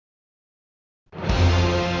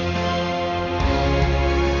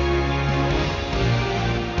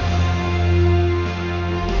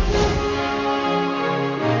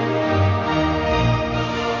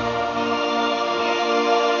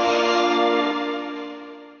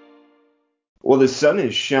Well, the sun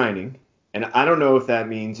is shining, and I don't know if that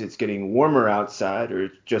means it's getting warmer outside or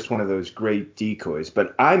it's just one of those great decoys,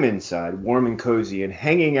 but I'm inside, warm and cozy, and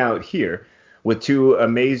hanging out here with two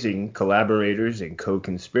amazing collaborators and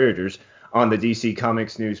co-conspirators on the DC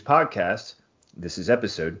Comics News podcast. This is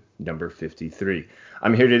episode number 53.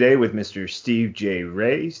 I'm here today with Mr. Steve J.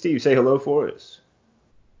 Ray. Steve, say hello for us.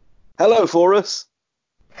 Hello for us.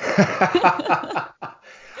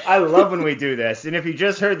 I love when we do this. And if you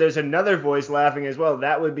just heard, there's another voice laughing as well.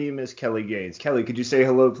 That would be Miss Kelly Gaines. Kelly, could you say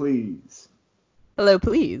hello, please? Hello,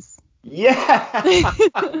 please.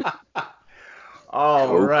 Yeah.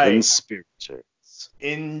 All right. Conspirators.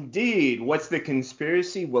 Indeed. What's the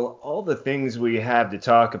conspiracy? Well, all the things we have to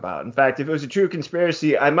talk about. In fact, if it was a true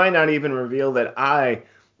conspiracy, I might not even reveal that I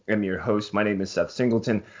am your host. My name is Seth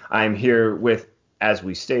Singleton. I'm here with, as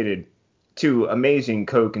we stated, two amazing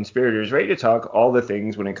co-conspirators ready to talk all the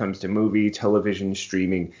things when it comes to movie, television,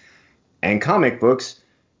 streaming, and comic books,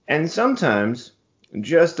 and sometimes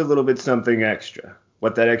just a little bit something extra.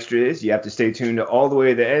 What that extra is, you have to stay tuned all the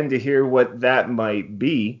way to the end to hear what that might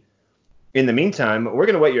be. In the meantime, we're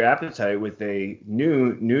going to whet your appetite with a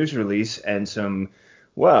new news release and some,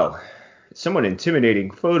 well, somewhat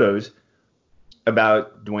intimidating photos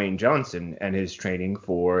about Dwayne Johnson and his training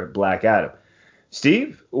for Black Adam.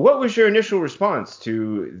 Steve, what was your initial response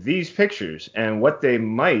to these pictures and what they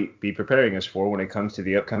might be preparing us for when it comes to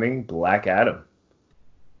the upcoming Black Adam?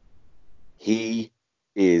 He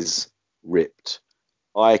is ripped.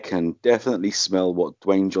 I can definitely smell what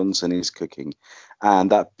Dwayne Johnson is cooking.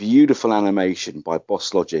 And that beautiful animation by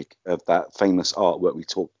Boss Logic of that famous artwork we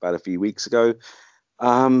talked about a few weeks ago.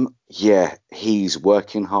 He's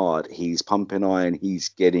working hard. He's pumping iron. He's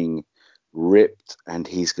getting ripped, and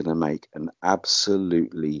he's going to make an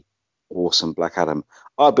absolutely awesome Black Adam.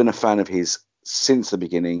 I've been a fan of his since the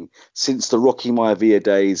beginning, since the Rocky Maivia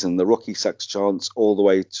days and the Rocky Sucks chants, all the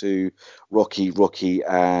way to Rocky,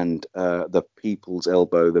 and the People's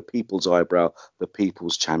Elbow, the People's Eyebrow, the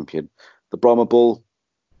People's Champion. The Brahma Bull,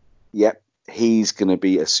 yep, he's going to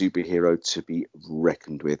be a superhero to be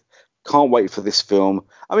reckoned with. Can't wait for this film.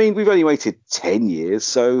 I mean, we've only waited 10 years,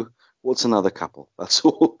 so what's another couple? That's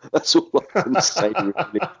all I can say,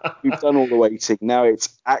 really. We've done all the waiting. Now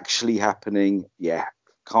it's actually happening. Yeah,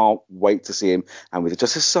 can't wait to see him. And with the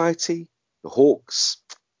Justice Society, the Hawks,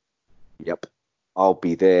 yep, I'll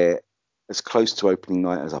be there as close to opening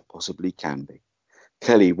night as I possibly can be.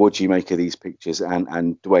 Kelly, what do you make of these pictures and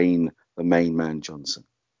Dwayne, the main man Johnson?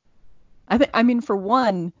 I mean, for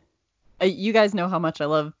one, you guys know how much I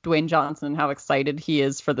love Dwayne Johnson and how excited he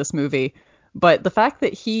is for this movie. But the fact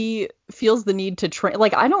that he feels the need to train,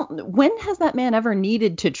 like, when has that man ever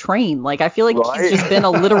needed to train? Like, I feel like he's just been a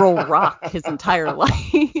literal rock his entire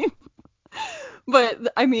life.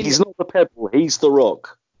 But, I mean. He's not the pebble, he's the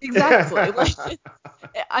rock. Exactly. Like,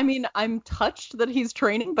 I mean, I'm touched that he's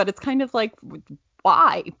training, but it's kind of like,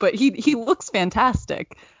 why? But he looks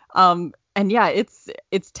fantastic. And yeah,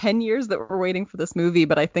 it's 10 years that we're waiting for this movie,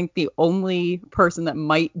 but I think the only person that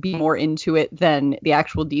might be more into it than the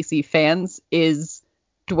actual DC fans is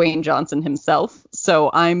Dwayne Johnson himself.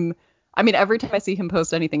 So I mean, every time I see him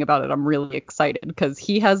post anything about it, I'm really excited because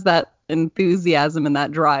he has that enthusiasm and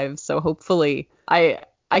that drive. So hopefully I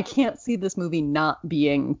can't see this movie not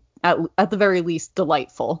being at the very least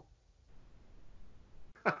delightful.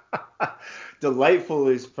 Delightful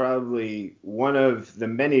is probably one of the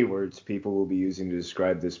many words people will be using to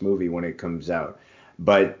describe this movie when it comes out.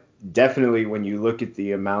 But definitely when you look at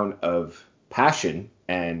the amount of passion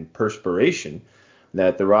and perspiration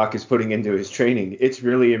that The Rock is putting into his training, it's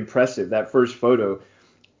really impressive. That first photo,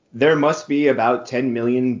 there must be about 10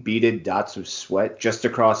 million beaded dots of sweat just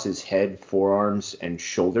across his head, forearms, and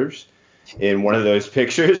shoulders in one of those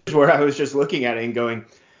pictures where I was just looking at it and going,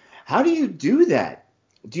 how do you do that?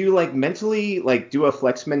 Do you mentally do a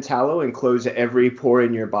flex mentalo and close every pore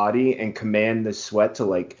in your body and command the sweat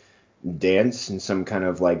to dance in some kind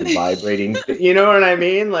of vibrating, you know what I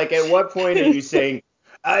mean? At what point are you saying,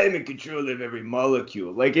 I am in control of every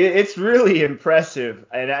molecule? It's really impressive.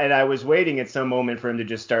 And I was waiting at some moment for him to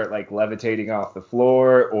just start levitating off the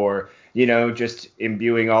floor or, just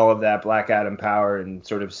imbuing all of that Black Adam power and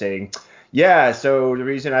sort of saying, yeah, so the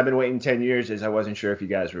reason I've been waiting 10 years is I wasn't sure if you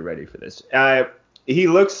guys were ready for this. He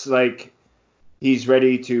looks like he's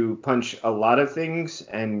ready to punch a lot of things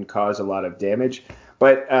and cause a lot of damage.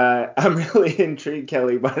 But I'm really intrigued,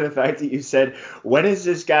 Kelly, by the fact that you said, when has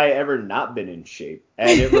this guy ever not been in shape?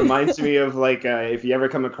 And it reminds me of if you ever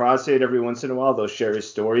come across it, every once in a while, they'll share his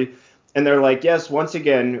story. And they're like, yes, once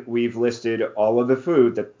again, we've listed all of the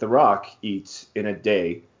food that The Rock eats in a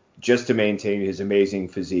day just to maintain his amazing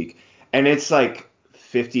physique. And it's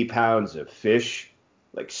 50 pounds of fish,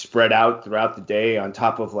 like spread out throughout the day on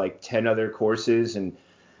top of like 10 other courses. And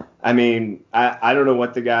I mean, I don't know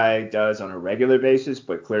what the guy does on a regular basis,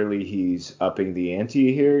 but clearly he's upping the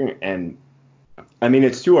ante here. And I mean,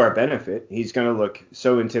 it's to our benefit. He's going to look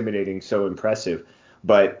so intimidating, so impressive.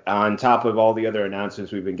 But on top of all the other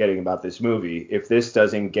announcements we've been getting about this movie, if this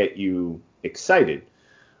doesn't get you excited,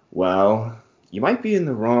 well, you might be in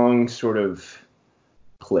the wrong sort of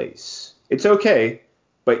place. It's okay,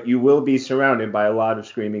 but you will be surrounded by a lot of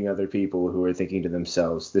screaming other people who are thinking to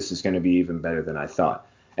themselves, this is going to be even better than I thought.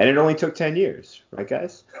 And it only took 10 years, right,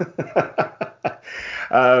 guys?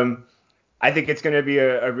 I think it's going to be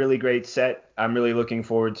a really great set. I'm really looking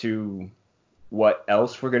forward to what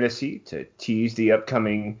else we're going to see to tease the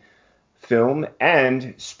upcoming film.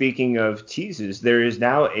 And speaking of teases, there is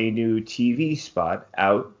now a new TV spot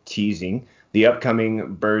out teasing the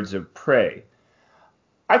upcoming Birds of Prey.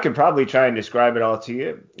 I could probably try and describe it all to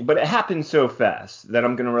you, but it happened so fast that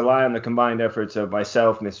I'm going to rely on the combined efforts of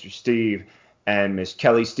myself, Mr. Steve, and Miss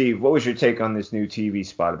Kelly. Steve, what was your take on this new TV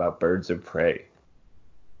spot about Birds of Prey?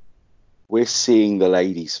 We're seeing the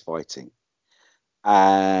ladies fighting.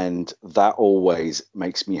 And that always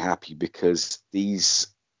makes me happy because these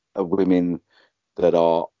are women that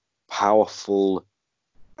are powerful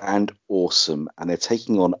and awesome, and they're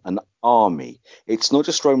taking on an army. It's not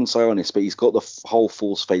just Roman Sionis, but he's got the whole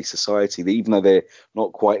False Face Society. Even though they're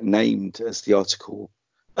not quite named, as the article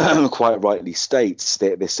quite rightly states,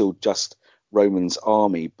 they're still just Roman's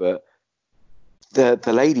army. But the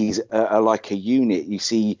ladies are like a unit. You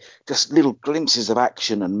see just little glimpses of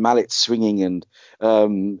action and mallets swinging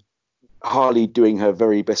and Harley doing her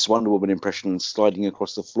very best Wonder Woman impression and sliding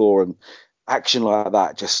across the floor, and action like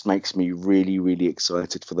that just makes me really, really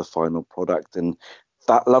excited for the final product. And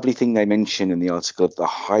that lovely thing they mention in the article of the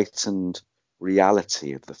heightened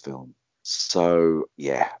reality of the film. So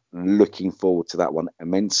yeah, looking forward to that one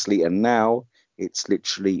immensely. And now it's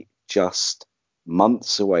literally just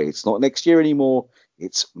months away. It's not next year anymore.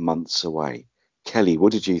 It's months away. Kelly,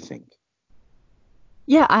 what did you think?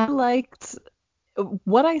 Yeah, I liked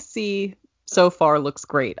what I see so far. Looks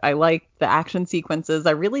great. I like the action sequences.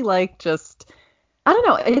 I really like just, I don't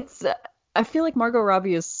know. I feel like Margot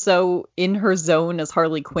Robbie is so in her zone as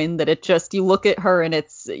Harley Quinn that it just, you look at her and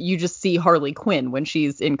you just see Harley Quinn when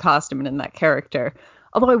she's in costume and in that character.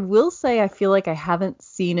 Although I will say I feel like I haven't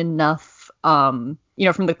seen enough,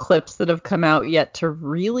 from the clips that have come out yet to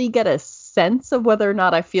really get a sense of whether or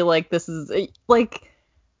not I feel like this is like,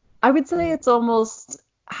 I would say it's almost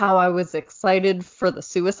how I was excited for the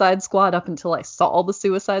Suicide Squad up until I saw the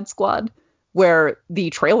Suicide Squad, where the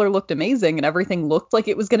trailer looked amazing and everything looked like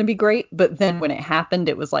it was going to be great. But then when it happened,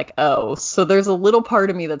 it was like, oh, so there's a little part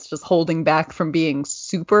of me that's just holding back from being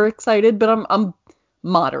super excited, but I'm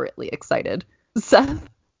moderately excited. Seth?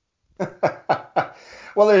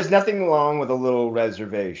 Well, there's nothing wrong with a little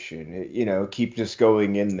reservation. Keep just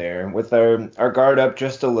going in there with our guard up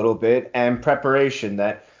just a little bit and preparation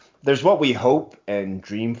that there's what we hope and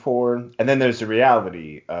dream for, and then there's the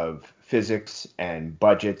reality of physics and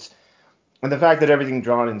budgets, and the fact that everything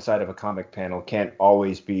drawn inside of a comic panel can't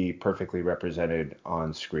always be perfectly represented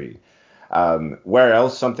on screen. Where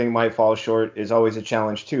else something might fall short is always a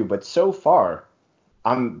challenge too, but so far,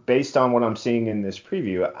 based on what I'm seeing in this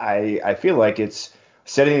preview, I feel like it's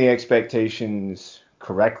setting the expectations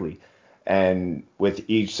correctly, and with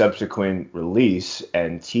each subsequent release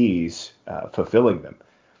and tease, fulfilling them.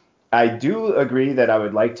 I do agree that I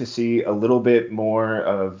would like to see a little bit more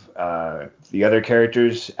of the other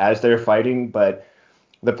characters as they're fighting, but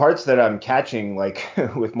the parts that I'm catching, like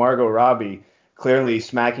with Margot Robbie clearly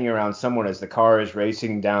smacking around someone as the car is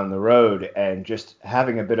racing down the road and just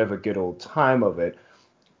having a bit of a good old time of it,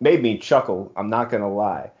 made me chuckle. I'm not going to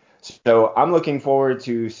lie. So I'm looking forward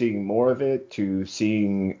to seeing more of it, to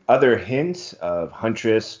seeing other hints of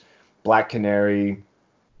Huntress, Black Canary,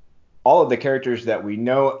 all of the characters that we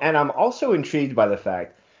know. And I'm also intrigued by the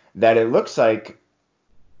fact that it looks like,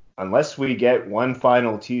 unless we get one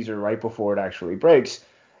final teaser right before it actually breaks,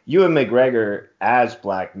 Ewan McGregor as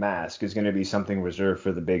Black Mask is going to be something reserved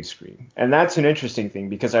for the big screen. And that's an interesting thing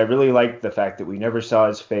because I really like the fact that we never saw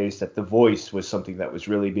his face, that the voice was something that was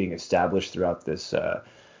really being established throughout this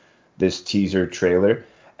teaser trailer.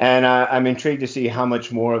 And I'm intrigued to see how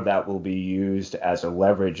much more of that will be used as a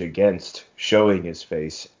leverage against showing his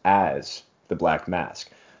face as the Black Mask.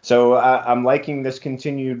 So I'm liking this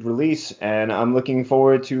continued release, and I'm looking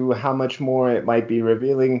forward to how much more it might be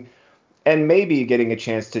revealing, and maybe getting a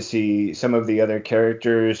chance to see some of the other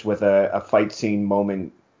characters with a fight scene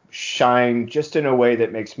moment shine just in a way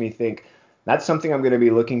that makes me think, That's something I'm going to be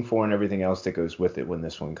looking for and everything else that goes with it when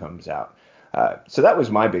this one comes out. So that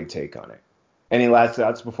was my big take on it. Any last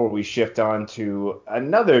thoughts before we shift on to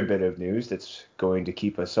another bit of news that's going to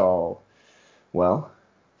keep us all, well,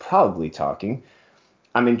 probably talking?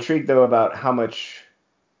 I'm intrigued, though, about how much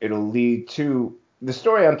it'll lead to. The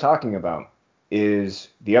story I'm talking about is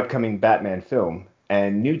the upcoming Batman film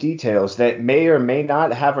and new details that may or may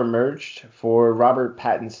not have emerged for Robert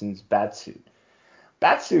Pattinson's Batsuit.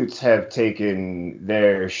 Batsuits have taken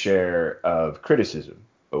their share of criticism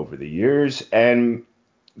over the years, and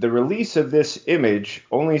the release of this image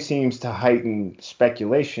only seems to heighten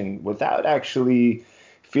speculation without actually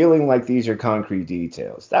feeling like these are concrete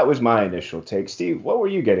details. That was my initial take. Steve, what were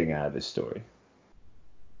you getting out of this story?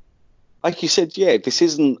 Like you said, yeah, this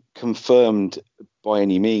isn't confirmed by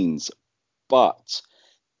any means, but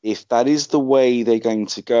if that is the way they're going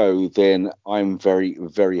to go, then I'm very,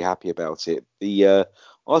 very happy about it. The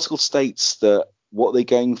article states that what they're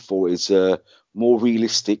going for is a more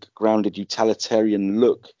realistic, grounded, utilitarian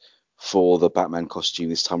look for the Batman costume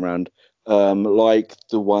this time around, like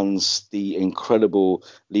the ones the incredible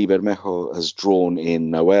Lee Bermejo has drawn in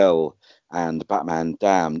Noel and Batman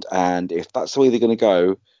Damned. And if that's the way they're going to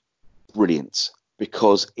go, brilliant,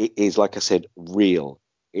 because it is, like I said, real.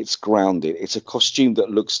 It's grounded. It's a costume that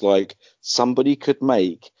looks like somebody could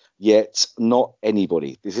make, yet not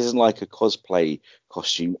anybody. This isn't like a cosplay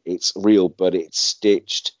costume. It's real, but it's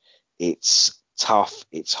stitched. It's tough.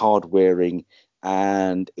 It's hard wearing,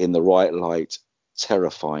 and in the right light,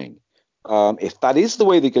 terrifying. If that is the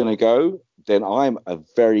way they're going to go, then I'm a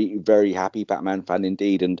very, very happy Batman fan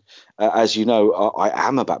indeed. And as you know, I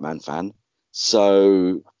am a Batman fan.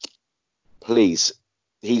 So please,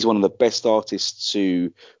 he's one of the best artists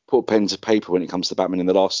to put pen to paper when it comes to Batman in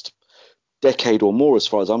the last decade or more, as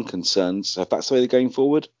far as I'm concerned. So if that's the way they're going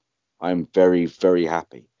forward, I'm very, very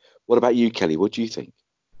happy. What about you, Kelly? What do you think?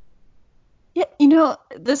 Yeah,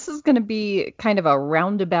 this is going to be kind of a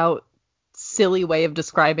roundabout, silly way of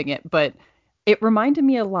describing it, but it reminded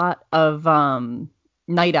me a lot of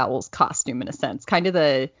Night Owl's costume in a sense, kind of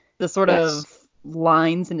the sort Yes. of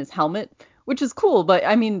lines in his helmet, which is cool. But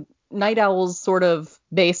I mean, Night Owl's sort of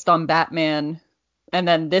based on Batman, and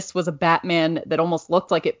then this was a Batman that almost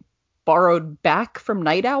looked like it borrowed back from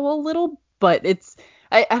Night Owl a little, but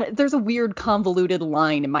there's a weird convoluted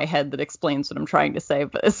line in my head that explains what I'm trying to say,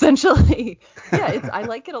 but essentially, yeah, I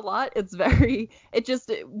like it a lot.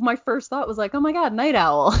 My first thought was like, oh my God, Night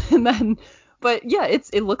Owl. But yeah,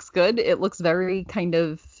 it looks good. It looks very kind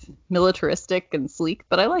of militaristic and sleek,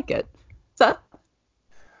 but I like it. Seth?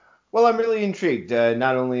 Well, I'm really intrigued,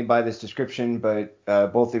 not only by this description, but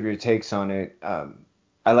both of your takes on it.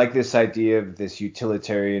 I like this idea of this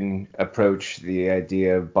utilitarian approach, the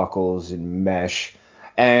idea of buckles and mesh,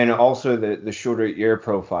 and also the shorter ear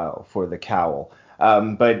profile for the cowl.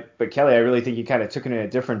 But Kelly, I really think you kind of took it in a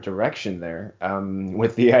different direction there,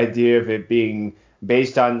 with the idea of it being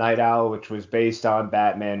based on Night Owl, which was based on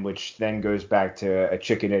Batman, which then goes back to a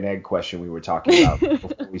chicken and egg question we were talking about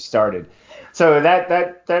before we started. So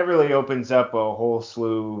that really opens up a whole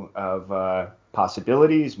slew of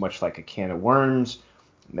possibilities, much like a can of worms.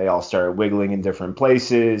 They all start wiggling in different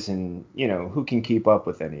places, and who can keep up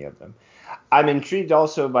with any of them? I'm intrigued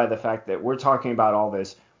also by the fact that we're talking about all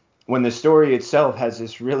this when the story itself has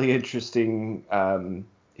this really interesting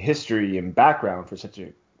history and background for such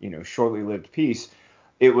a shortly lived piece.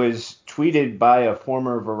 It was tweeted by a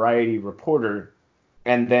former Variety reporter,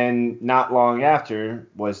 and then not long after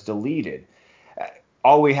was deleted.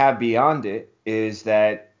 All we have beyond it is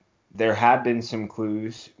that there have been some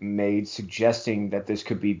clues made suggesting that this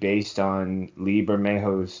could be based on Lee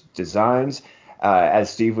Bermejo's designs, as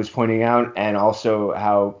Steve was pointing out, and also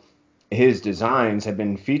how his designs have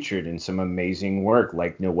been featured in some amazing work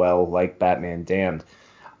like Noel, like Batman Damned.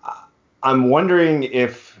 I'm wondering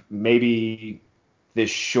if maybe this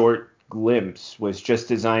short glimpse was just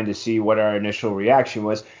designed to see what our initial reaction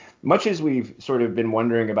was, much as we've sort of been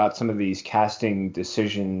wondering about some of these casting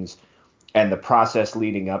decisions and the process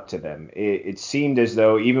leading up to them. It seemed as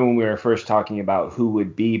though even when we were first talking about who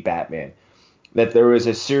would be Batman, that there was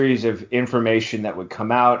a series of information that would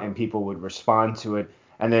come out and people would respond to it,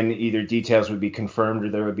 and then either details would be confirmed or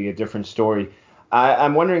there would be a different story.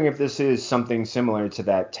 I'm wondering if this is something similar to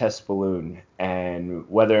that test balloon, and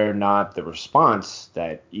whether or not the response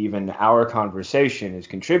that even our conversation is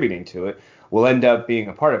contributing to it will end up being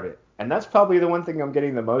a part of it. And that's probably the one thing I'm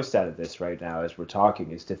getting the most out of this right now as we're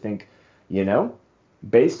talking, is to think,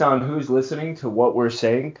 based on who's listening to what we're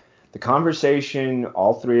saying, the conversation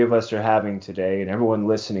all three of us are having today and everyone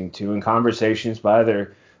listening to, and conversations by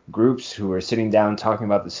other groups who are sitting down talking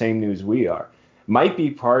about the same news we are, might be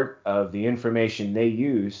part of the information they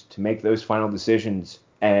use to make those final decisions.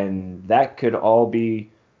 And that could all be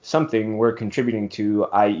something we're contributing to,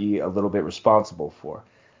 i.e., a little bit responsible for.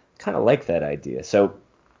 Kind of like that idea. So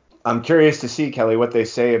I'm curious to see, Kelly, what they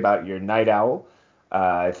say about your night owl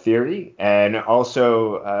theory, and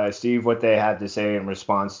also, Steve, what they had to say in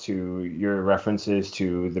response to your references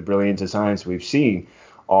to the brilliant designs we've seen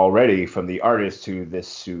already from the artist who this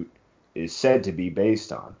suit is said to be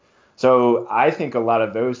based on. So I think a lot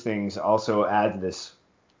of those things also add this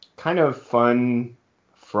kind of fun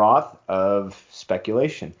froth of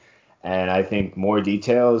speculation. And I think more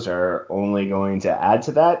details are only going to add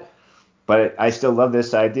to that. But I still love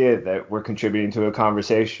this idea that we're contributing to a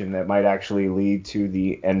conversation that might actually lead to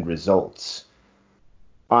the end results.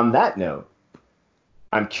 On that note,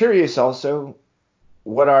 I'm curious also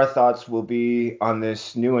what our thoughts will be on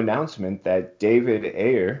this new announcement that David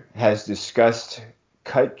Ayer has discussed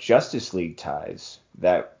cut Justice League ties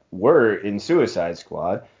that were in Suicide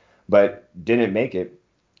Squad, but didn't make it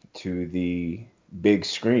to the big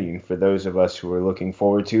screen for those of us who are looking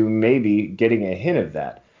forward to maybe getting a hint of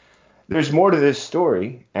that. There's more to this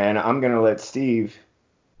story, and I'm going to let Steve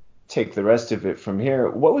take the rest of it from here.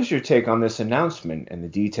 What was your take on this announcement and the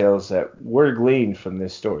details that were gleaned from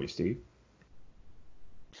this story, Steve?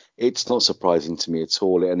 It's not surprising to me at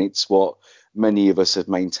all, and it's what many of us have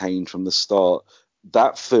maintained from the start.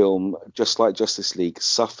 That film, just like Justice League,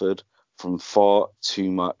 suffered from far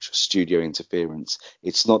too much studio interference.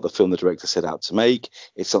 It's not the film the director set out to make.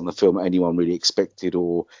 It's not the film anyone really expected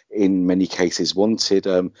or in many cases wanted.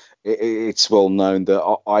 It's well known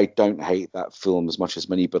that I don't hate that film as much as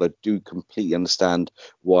many, but I do completely understand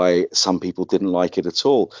why some people didn't like it at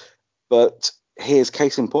all. But here's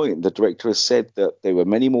case in point. The director has said that there were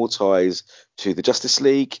many more ties to the Justice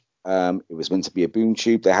League. It was meant to be a boom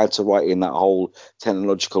tube. They had to write in that whole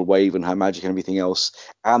technological wave and her magic and everything else.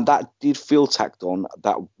 And that did feel tacked on.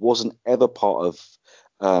 That wasn't ever part of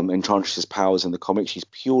Enchantress's powers in the comics. She's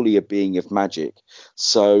purely a being of magic.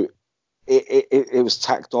 So it was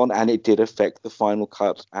tacked on, and it did affect the final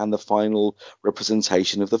cut and the final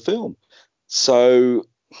representation of the film. So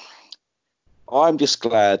I'm just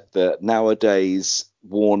glad that nowadays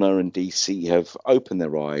Warner and DC have opened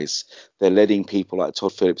their eyes. They're letting people like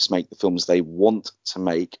Todd Phillips make the films they want to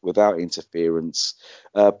make without interference.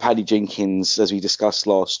 Patty Jenkins, as we discussed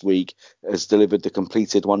last week, has delivered the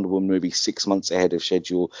completed Wonder Woman movie 6 months ahead of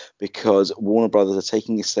schedule because Warner Brothers are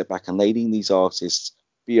taking a step back and letting these artists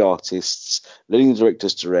be artists, letting the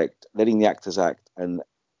directors direct, letting the actors act, and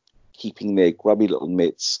keeping their grubby little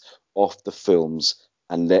mitts off the films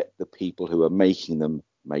and let the people who are making them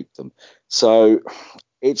make them. So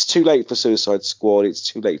it's too late for Suicide Squad. It's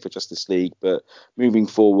too late for Justice League. But moving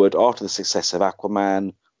forward, after the success of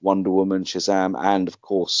Aquaman, Wonder Woman, Shazam, and of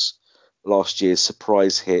course last year's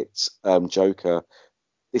surprise hit Joker,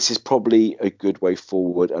 this is probably a good way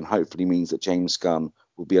forward, and hopefully means that James Gunn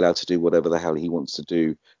will be allowed to do whatever the hell he wants to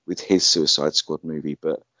do with his Suicide Squad movie.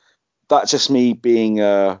 But that's just me being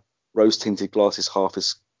rose-tinted glasses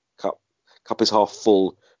cup is half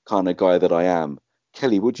full kind of guy that I am.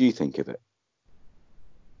 Kelly, what do you think of it?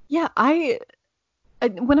 Yeah,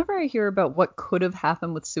 whenever I hear about what could have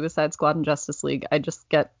happened with Suicide Squad and Justice League, I just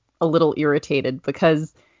get a little irritated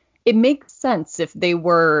because it makes sense if they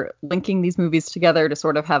were linking these movies together to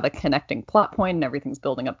sort of have a connecting plot point and everything's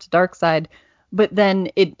building up to Darkseid, but then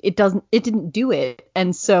it didn't do it.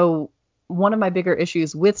 And so one of my bigger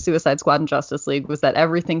issues with Suicide Squad and Justice League was that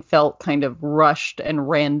everything felt kind of rushed and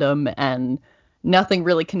random and nothing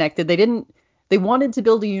really connected. They wanted to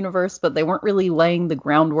build a universe, but they weren't really laying the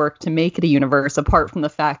groundwork to make it a universe apart from the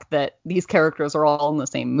fact that these characters are all in the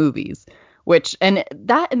same movies. And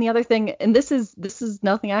the other thing, and this is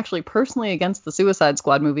nothing actually personally against the Suicide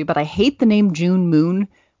Squad movie, but I hate the name June Moon.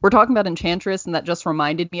 We're talking about Enchantress, and that just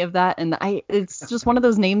reminded me of that. And it's just one of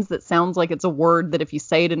those names that sounds like it's a word that if you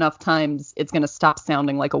say it enough times, it's going to stop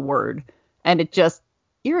sounding like a word. And it just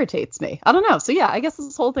irritates me. I don't know. So yeah, I guess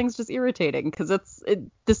this whole thing's just irritating because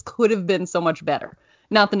this could have been so much better.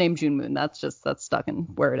 Not the name June Moon. That's stuck in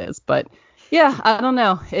where it is. But yeah, I don't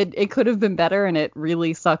know. It could have been better, and it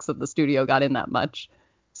really sucks that the studio got in that much.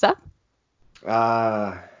 Seth?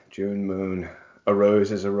 June Moon. A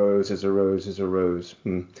rose is a rose is a rose is a rose.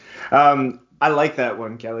 I like that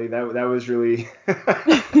one, Kelly. That was really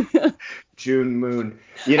June Moon.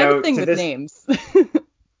 Everything with names.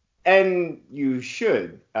 And you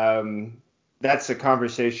should. That's a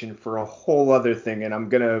conversation for a whole other thing, and I'm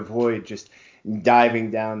going to avoid just diving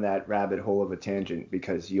down that rabbit hole of a tangent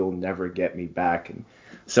because you'll never get me back, and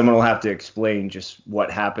someone will have to explain just what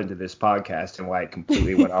happened to this podcast and why it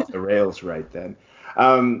completely went off the rails right then.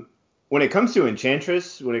 when it comes to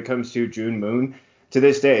Enchantress, when it comes to June Moon, to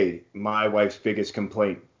this day, my wife's biggest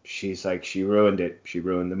complaint, she's like, she ruined it. She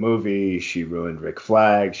ruined the movie. She ruined Rick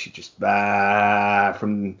Flag. She just,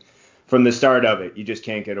 from the start of it, you just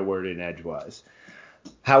can't get a word in edgewise.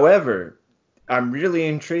 However, I'm really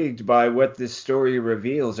intrigued by what this story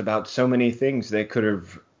reveals about so many things that could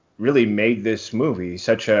have really made this movie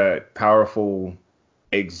such a powerful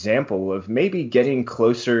example of maybe getting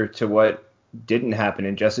closer to what didn't happen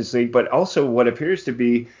in Justice League, but also what appears to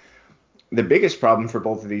be the biggest problem for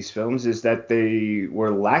both of these films is that they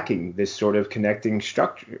were lacking this sort of connecting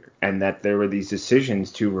structure, and that there were these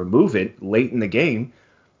decisions to remove it late in the game,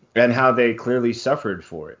 and how they clearly suffered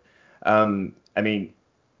for it. I mean,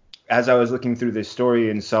 as I was looking through this story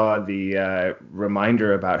and saw the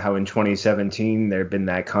reminder about how in 2017 there had been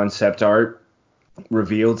that concept art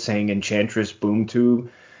revealed saying Enchantress Boom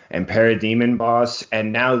Tube and Parademon Boss,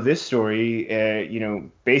 and now this story,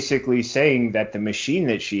 basically saying that the machine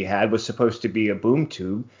that she had was supposed to be a boom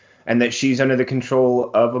tube, and that she's under the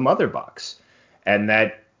control of a mother box, and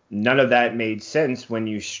that none of that made sense when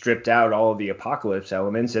you stripped out all of the Apocalypse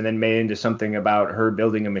elements and then made into something about her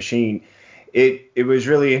building a machine. It was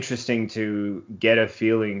really interesting to get a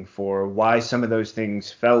feeling for why some of those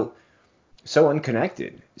things felt so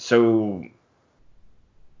unconnected, so,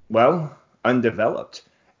 well, undeveloped.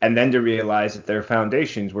 And then to realize that their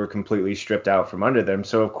foundations were completely stripped out from under them.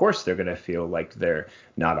 So, of course, they're going to feel like they're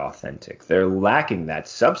not authentic. They're lacking that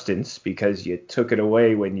substance because you took it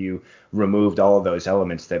away when you removed all of those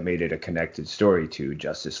elements that made it a connected story to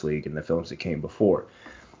Justice League and the films that came before.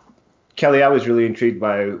 Kelly, I was really intrigued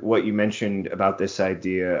by what you mentioned about this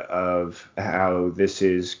idea of how this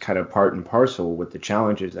is kind of part and parcel with the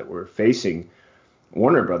challenges that we're facing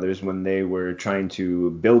Warner Brothers when they were trying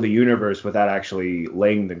to build a universe without actually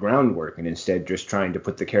laying the groundwork, and instead just trying to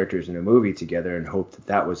put the characters in a movie together and hope that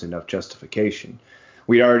that was enough justification.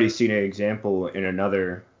 We'd already seen an example in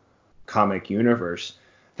another comic universe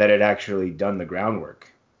that had actually done the groundwork,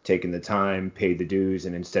 taken the time, paid the dues,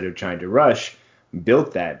 and instead of trying to rush,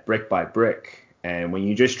 built that brick by brick. And when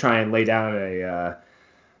you just try and lay down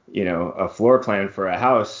a floor plan for a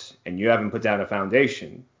house and you haven't put down a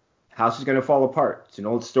foundation, house is going to fall apart. It's an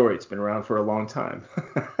old story. It's been around for a long time.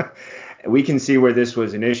 We can see where this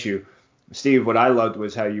was an issue. Steve, what I loved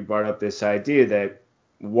was how you brought up this idea that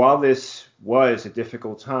while this was a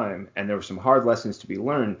difficult time and there were some hard lessons to be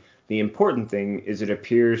learned, the important thing is it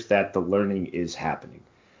appears that the learning is happening.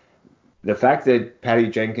 The fact that Patty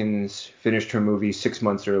Jenkins finished her movie 6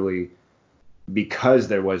 months early because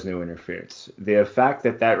there was no interference, the fact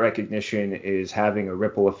that that recognition is having a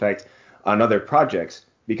ripple effect on other projects,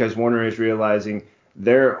 because Warner is realizing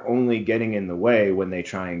they're only getting in the way when they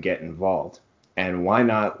try and get involved. And why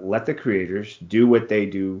not let the creators do what they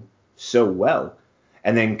do so well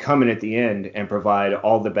and then come in at the end and provide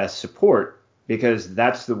all the best support, because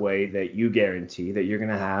that's the way that you guarantee that you're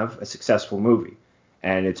going to have a successful movie.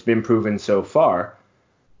 And it's been proven so far.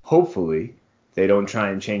 Hopefully they don't try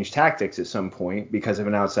and change tactics at some point because of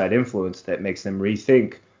an outside influence that makes them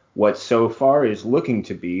rethink what so far is looking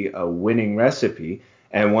to be a winning recipe,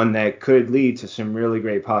 and one that could lead to some really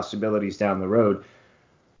great possibilities down the road.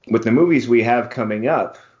 With the movies we have coming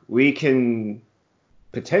up, we can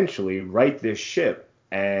potentially right this ship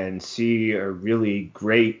and see a really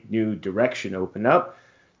great new direction open up,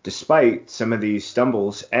 despite some of these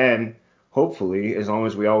stumbles, and hopefully, as long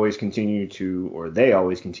as we always continue to, or they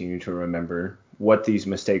always continue to remember what these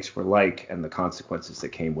mistakes were like and the consequences that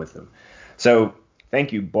came with them. So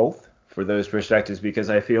thank you both for those perspectives, because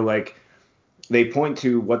I feel like they point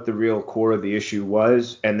to what the real core of the issue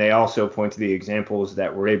was, and they also point to the examples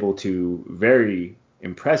that were able to very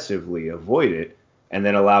impressively avoid it and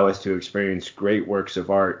then allow us to experience great works of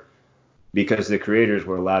art because the creators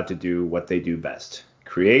were allowed to do what they do best: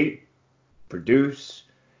 create, produce,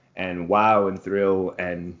 and wow and thrill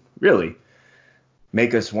and really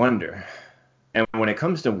make us wonder. And when it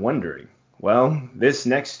comes to wondering, well, this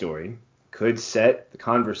next story could set the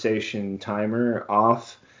conversation timer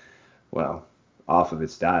off of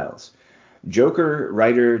its dials. Joker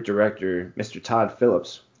writer-director Mr. Todd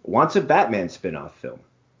Phillips wants a Batman spin-off film,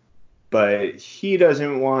 but he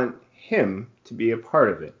doesn't want him to be a part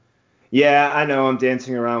of it. Yeah, I know I'm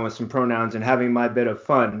dancing around with some pronouns and having my bit of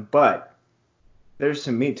fun, but there's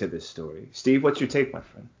some meat to this story. Steve, what's your take, my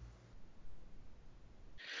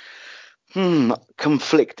friend?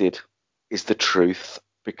 Conflicted is the truth,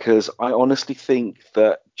 because I honestly think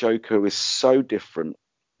that Joker is so different,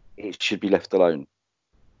 it should be left alone.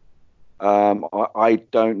 I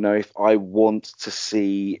don't know if I want to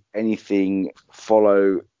see anything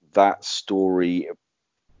follow that story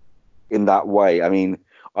in that way. I mean,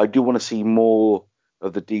 I do want to see more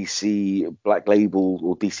of the DC Black Label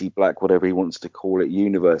or DC Black, whatever he wants to call it,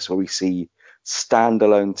 universe, where we see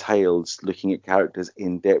standalone tales looking at characters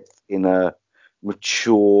in depth in a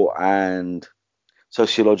mature and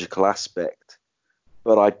sociological aspect.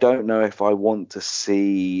 But I don't know if I want to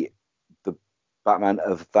see the Batman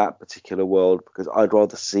of that particular world, because I'd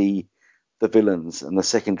rather see the villains and the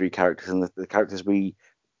secondary characters and the characters we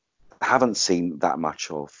haven't seen that much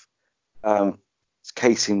of.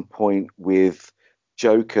 Case in point with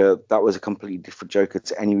Joker, that was a completely different Joker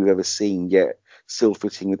to any we've ever seen, yet still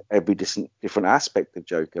fitting with every different aspect of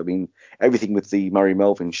Joker. I mean, everything with the Murray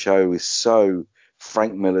Melvin show is so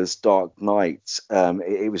Frank Miller's Dark Knight.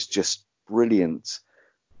 It was just brilliant.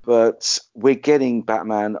 But we're getting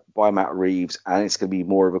Batman by Matt Reeves, and it's going to be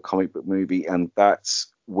more of a comic book movie, and that's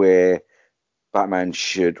where Batman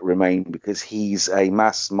should remain, because he's a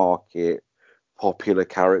mass market popular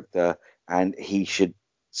character, and he should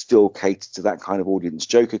still cater to that kind of audience.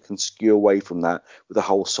 Joker can skew away from that with the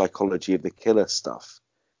whole psychology of the killer stuff.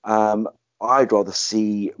 I'd rather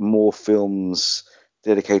see more films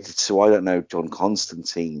dedicated to, I don't know, John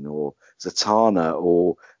Constantine or Zatanna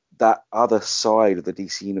or that other side of the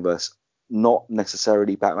DC universe, not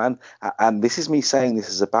necessarily Batman. And this is me saying this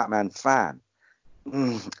as a Batman fan.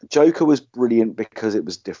 Joker was brilliant because it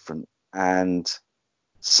was different. And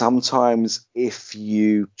sometimes if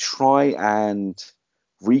you try and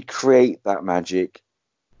recreate that magic,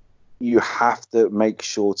 you have to make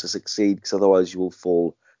sure to succeed, because otherwise you will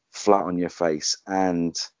fall flat on your face.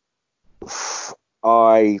 And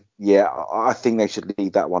I think they should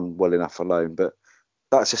leave that one well enough alone. But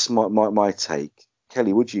that's just my take.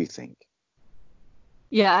 Kelly, what do you think?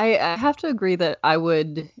 Yeah, I have to agree that I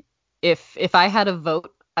would, if I had a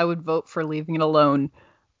vote, I would vote for leaving it alone.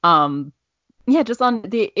 Yeah, just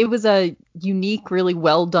it was a unique, really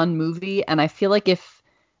well done movie, and I feel like if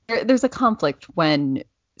there's a conflict when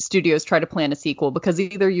studios try to plan a sequel, because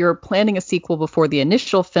either you're planning a sequel before the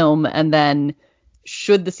initial film, and then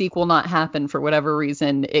should the sequel not happen for whatever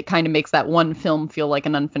reason, it kind of makes that one film feel like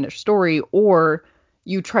an unfinished story, or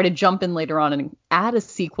you try to jump in later on and add a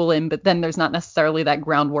sequel in, but then there's not necessarily that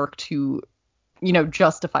groundwork to,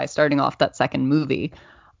 justify starting off that second movie.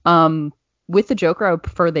 With the Joker, I would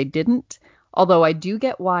prefer they didn't. Although I do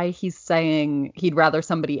get why he's saying he'd rather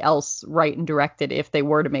somebody else write and direct it if they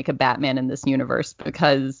were to make a Batman in this universe,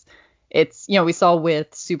 because it's, we saw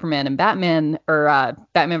with Superman and Batman, or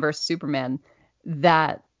Batman versus Superman,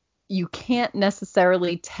 that you can't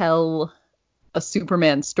necessarily tell a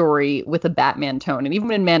Superman story with a Batman tone. And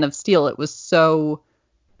even in Man of Steel, it was so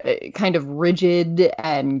kind of rigid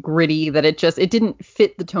and gritty that it didn't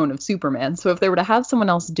fit the tone of Superman. So if they were to have someone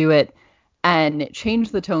else do it and change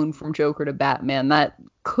the tone from Joker to Batman, that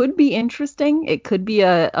could be interesting. It could be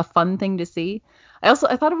a fun thing to see. I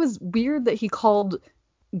thought it was weird that he called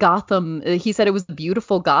Gotham, he said it was the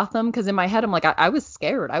beautiful Gotham, because in my head I'm like, I was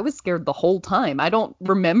scared. I was scared the whole time. I don't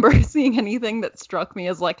remember seeing anything that struck me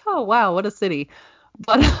as like, oh wow, what a city.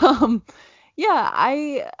 But yeah,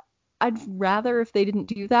 I'd rather if they didn't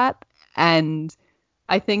do that. And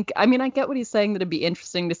I get what he's saying, that it'd be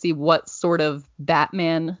interesting to see what sort of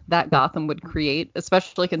Batman that Gotham would create,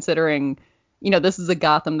 especially considering, this is a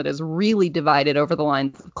Gotham that is really divided over the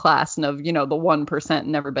lines of class and of, the 1%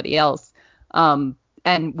 and everybody else.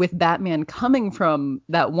 And with Batman coming from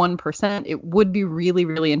that 1%, it would be really,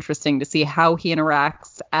 really interesting to see how he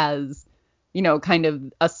interacts as, kind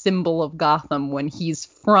of a symbol of Gotham when he's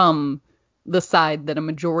from the side that a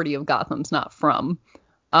majority of Gotham's not from.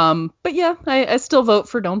 But yeah, I still vote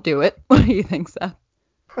for don't do it. What do you think, Seth?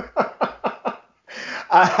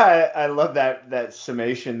 I love that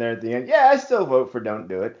summation there at the end. Yeah, I still vote for don't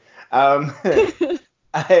do it.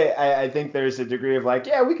 I think there's a degree of like,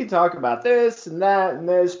 yeah, we can talk about this and that and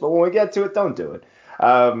this, but when we get to it, don't do it.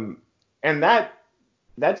 And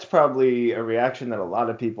that's probably a reaction that a lot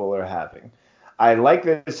of people are having. I like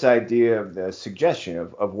this idea of the suggestion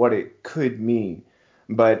of what it could mean.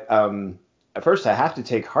 But at first, I have to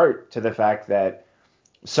take heart to the fact that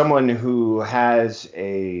someone who has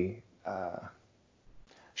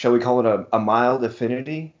shall we call it a mild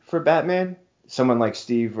affinity for Batman, someone like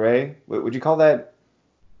Steve Ray, would you call that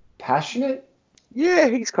passionate? Yeah,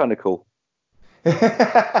 he's kind of cool.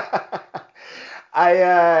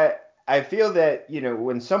 I feel that,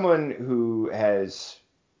 when someone who has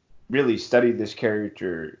really studied this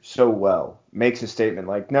character so well makes a statement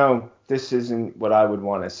like, no, this isn't what I would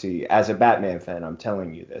want to see as a Batman fan, I'm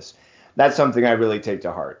telling you this. That's something I really take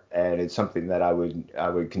to heart, and it's something that I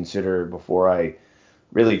would consider before I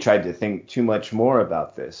really tried to think too much more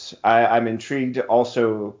about this. I'm intrigued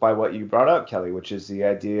also by what you brought up, Kelly, which is the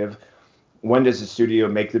idea of When does the studio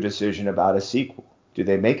make the decision about a sequel? Do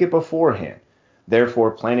they make it beforehand?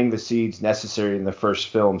 Therefore, planting the seeds necessary in the first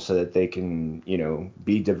film so that they can,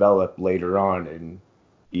 be developed later on in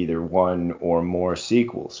either one or more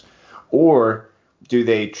sequels? Or do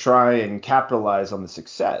they try and capitalize on the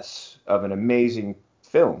success of an amazing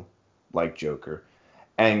film like Joker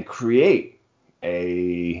and create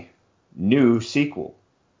a new sequel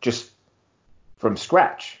just from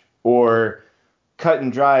scratch? Or cut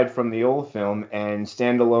and dried from the old film and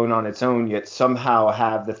stand alone on its own, yet somehow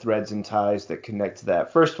have the threads and ties that connect to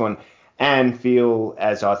that first one and feel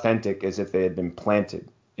as authentic as if they had been planted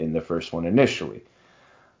in the first one initially.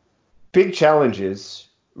 Big challenges,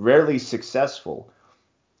 rarely successful.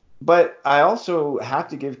 But I also have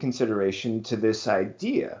to give consideration to this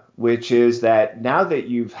idea, which is that now that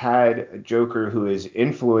you've had a Joker who has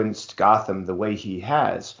influenced Gotham the way he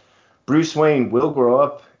has, Bruce Wayne will grow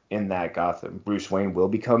up in that Gotham. Bruce Wayne will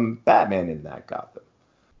become Batman in that Gotham.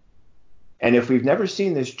 And if we've never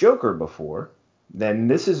seen this Joker before, then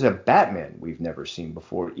this is a Batman we've never seen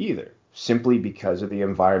before either, simply because of the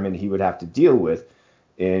environment he would have to deal with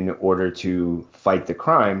in order to fight the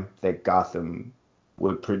crime that Gotham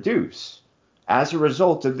would produce as a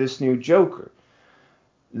result of this new Joker.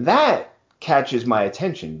 That catches my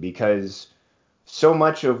attention because so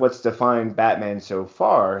much of what's defined Batman so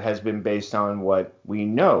far has been based on what we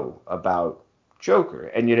know about Joker.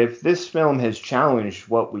 And yet if this film has challenged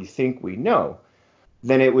what we think we know,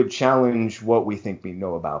 then it would challenge what we think we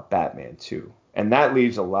know about Batman too. And that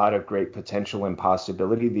leaves a lot of great potential and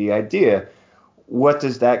possibility. The idea, what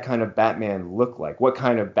does that kind of Batman look like? What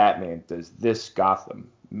kind of Batman does this Gotham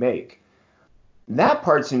make? That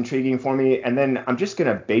part's intriguing for me, and then I'm just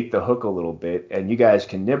going to bait the hook a little bit, and you guys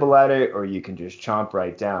can nibble at it, or you can just chomp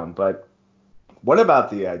right down. But what about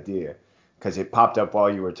the idea? Because it popped up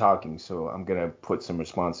while you were talking, so I'm going to put some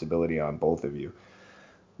responsibility on both of you.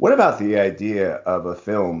 What about the idea of a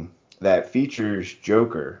film that features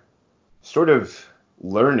Joker sort of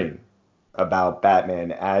learning about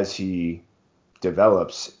Batman as he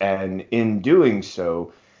develops, and in doing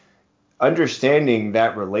so, understanding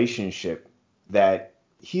that relationship that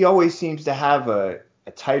he always seems to have a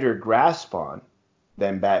tighter grasp on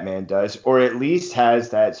than Batman does, or at least has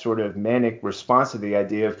that sort of manic response to the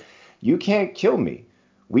idea of, you can't kill me.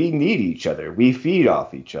 We need each other. We feed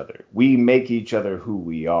off each other. We make each other who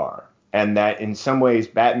we are. And that in some ways,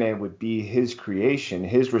 Batman would be his creation,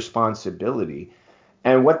 his responsibility,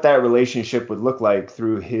 and what that relationship would look like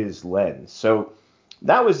through his lens. So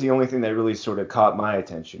that was the only thing that really sort of caught my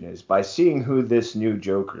attention, is by seeing who this new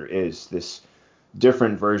Joker is, this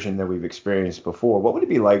different version that we've experienced before, what would it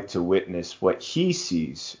be like to witness what he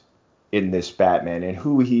sees in this Batman and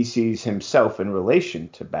who he sees himself in relation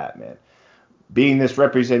to Batman, being this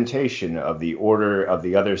representation of the order, of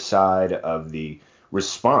the other side, of the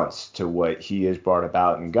response to what he has brought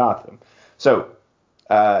about in Gotham. So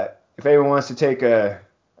if anyone wants to take a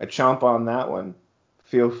chomp on that one,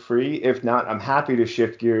 feel free. If not, I'm happy to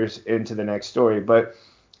shift gears into the next story. But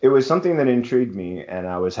it was something that intrigued me, and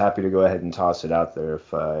I was happy to go ahead and toss it out there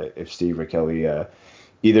if Steve or Kelly,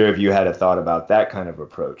 either of you had a thought about that kind of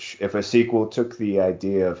approach. If a sequel took the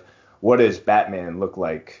idea of what does Batman look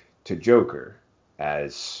like to Joker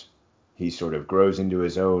as he sort of grows into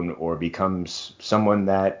his own or becomes someone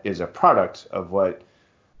that is a product of what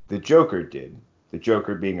the Joker did, the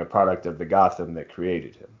Joker being a product of the Gotham that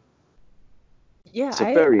created him. Yeah, it's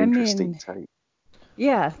a very interesting take.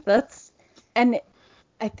 Yeah, and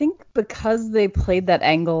I think because they played that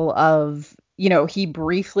angle of, he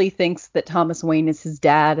briefly thinks that Thomas Wayne is his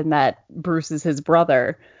dad and that Bruce is his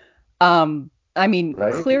brother.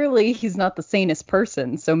 Right? Clearly he's not the sanest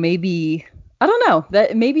person, so maybe, I don't know,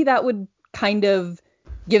 that would kind of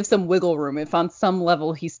give some wiggle room if on some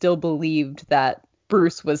level he still believed that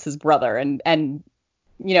Bruce was his brother and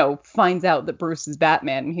finds out that Bruce is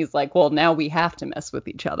Batman, and he's like, well, now we have to mess with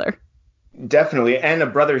each other. Definitely, and a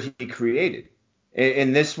brother he created.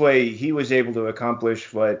 In this way, he was able to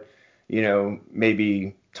accomplish what,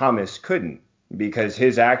 maybe Thomas couldn't, because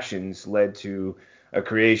his actions led to a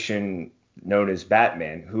creation known as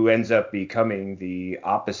Batman, who ends up becoming the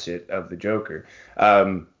opposite of the Joker.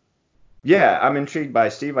 Yeah, I'm intrigued by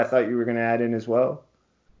Steve. I thought you were going to add in as well.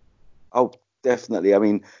 Oh, definitely. I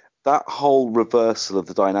mean, that whole reversal of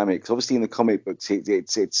the dynamics, obviously in the comic books,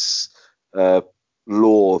 it's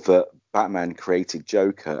law that Batman created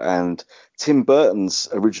Joker, and Tim Burton's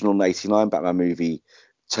original 89 Batman movie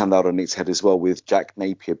turned out on its head as well, with Jack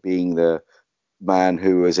Napier being the man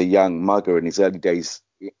who, as a young mugger in his early days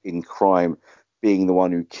in crime, being the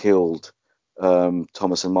one who killed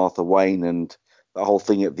Thomas and Martha Wayne, and the whole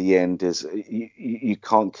thing at the end is you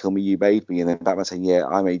can't kill me, you made me, and then Batman saying, yeah,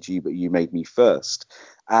 I made you, but you made me first.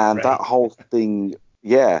 And that Right. whole thing,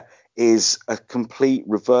 yeah, is a complete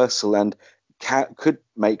reversal and could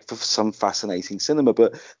make for some fascinating cinema.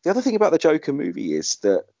 But the other thing about the Joker movie is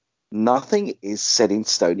that nothing is set in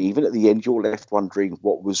stone. Even at the end, you're left wondering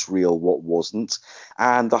what was real, what wasn't.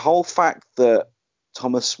 And the whole fact that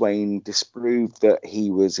Thomas Wayne disproved that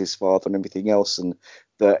he was his father and everything else, and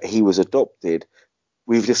that he was adopted.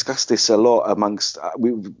 We've discussed this a lot amongst.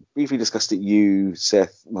 We briefly discussed it, you,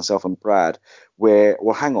 Seth, myself, and Brad. Where,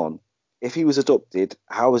 well, hang on, if he was adopted,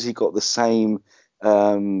 how has he got the same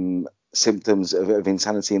symptoms of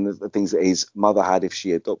insanity and the things that his mother had if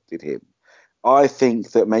she adopted him? I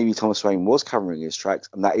think that maybe Thomas Wayne was covering his tracks,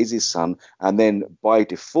 and that is his son. And then by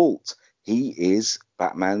default, he is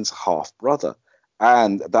Batman's half brother,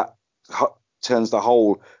 and that turns the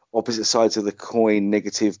whole opposite sides of the coin,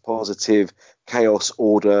 negative, positive, chaos,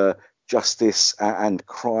 order, justice, and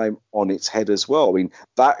crime on its head as well. I mean,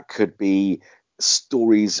 that could be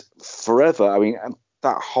stories forever. I mean,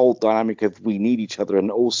 that whole dynamic of we need each other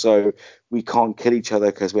and also we can't kill each other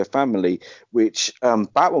because we're family, which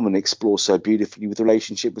Batwoman explores so beautifully with the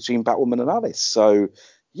relationship between Batwoman and Alice. So,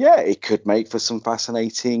 yeah, it could make for some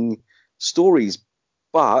fascinating stories.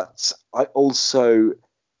 But I also,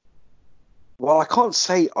 well, I can't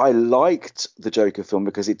say I liked the Joker film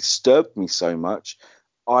because it disturbed me so much.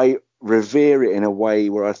 I revere it in a way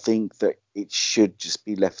where I think that it should just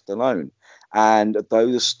be left alone. And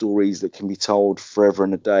those are stories that can be told forever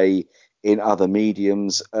and a day in other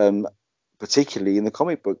mediums, particularly in the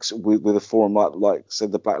comic books with a forum like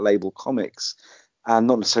said, the Black Label Comics, and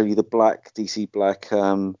not necessarily the Black DC Black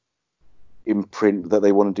imprint that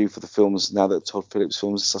they want to do for the films now that Todd Phillips'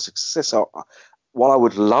 films are such a success. So, while I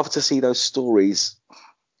would love to see those stories,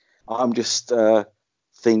 I'm just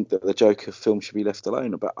think that the Joker film should be left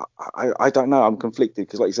alone. But I don't know. I'm conflicted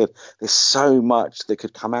because, like you said, there's so much that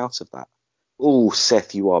could come out of that. Oh,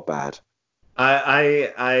 Seth, you are bad.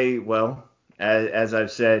 Well, as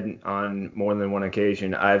I've said on more than one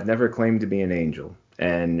occasion, I've never claimed to be an angel.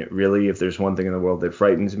 And really, if there's one thing in the world that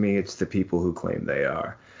frightens me, it's the people who claim they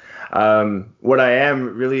are. What I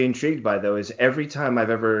am really intrigued by, though, is every time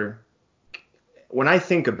when I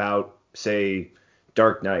think about, say,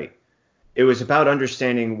 Dark Knight, it was about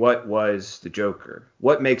understanding what was the Joker,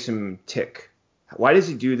 what makes him tick. Why does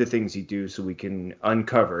he do the things he do so we can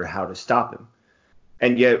uncover how to stop him?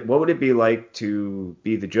 And yet, what would it be like to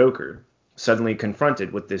be the Joker, suddenly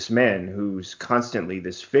confronted with this man who's constantly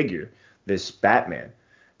this figure, this Batman,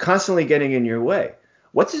 constantly getting in your way?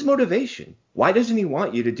 What's his motivation? Why doesn't he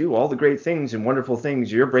want you to do all the great things and wonderful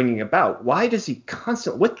things you're bringing about? Why does he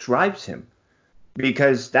what drives him?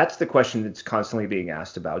 Because that's the question that's constantly being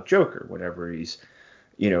asked about Joker whenever he's,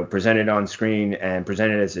 presented on screen and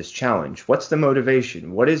presented as this challenge. What's the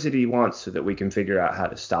motivation? What is it he wants so that we can figure out how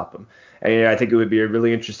to stop him? And I think it would be a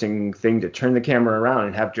really interesting thing to turn the camera around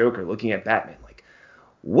and have Joker looking at Batman like,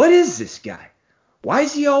 what is this guy? Why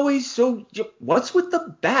is he always so, what's with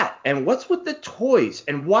the bat and what's with the toys?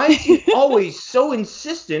 And why is he always so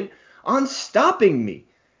insistent on stopping me?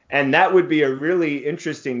 And that would be a really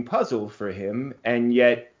interesting puzzle for him, and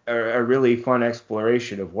yet a really fun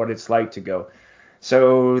exploration of what it's like to go,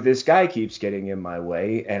 so this guy keeps getting in my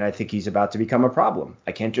way, and I think he's about to become a problem.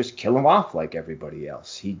 I can't just kill him off like everybody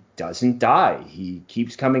else. He doesn't die. He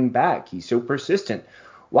keeps coming back. He's so persistent.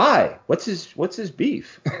 Why? What's his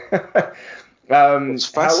beef? What's However,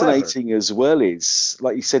 fascinating as well is,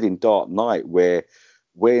 like you said in Dark Knight, where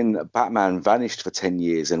when Batman vanished for 10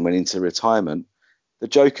 years and went into retirement, the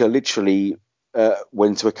Joker literally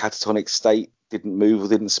went into a catatonic state, didn't move or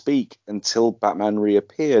didn't speak until Batman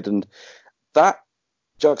reappeared. And that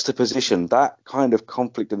juxtaposition, that kind of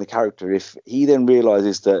conflict in the character, if he then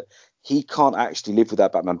realizes that he can't actually live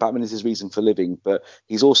without Batman, Batman is his reason for living, but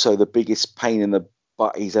he's also the biggest pain in the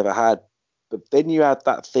butt he's ever had. But then you add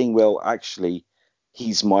that thing, well, actually,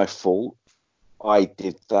 he's my fault. I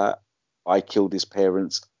did that. I killed his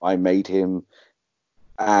parents. I made him.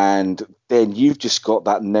 And then you've just got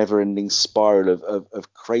that never-ending spiral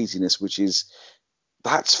of craziness,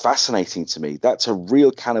 that's fascinating to me. That's a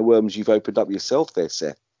real can of worms you've opened up yourself there,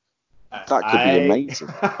 Seth. That could be amazing.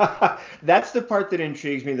 That's the part that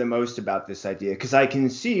intrigues me the most about this idea, because I can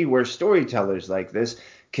see where storytellers like this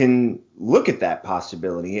can look at that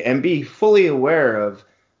possibility and be fully aware of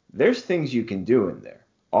there's things you can do in there.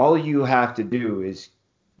 All you have to do is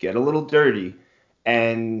get a little dirty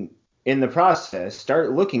and in the process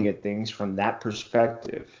start looking at things from that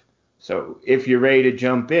perspective. So if you're ready to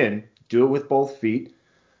jump in, do it with both feet.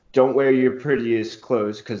 Don't wear your prettiest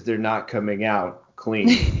clothes because they're not coming out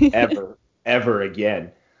clean ever. ever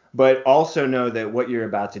again. But also know that what you're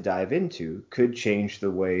about to dive into could change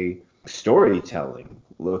the way storytelling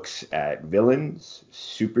looks at villains,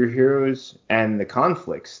 superheroes, and the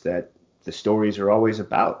conflicts that the stories are always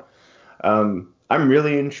about. I'm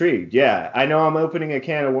really intrigued. Yeah, I know I'm opening a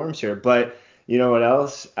can of worms here, but you know what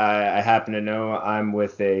else? I happen to know I'm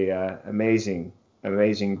with a amazing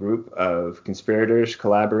group of conspirators,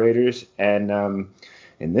 collaborators, and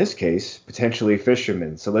in this case, potentially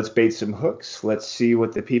fishermen. So let's bait some hooks. Let's see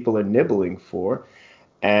what the people are nibbling for,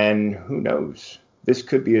 and who knows? This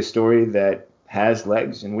could be a story that has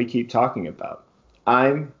legs, and we keep talking about.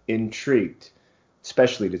 I'm intrigued,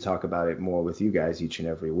 especially to talk about it more with you guys each and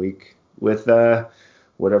every week, with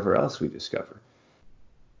whatever else we discover.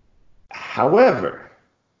 However,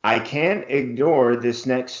 I can't ignore this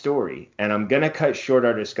next story, and I'm going to cut short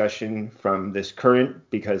our discussion from this current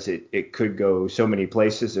because it could go so many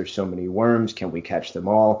places. There's so many worms. Can we catch them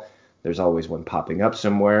all? There's always one popping up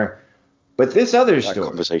somewhere. But this other That story.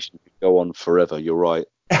 conversation could go on forever. You're right.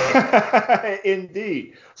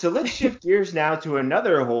 Indeed. So let's shift gears now to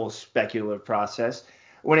another whole speculative process.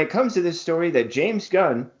 When it comes to this story that James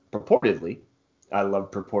Gunn purportedly, I love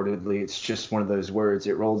purportedly, it's just one of those words,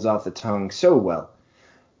 it rolls off the tongue so well,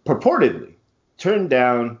 purportedly turned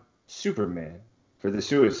down Superman for the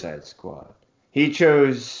Suicide Squad. He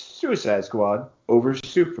chose Suicide Squad over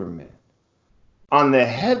Superman. On the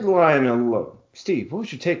headline alone, Steve, what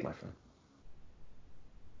was your take, my friend?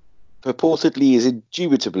 Purportedly is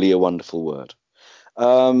indubitably a wonderful word.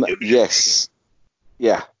 Yes.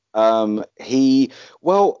 Yeah. See,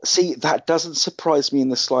 that doesn't surprise me in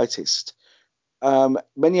the slightest.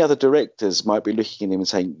 Many other directors might be looking at him and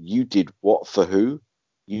saying, you did what for who?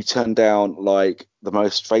 You turned down like the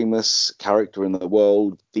most famous character in the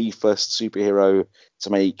world, the first superhero to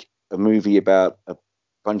make a movie about a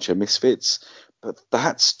bunch of misfits. But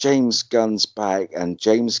that's James Gunn's bag, and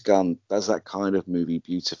James Gunn does that kind of movie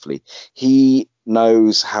beautifully. He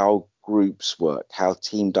knows how groups work, how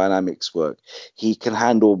team dynamics work. He can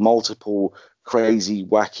handle multiple crazy,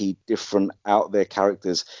 wacky, different, out there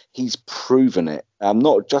characters. He's proven it.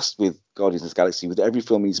 Not just with Guardians of the Galaxy, with every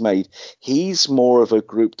film he's made. He's more of a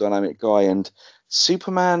group dynamic guy, and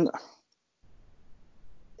Superman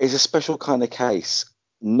is a special kind of case.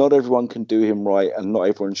 Not everyone can do him right, and not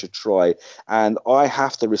everyone should try. And I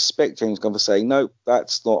have to respect James Gunn for saying, no,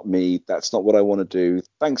 that's not me. That's not what I want to do.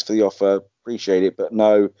 Thanks for the offer. Appreciate it. But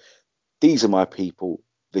no, these are my people.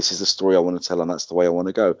 This is the story I want to tell, and that's the way I want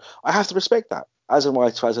to go. I have to respect that. As a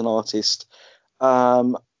writer, as an artist,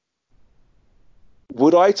 would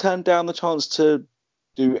I turn down the chance to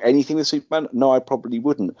do anything with Superman? No, I probably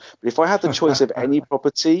wouldn't. But if I had the choice of any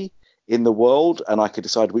property in the world and I could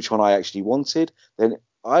decide which one I actually wanted, then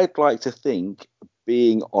I'd like to think,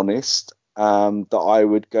 being honest, that I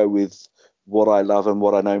would go with what I love and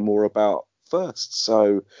what I know more about first.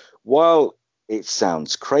 So while it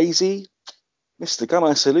sounds crazy, Mr. Gunn,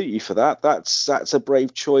 I salute you for that. That's a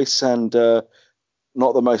brave choice, and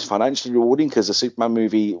not the most financially rewarding, because a Superman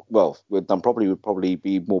movie, well, done properly, would probably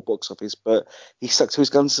be more box office, but he stuck to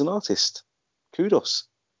his guns as an artist. Kudos.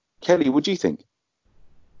 Kelly, what do you think?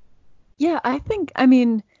 Yeah, I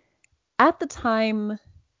mean, at the time,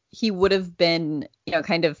 he would have been,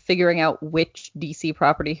 kind of figuring out which DC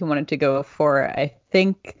property he wanted to go for. I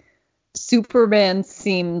think Superman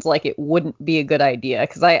seemed like it wouldn't be a good idea,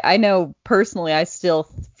 because I know personally I still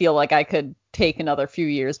feel like I could take another few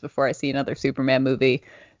years before I see another Superman movie.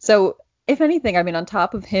 So if anything, I mean, on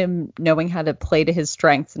top of him knowing how to play to his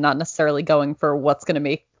strengths and not necessarily going for what's going to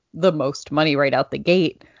make the most money right out the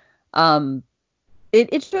gate,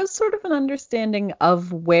 it shows sort of an understanding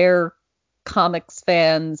of where comics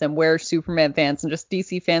fans and where Superman fans and just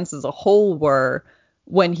DC fans as a whole were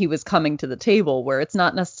when he was coming to the table, where it's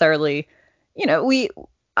not necessarily,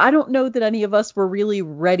 I don't know that any of us were really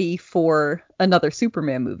ready for another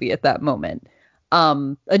Superman movie at that moment.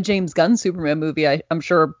 A James Gunn Superman movie, I'm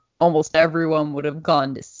sure almost everyone would have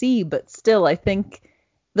gone to see, but still, I think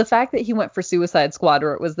the fact that he went for Suicide Squad,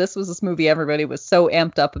 or this was this movie everybody was so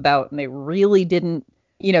amped up about, and they really didn't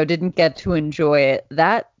get to enjoy it,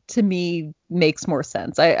 that to me makes more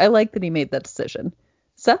sense. I like that he made that decision.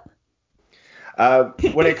 Seth?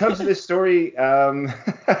 When it comes to this story,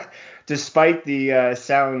 despite the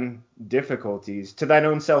sound difficulties, to thine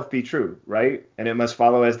own self be true, right? And it must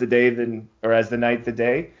follow as the day or as the night the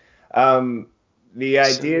day. The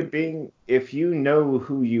idea being, if you know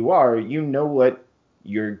who you are, you know what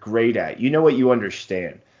you're great at. You know what you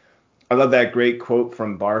understand. I love that great quote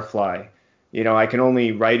from Barfly. I can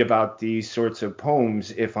only write about these sorts of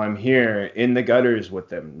poems if I'm here in the gutters with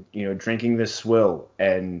them, drinking the swill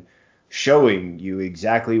and showing you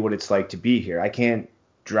exactly what it's like to be here. I can't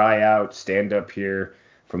dry out, stand up here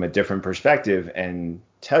from a different perspective and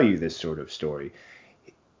tell you this sort of story.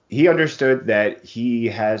 He understood that he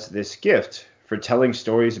has this gift for telling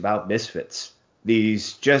stories about misfits.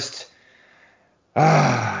 These just, we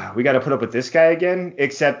got to put up with this guy again,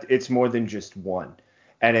 except it's more than just one.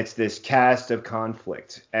 And it's this cast of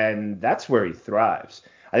conflict. And that's where he thrives.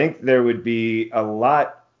 I think there would be a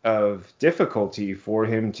lot of difficulty for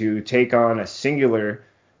him to take on a singular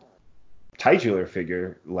titular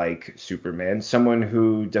figure like Superman, someone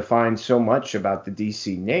who defines so much about the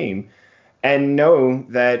DC name, and know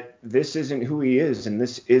that this isn't who he is and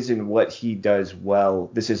this isn't what he does well.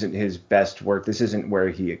 This isn't his best work. This isn't where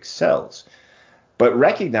he excels. But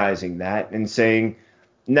recognizing that and saying,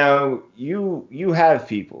 no, you have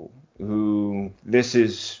people who this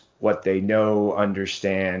is what they know,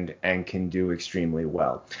 understand, and can do extremely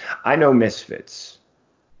well. I know misfits.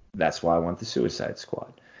 That's why I want the Suicide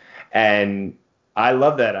Squad. And I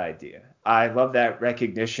love that idea. I love that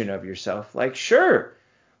recognition of yourself. Like, sure,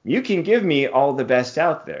 you can give me all the best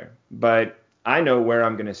out there, but I know where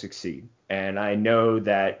I'm going to succeed. And I know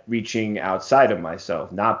that reaching outside of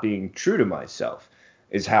myself, not being true to myself,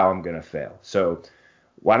 is how I'm going to fail. So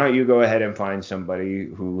why don't you go ahead and find somebody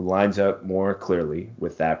who lines up more clearly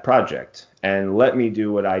with that project and let me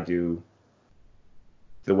do what I do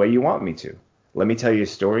the way you want me to. Let me tell you a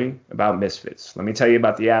story about misfits. Let me tell you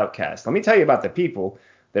about the outcast. Let me tell you about the people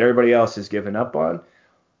that everybody else has given up on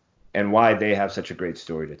and why they have such a great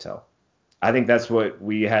story to tell. I think that's what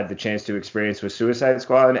we had the chance to experience with Suicide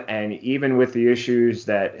Squad, and even with the issues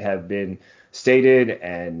that have been stated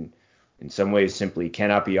and in some ways simply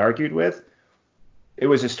cannot be argued with, it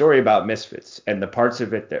was a story about misfits, and the parts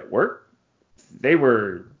of it that worked, they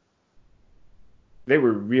were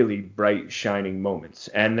really bright, shining moments.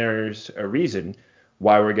 And there's a reason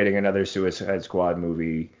why we're getting another Suicide Squad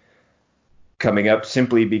movie coming up,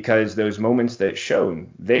 simply because those moments that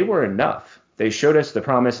shone, they were enough. They showed us the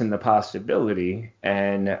promise and the possibility,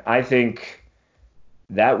 and I think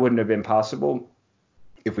that wouldn't have been possible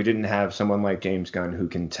if we didn't have someone like James Gunn who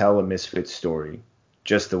can tell a misfit story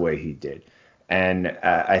just the way he did. And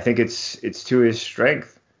I think it's to his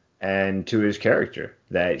strength and to his character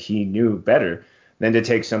that he knew better than to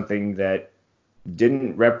take something that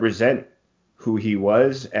didn't represent who he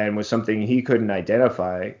was and was something he couldn't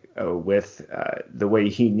identify with the way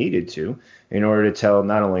he needed to in order to tell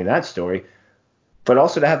not only that story, but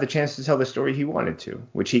also to have the chance to tell the story he wanted to,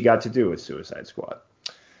 which he got to do with Suicide Squad.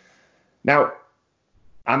 Now,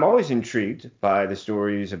 I'm always intrigued by the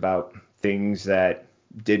stories about things that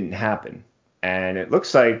didn't happen. And it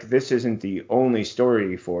looks like this isn't the only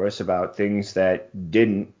story for us about things that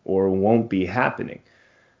didn't or won't be happening.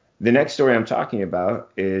 The next story I'm talking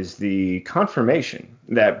about is the confirmation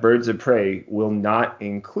that Birds of Prey will not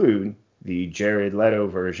include the Jared Leto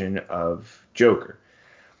version of Joker.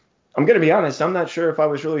 I'm going to be honest, I'm not sure if I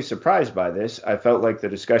was really surprised by this. I felt like the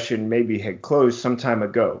discussion maybe had closed some time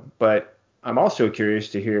ago, but I'm also curious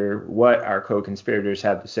to hear what our co-conspirators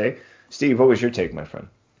have to say. Steve, what was your take, my friend?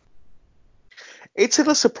 It's a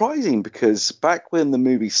little surprising because back when the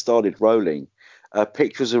movie started rolling,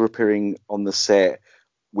 pictures are appearing on the set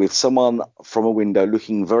with someone from a window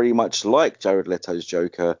looking very much like Jared Leto's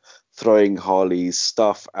Joker, throwing Harley's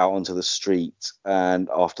stuff out onto the street and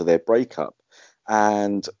after their breakup.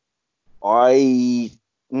 And maybe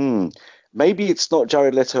it's not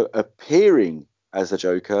Jared Leto appearing as the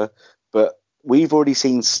Joker, but we've already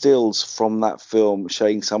seen stills from that film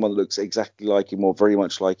showing someone that looks exactly like him or very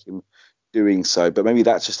much like him doing so. But maybe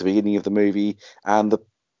that's just the beginning of the movie and the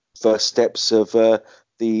first steps of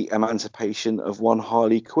the emancipation of one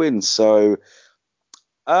Harley Quinn. So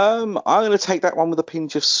I'm going to take that one with a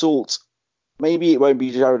pinch of salt. Maybe it won't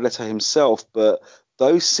be Jared Leto himself, but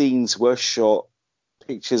those scenes were shot.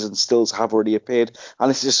 Pictures and stills have already appeared, and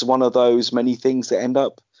it's just one of those many things that end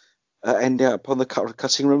up on the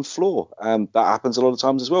cutting room floor. That happens a lot of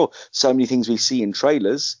times as well. So many things we see in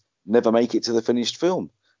trailers never make it to the finished film.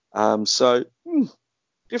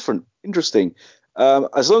 Different, interesting.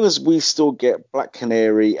 As long as we still get Black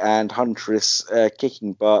Canary and Huntress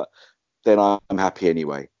kicking butt, then I'm happy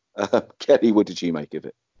anyway. Kelly, what did you make of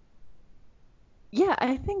it? Yeah,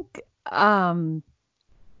 I think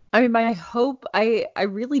my hope, I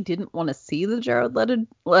really didn't want to see the Jared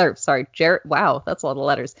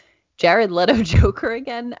Leto Joker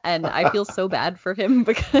again, and I feel so bad for him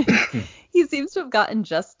because he seems to have gotten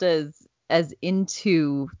just as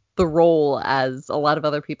into the role as a lot of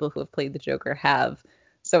other people who have played the Joker have.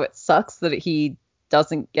 So it sucks that he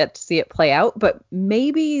doesn't get to see it play out, but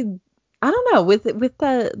maybe, I don't know, with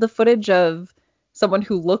the footage of someone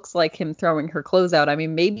who looks like him throwing her clothes out. I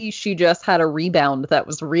mean, maybe she just had a rebound that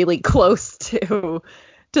was really close to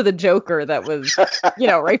the Joker that was,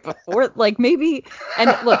 right before. Like maybe.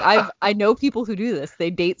 And look, I know people who do this. They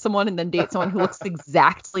date someone and then date someone who looks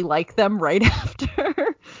exactly like them right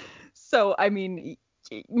after. So I mean,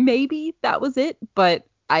 maybe that was it. But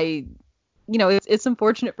it's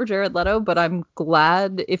unfortunate for Jared Leto, but I'm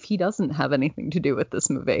glad if he doesn't have anything to do with this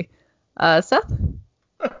movie. Seth?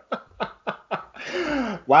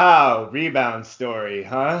 Wow, rebound story,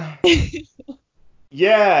 huh?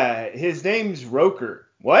 Yeah, his name's Roker.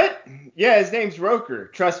 What? Yeah, his name's Roker.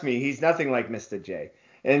 Trust me, he's nothing like Mr. J.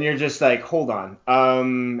 And you're just like, hold on.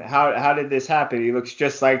 How did this happen? He looks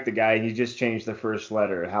just like the guy. You just changed the first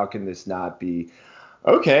letter. How can this not be?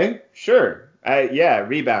 Okay, sure. Yeah,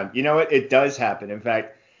 rebound. You know what? It does happen. In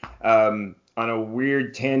fact, on a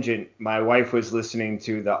weird tangent, my wife was listening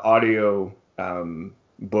to the audio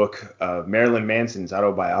book of Marilyn Manson's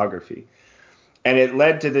autobiography. And it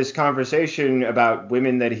led to this conversation about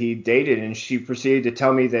women that he dated. And she proceeded to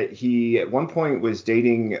tell me that he at one point was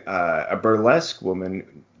dating a burlesque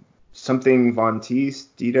woman, something Von Teese,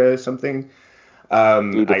 Dita something.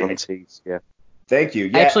 Dita Von Teese, yeah. Thank you.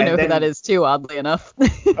 Yeah, I actually know who that is too, oddly enough.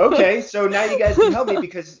 Okay, so now you guys can help me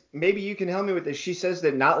because maybe you can help me with this. She says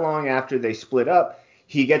that not long after they split up,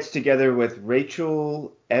 he gets together with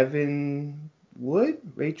Rachel Evan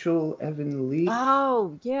Lee.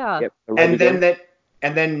 Oh, yeah. Yep, And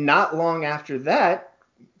then not long after that,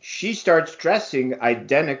 she starts dressing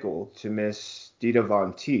identical to Miss Dita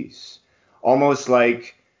Von Teese. Almost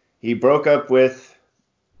like he broke up with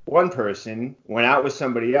one person, went out with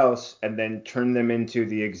somebody else, and then turned them into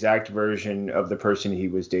the exact version of the person he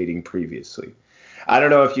was dating previously. I don't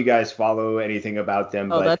know if you guys follow anything about them,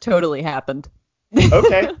 but that totally happened.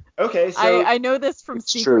 Okay. So I know this from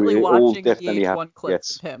secretly watching VH1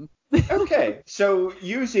 clips of him. Okay, so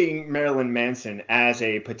using Marilyn Manson as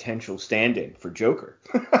a potential stand-in for Joker,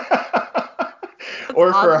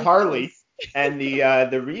 or for Harley and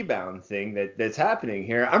the rebound thing that's happening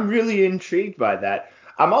here, I'm really intrigued by that.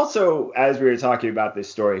 I'm also, as we were talking about this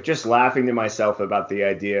story, just laughing to myself about the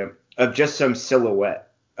idea of just some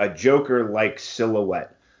silhouette, a Joker-like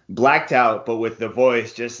silhouette, blacked out, but with the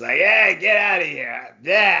voice just like, yeah, get out of here,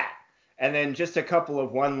 yeah. And then just a couple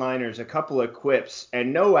of one-liners, a couple of quips,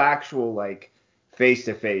 and no actual, like,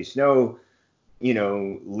 face-to-face, no,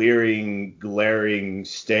 leering, glaring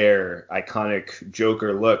stare, iconic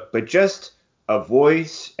Joker look, but just a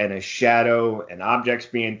voice and a shadow and objects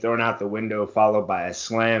being thrown out the window followed by a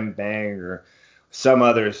slam, bang, or some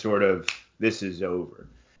other sort of this is over.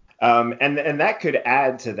 And that could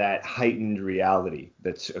add to that heightened reality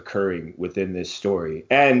that's occurring within this story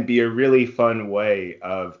and be a really fun way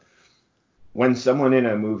of when someone in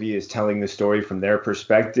a movie is telling the story from their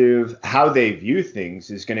perspective, how they view things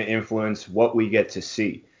is going to influence what we get to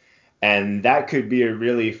see. And that could be a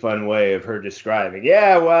really fun way of her describing,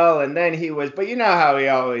 yeah, well, and then he was, but you know how he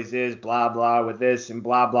always is, blah, blah with this and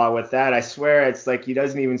blah, blah with that. I swear it's like he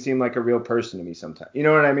doesn't even seem like a real person to me sometimes. You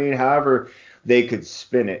know what I mean? However they could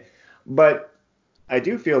spin it. But I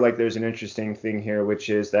do feel like there's an interesting thing here, which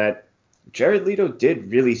is that Jared Leto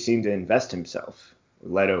did really seem to invest himself.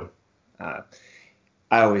 Leto. I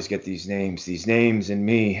always get these names and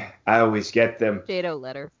me. I always get them. Leto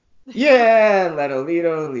letter. Yeah,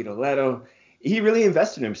 Leto. He really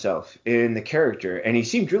invested himself in the character, and he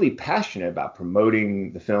seemed really passionate about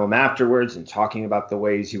promoting the film afterwards and talking about the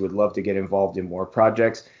ways he would love to get involved in more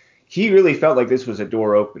projects. He really felt like this was a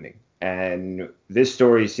door opening, and this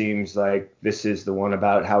story seems like this is the one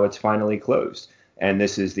about how it's finally closed, and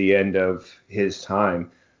this is the end of his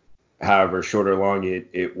time. However short or long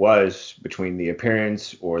it was between the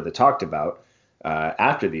appearance or the talked about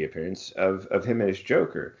after the appearance of him as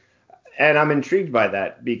Joker. And I'm intrigued by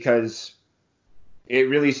that because it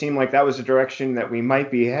really seemed like that was a direction that we might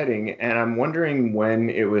be heading. And I'm wondering when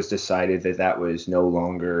it was decided that that was no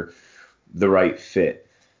longer the right fit.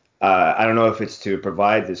 I don't know if it's to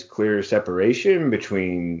provide this clear separation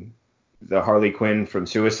between the Harley Quinn from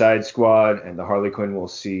Suicide Squad and the Harley Quinn we'll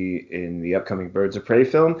see in the upcoming Birds of Prey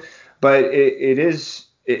film. But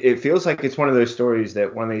it feels like it's one of those stories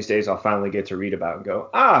that one of these days I'll finally get to read about and go,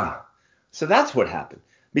 so that's what happened.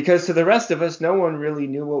 Because to the rest of us, no one really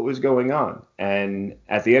knew what was going on. And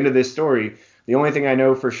at the end of this story, the only thing I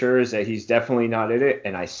know for sure is that he's definitely not in it,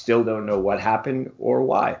 and I still don't know what happened or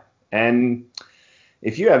why. And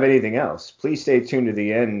if you have anything else, please stay tuned to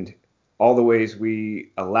the end. All the ways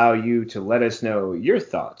we allow you to let us know your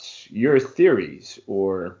thoughts, your theories,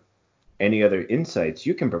 or any other insights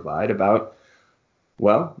you can provide about,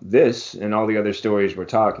 well, this and all the other stories we're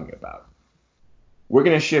talking about. We're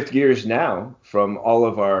going to shift gears now from all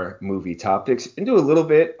of our movie topics into a little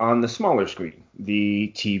bit on the smaller screen,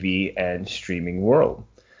 the TV and streaming world.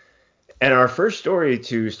 And our first story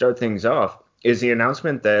to start things off is the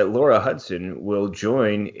announcement that Laura Hudson will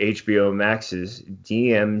join HBO Max's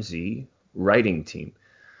DMZ writing team.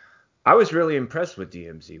 I was really impressed with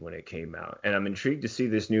DMZ when it came out, and I'm intrigued to see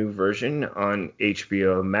this new version on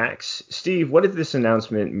HBO Max. Steve, what did this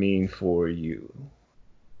announcement mean for you?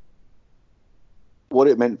 What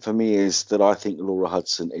it meant for me is that I think Laura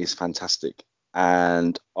Hudson is fantastic,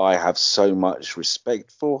 and I have so much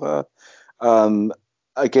respect for her.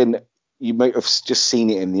 Again, you may have just seen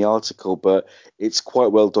it in the article, but it's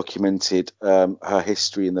quite well documented, her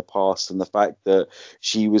history in the past, and the fact that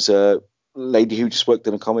she was a lady who just worked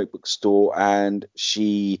in a comic book store, and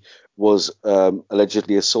she was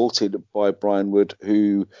allegedly assaulted by Brian Wood,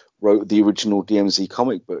 who wrote the original DMZ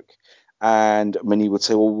comic book. And many would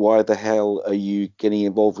say, well, why the hell are you getting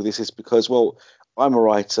involved with this? It's because, well, I'm a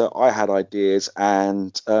writer, I had ideas,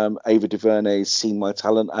 and Ava DuVernay's seen my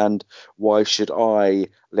talent, and why should I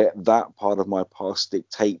let that part of my past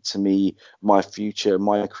dictate to me my future,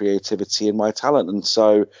 my creativity, and my talent? And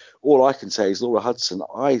so all I can say is, Laura Hudson,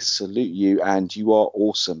 I salute you, and you are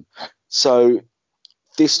awesome. So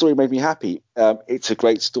this story made me happy. It's a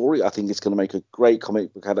great story. I think it's going to make a great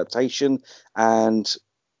comic book adaptation, and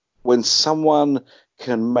when someone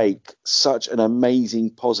can make such an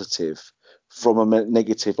amazing positive from a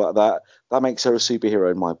negative like that, that makes her a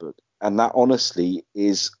superhero in my book. And that honestly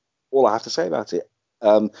is all I have to say about it.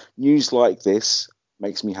 News like this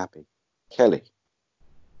makes me happy. Kelly.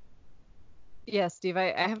 Yeah, Steve,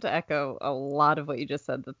 I have to echo a lot of what you just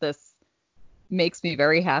said, that this makes me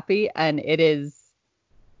very happy, and it is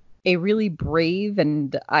a really brave,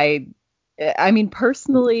 and I mean,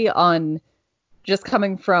 personally, on just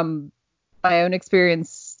coming from my own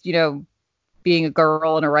experience, being a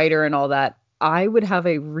girl and a writer and all that, I would have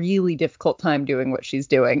a really difficult time doing what she's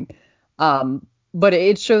doing. But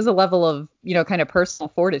it shows a level of, kind of personal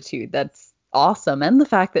fortitude that's awesome. And the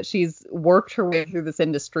fact that she's worked her way through this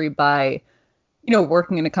industry by,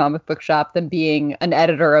 working in a comic book shop, then being an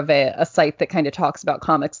editor of a site that kind of talks about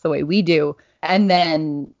comics the way we do. And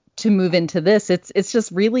then to move into this, it's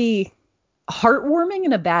just really heartwarming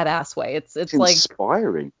in a badass way. It's like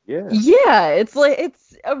inspiring. Yeah, it's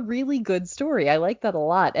a really good story. I like that a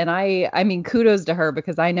lot. And I mean, kudos to her,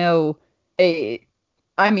 because I know I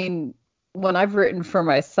mean, when I've written for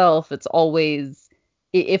myself, it's always,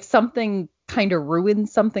 if something kind of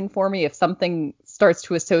ruins something for me, if something starts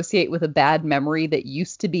to associate with a bad memory that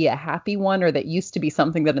used to be a happy one, or that used to be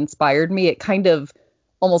something that inspired me, it kind of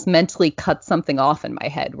almost mentally cuts something off in my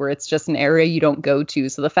head, where it's just an area you don't go to.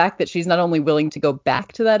 So the fact that she's not only willing to go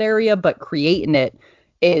back to that area, but create in it,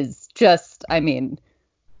 is just, I mean,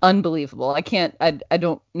 unbelievable. I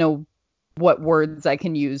don't know what words I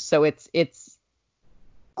can use. So it's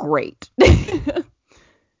great.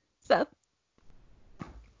 Seth?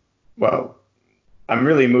 Well, I'm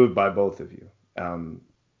really moved by both of you.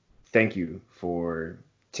 Thank you for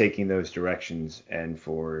taking those directions and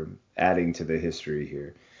for adding to the history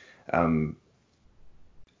here. I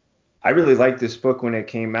really liked this book when it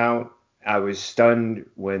came out. I was stunned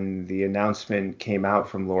when the announcement came out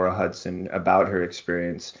from Laura Hudson about her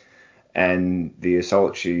experience and the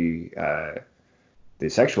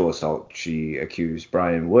sexual assault she accused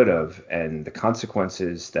Brian Wood of, and the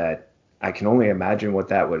consequences that I can only imagine what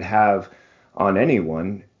that would have on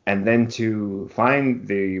anyone. And then to find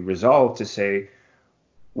the resolve to say,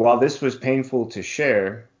 while this was painful to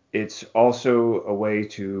share, it's also a way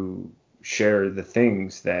to share the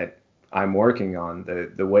things that I'm working on,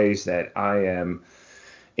 the ways that I am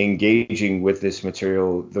engaging with this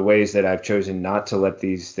material, the ways that I've chosen not to let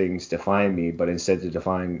these things define me, but instead to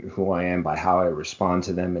define who I am by how I respond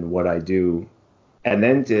to them and what I do. And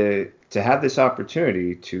then to have this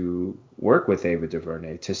opportunity to work with Ava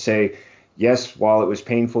DuVernay, to say, yes, while it was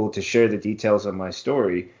painful to share the details of my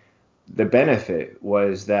story, the benefit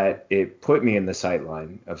was that it put me in the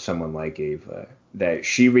sightline of someone like Ava, that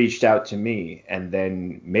she reached out to me and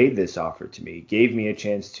then made this offer to me, gave me a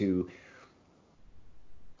chance to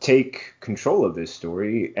take control of this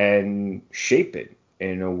story and shape it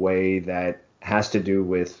in a way that has to do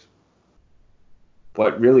with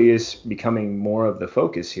what really is becoming more of the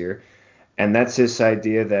focus here. And that's this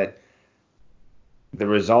idea that the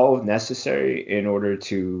resolve necessary in order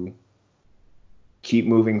to keep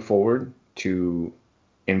moving forward, to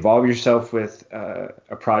involve yourself with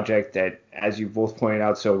a project that, as you both pointed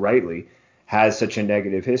out so rightly, has such a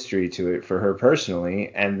negative history to it for her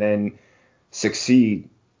personally, and then succeed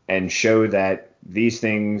and show that these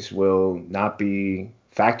things will not be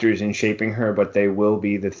factors in shaping her, but they will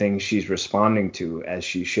be the things she's responding to as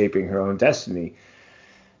she's shaping her own destiny.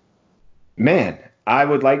 Man, I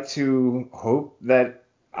would like to hope that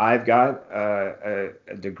I've got a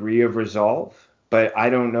degree of resolve, but I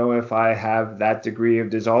don't know if I have that degree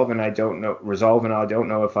of resolve, and I don't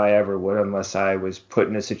know if I ever would unless I was put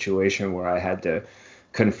in a situation where I had to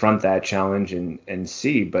confront that challenge and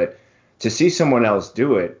see. But to see someone else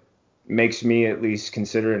do it makes me at least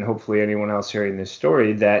consider, and hopefully anyone else hearing this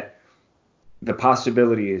story, that the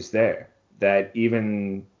possibility is there, that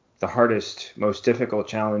even the hardest, most difficult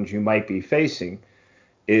challenge you might be facing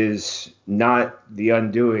is not the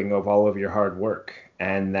undoing of all of your hard work,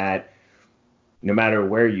 and that no matter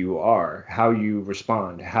where you are, how you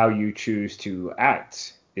respond, how you choose to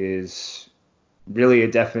act is really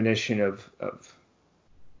a definition of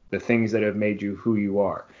the things that have made you who you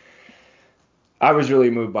are. I was really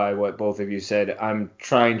moved by what both of you said. I'm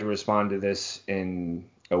trying to respond to this in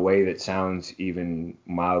a way that sounds even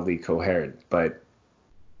mildly coherent, but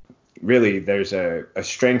really there's a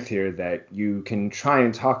strength here that you can try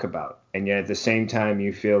and talk about, and yet at the same time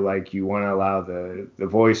you feel like you want to allow the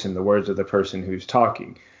voice and the words of the person who's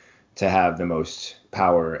talking to have the most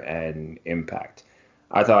power and impact.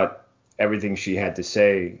 I thought everything she had to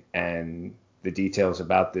say and the details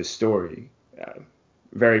about this story,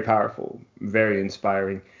 very powerful, very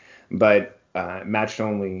inspiring, but matched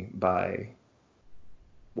only by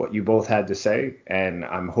what you both had to say. And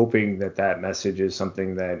I'm hoping that that message is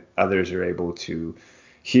something that others are able to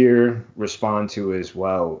hear, respond to as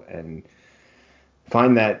well, and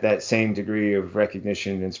find that same degree of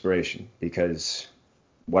recognition and inspiration. Because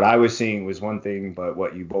what I was seeing was one thing, but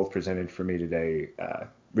what you both presented for me today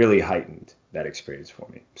really heightened that experience for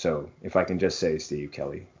me. So if I can just say, Steve,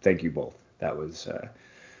 Kelly, thank you both. That was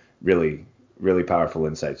really, really powerful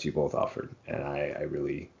insights you both offered. And I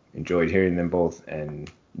really enjoyed hearing them both and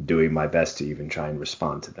doing my best to even try and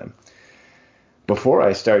respond to them. Before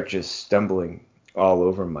I start just stumbling all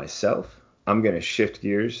over myself, I'm going to shift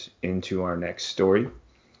gears into our next story.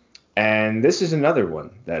 And this is another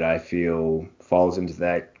one that I feel falls into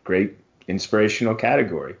that great inspirational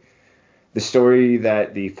category. The story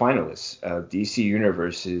that the finalists of DC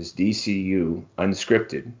Universe's DCU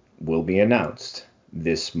Unscripted will be announced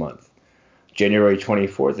this month. January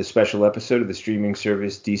 24th, a special episode of the streaming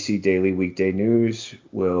service DC Daily Weekday News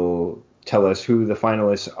will tell us who the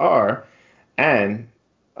finalists are and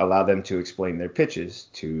allow them to explain their pitches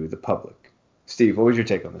to the public. Steve, what was your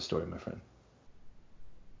take on the story, my friend?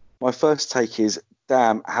 My first take is,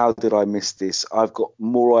 damn, how did I miss this? I've got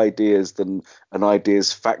more ideas than an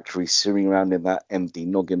ideas factory swimming around in that empty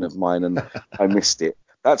noggin of mine, and I missed it.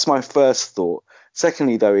 That's my first thought.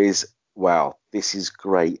 Secondly, though, is, wow, this is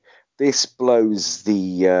great. This blows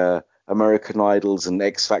the American Idols and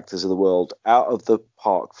X Factors of the world out of the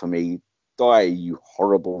park for me. Die, you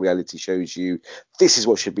horrible reality shows, you. This is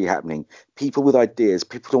what should be happening. People with ideas,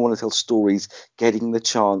 people who want to tell stories, getting the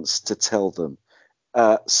chance to tell them.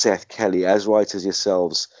 Seth, Kelly, as writers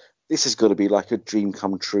yourselves, this has got to be like a dream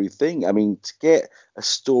come true thing. I mean, to get a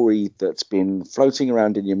story that's been floating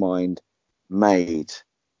around in your mind made,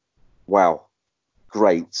 wow,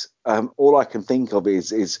 great. All I can think of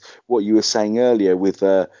is what you were saying earlier with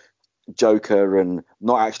Joker and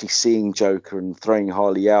not actually seeing Joker and throwing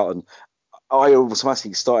Harley out. And I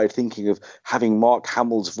automatically started thinking of having Mark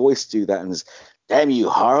Hamill's voice do that, and damn you,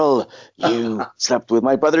 Harl, you slept with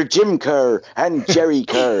my brother Jim Kerr and Jerry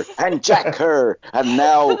Kerr and Jack Kerr, and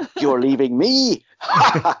now you're leaving me?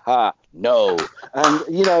 Ha ha ha, no. And,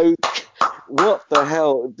 you know, what the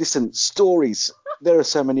hell? Listen, stories, there are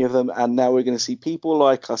so many of them, and now we're going to see people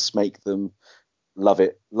like us make them. Love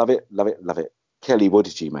it, love it, love it, love it. Kelly, what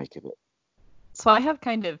did you make of it? So I have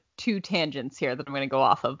kind of two tangents here that I'm going to go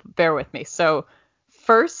off of. Bear with me. So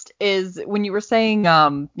first is when you were saying,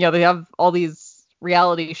 they have all these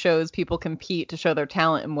reality shows, people compete to show their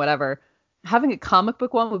talent and whatever. Having a comic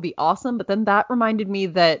book one would be awesome. But then that reminded me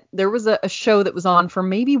that there was a show that was on for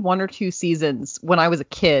maybe 1 or 2 seasons when I was a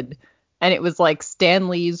kid. And it was like Stan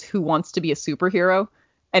Lee's Who Wants to Be a Superhero.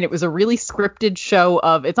 And it was a really scripted show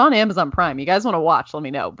it's on Amazon Prime. You guys want to watch, let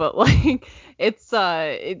me know. But like, it's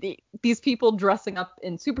these people dressing up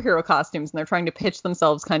in superhero costumes and they're trying to pitch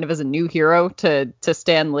themselves kind of as a new hero to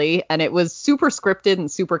Stan Lee. And it was super scripted and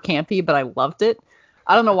super campy, but I loved it.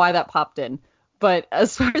 I don't know why that popped in. But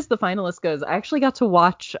as far as the finalist goes, I actually got to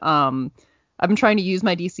watch, I've been trying to use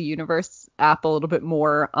my DC Universe app a little bit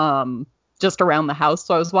more just around the house.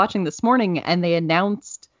 So I was watching this morning and they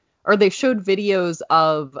showed videos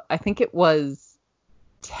of, I think it was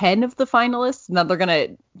 10 of the finalists, and then they're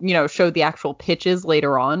going to, show the actual pitches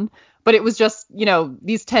later on. But it was just,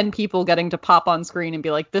 these 10 people getting to pop on screen and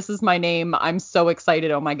be like, this is my name. I'm so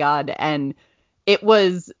excited. Oh, my God. And it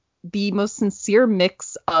was the most sincere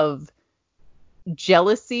mix of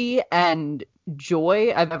jealousy and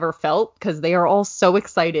joy I've ever felt, because they are all so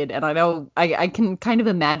excited. And I know I can kind of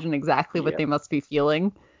imagine exactly what they must be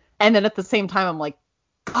feeling. And then at the same time, I'm like,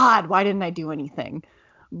 God, why didn't I do anything?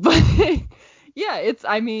 But yeah,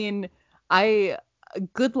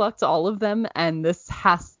 good luck to all of them. And this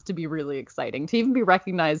has to be really exciting to even be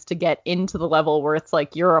recognized, to get into the level where it's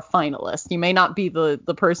like, you're a finalist. You may not be the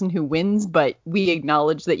person who wins, but we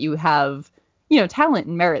acknowledge that you have, talent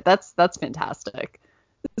and merit. That's fantastic.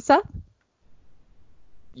 Seth?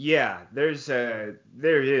 Yeah, there is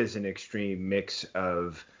an extreme mix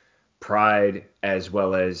of pride as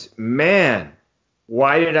well as, man,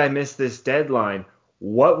 why did I miss this deadline?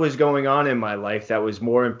 What was going on in my life that was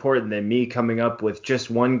more important than me coming up with just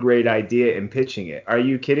one great idea and pitching it? Are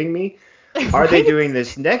you kidding me? Are they doing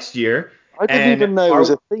this next year? I didn't even know it was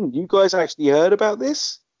a thing. You guys actually heard about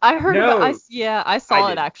this? I heard No, I saw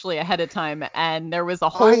it actually ahead of time, and there was a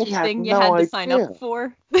whole thing you had to sign up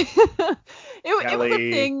for. It was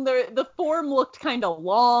a thing. The form looked kind of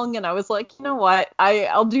long, and I was like, you know what?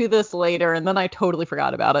 I'll do this later, and then I totally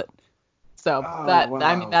forgot about it. So that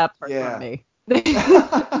part's on me.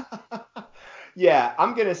 Yeah,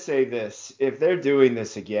 I'm gonna say this. If they're doing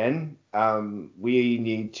this again, we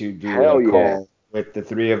need to do a call with the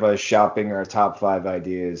three of us shopping our top 5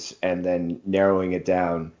 ideas and then narrowing it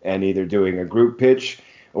down, and either doing a group pitch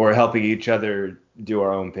or helping each other do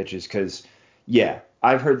our own pitches. Because, yeah,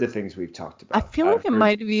 I've heard the things we've talked about. I feel like it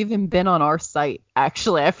might have even been on our site,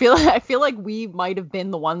 actually. I feel like we might have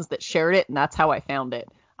been the ones that shared it, and that's how I found it.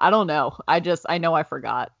 I don't know. I know I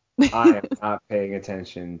forgot. I am not paying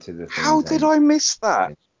attention to the things. How did I miss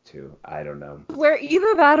that? I don't know. Where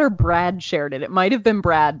either that or Brad shared it. It might have been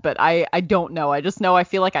Brad, but I don't know. I just know I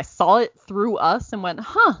feel like I saw it through us and went,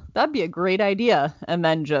 that'd be a great idea, and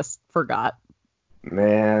then just forgot.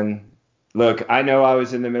 Man, look, I know I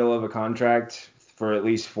was in the middle of a contract for at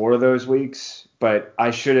least 4 of those weeks, but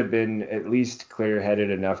I should have been at least clear-headed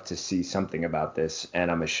enough to see something about this,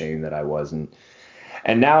 and I'm ashamed that I wasn't.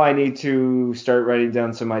 And now I need to start writing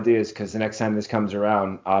down some ideas, because the next time this comes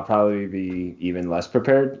around, I'll probably be even less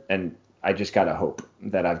prepared. And I just got to hope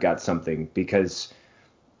that I've got something, because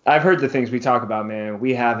I've heard the things we talk about, man.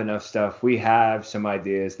 We have enough stuff. We have some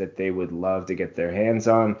ideas that they would love to get their hands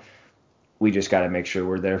on. We just got to make sure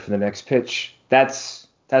we're there for the next pitch. That's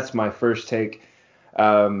my first take.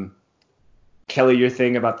 Kelly, your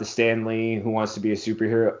thing about the Stan Lee who wants to be a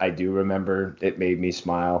superhero, I do remember. It made me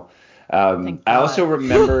smile. I also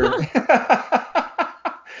remember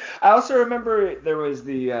there was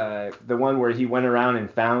the one where he went around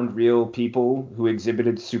and found real people who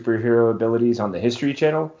exhibited superhero abilities on the History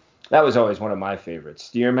Channel. That was always one of my favorites.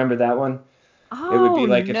 Do you remember that one? Oh, it would be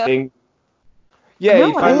like no. a thing. Yeah, no,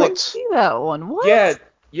 you find I didn't see that one. What?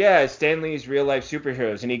 Yeah, Stan Lee's real life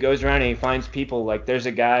superheroes, and he goes around and he finds people. Like, there's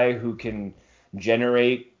a guy who can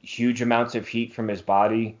generate huge amounts of heat from his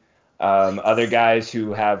body. Other guys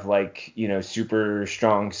who have, like, super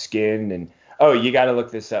strong skin. And you got to look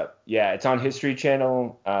this up. Yeah, it's on History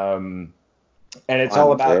Channel. And it's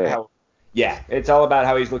all about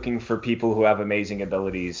how he's looking for people who have amazing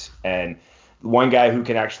abilities. And one guy who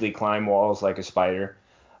can actually climb walls like a spider.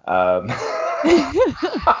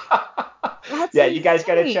 Yeah, you guys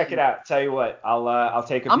got to check it out. Tell you what, I'll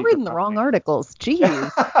take a peek. I'm reading the wrong articles.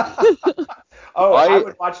 Jeez. I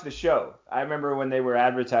would watch the show. I remember when they were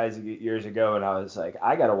advertising it years ago, and I was like,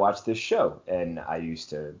 I got to watch this show. And I used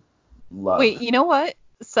to love it. Wait, you know what,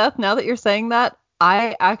 Seth, now that you're saying that,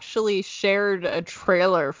 I actually shared a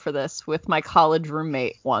trailer for this with my college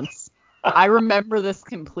roommate once. I remember this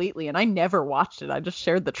completely, and I never watched it. I just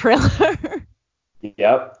shared the trailer.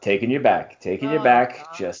 Yep, taking you back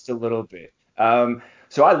just a little bit.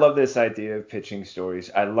 So I love this idea of pitching stories.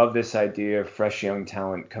 I love this idea of fresh young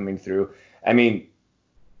talent coming through. I mean,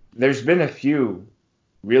 there's been a few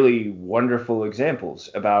really wonderful examples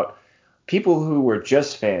about people who were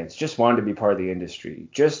just fans, just wanted to be part of the industry,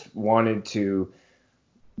 just wanted to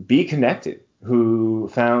be connected, who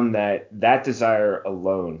found that desire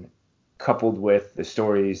alone, coupled with the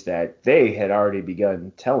stories that they had already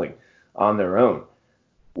begun telling on their own,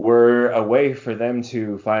 were a way for them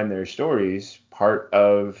to find their stories part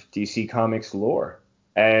of DC Comics lore.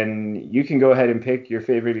 And you can go ahead and pick your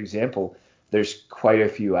favorite example. There's quite a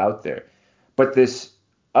few out there. But this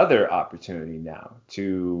other opportunity now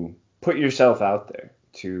to put yourself out there,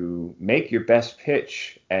 to make your best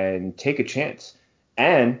pitch and take a chance,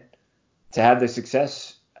 and to have the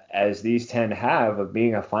success as these 10 have of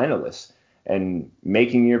being a finalist and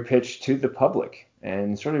making your pitch to the public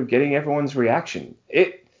and sort of getting everyone's reaction.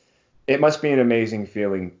 It must be an amazing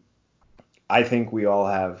feeling. I think we all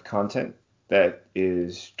have content that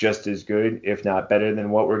is just as good, if not better, than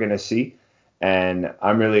what we're going to see. And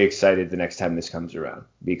I'm really excited the next time this comes around,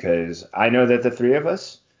 because I know that the three of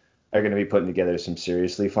us are going to be putting together some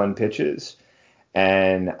seriously fun pitches.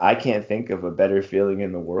 And I can't think of a better feeling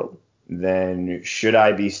in the world than should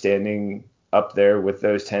I be standing up there with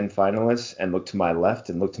those 10 finalists and look to my left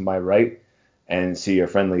and look to my right and see a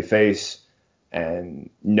friendly face and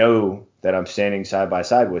know that I'm standing side by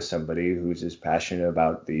side with somebody who's as passionate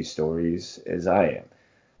about these stories as I am.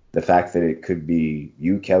 The fact that it could be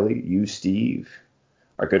you, Kelly, you, Steve,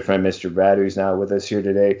 our good friend Mr. Brad, who's now with us here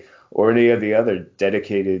today, or any of the other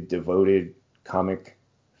dedicated, devoted comic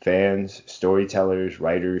fans, storytellers,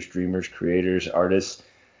 writers, dreamers, creators, artists,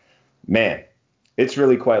 man, it's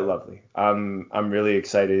really quite lovely. I'm really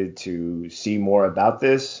excited to see more about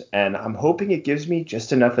this, and I'm hoping it gives me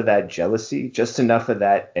just enough of that jealousy, just enough of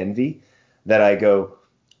that envy that I go,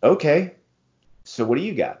 okay, so what do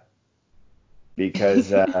you got? Because,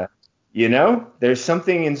 there's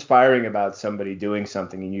something inspiring about somebody doing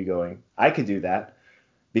something and you going, I could do that.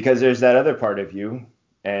 Because there's that other part of you,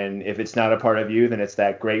 and if it's not a part of you, then it's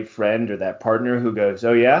that great friend or that partner who goes,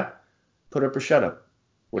 oh yeah, put up or shut up.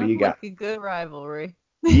 What do you got? Like a good rivalry.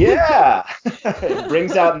 Yeah. It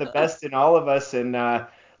brings out the best in all of us. And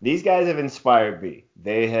these guys have inspired me.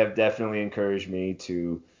 They have definitely encouraged me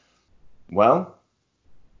to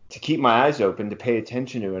keep my eyes open, to pay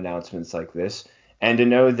attention to announcements like this, and to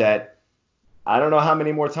know that I don't know how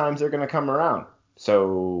many more times they're going to come around.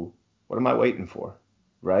 So what am I waiting for?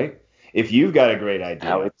 Right? If you've got a great idea.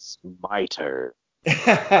 Now it's my turn.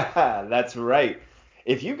 That's right.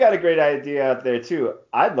 If you've got a great idea out there too,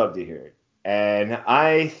 I'd love to hear it. And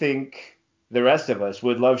I think the rest of us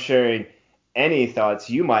would love sharing any thoughts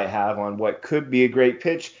you might have on what could be a great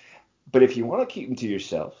pitch. But if you want to keep them to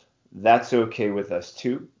yourself, that's okay with us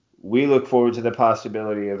too. We look forward to the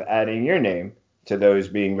possibility of adding your name to those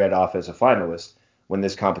being read off as a finalist when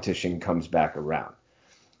this competition comes back around.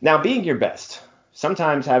 Now, being your best,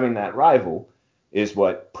 sometimes having that rival is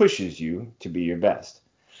what pushes you to be your best.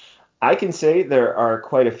 I can say there are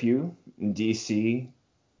quite a few DC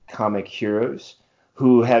comic heroes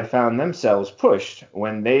who have found themselves pushed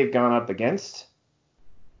when they've gone up against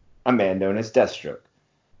a man known as Deathstroke.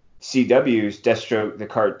 CW's Deathstroke the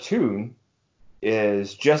cartoon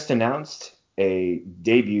is just announced a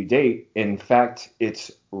debut date. In fact, it's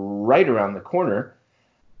right around the corner,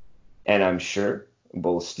 and I'm sure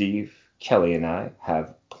both Steve, Kelly, and I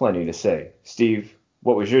have plenty to say. Steve,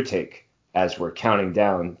 what was your take as we're counting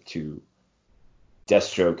down to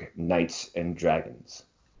Deathstroke Knights and Dragons?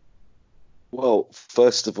 Well,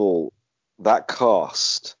 first of all, that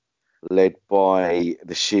cast, led by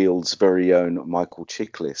the Shield's very own Michael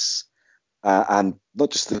Chiklis, and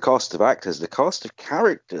not just the cast of actors, the cast of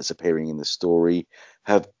characters appearing in the story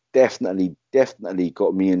have definitely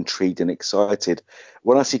got me intrigued and excited.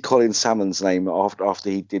 When I see Colin Salmon's name after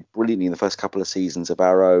he did brilliantly in the first couple of seasons of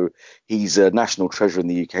Arrow, he's a national treasure in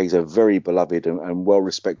the UK. He's a very beloved and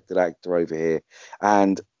well-respected actor over here.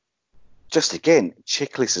 And just again,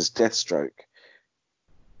 Chiklis as Deathstroke,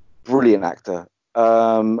 brilliant actor,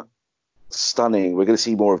 stunning. We're going to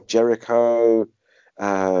see more of Jericho,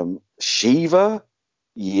 Shiva.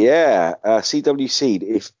 Yeah, CW Seed.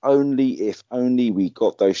 If only we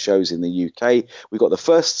got those shows in the UK. We got the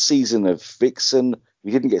first season of Vixen.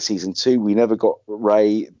 We didn't get season 2. We never got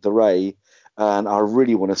Ray, and I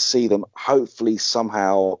really want to see them. Hopefully,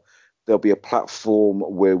 somehow there'll be a platform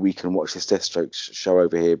where we can watch this Deathstroke show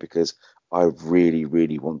over here, because I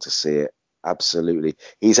really want to see it. Absolutely,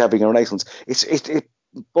 he's having a renaissance. It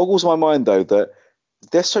boggles my mind though that the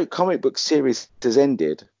Deathstroke comic book series has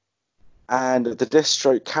ended, and the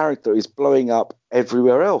Deathstroke character is blowing up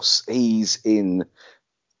everywhere else. He's in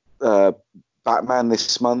Batman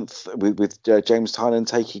this month with James Tynion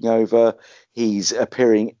taking over. He's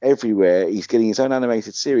appearing everywhere. He's getting his own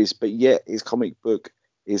animated series, but yet his comic book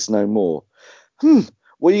is no more.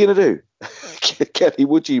 What are you going to do? Kelly,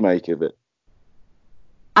 what do you make of it?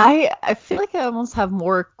 I feel like I almost have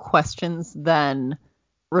more questions than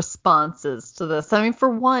responses to this. I mean, for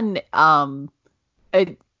one, I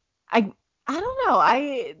don't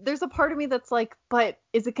know. There's a part of me that's like, but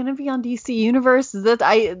is it going to be on DC Universe? Is it?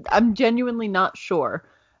 I'm genuinely not sure.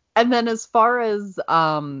 And then as far as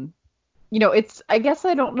it's, I guess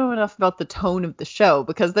I don't know enough about the tone of the show,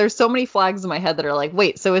 because there's so many flags in my head that are like,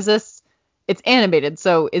 wait, so is this it's animated.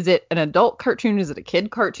 So is it an adult cartoon? Is it a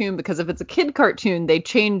kid cartoon? Because if it's a kid cartoon, they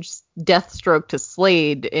changed Deathstroke to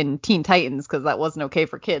Slade in Teen Titans because that wasn't okay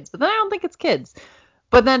for kids. But then I don't think it's kids.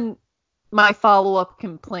 But then my follow-up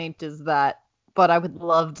complaint is that, but I would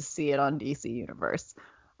love to see it on DC Universe.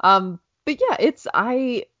 But yeah,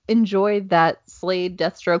 I enjoy that Slade,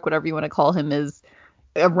 Deathstroke, whatever you want to call him, is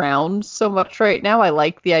around so much right now. I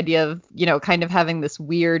like the idea of, kind of having this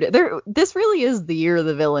weird this really is the year of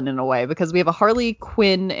the villain in a way, because we have a Harley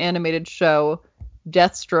Quinn animated show,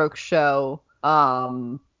 Deathstroke show,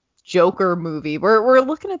 Joker movie. We're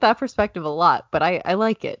looking at that perspective a lot, but I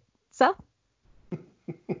like it. Seth?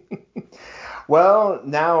 Well,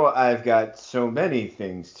 now I've got so many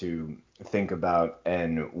things to think about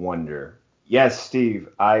and wonder. Yes, Steve,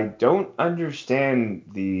 I don't understand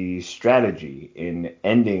the strategy in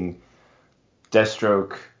ending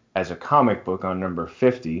Deathstroke as a comic book on number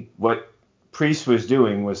 50. What Priest was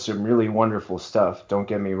doing was some really wonderful stuff. Don't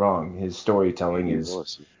get me wrong. His storytelling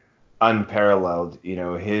is unparalleled.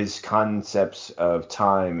 His concepts of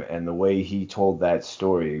time and the way he told that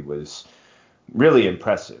story was really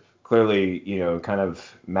impressive. Clearly, kind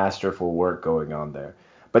of masterful work going on there.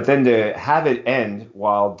 But then to have it end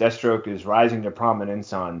while Deathstroke is rising to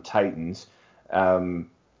prominence on Titans,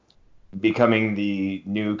 becoming the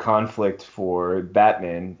new conflict for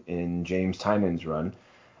Batman in James Tynion's run,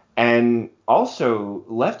 and also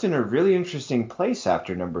left in a really interesting place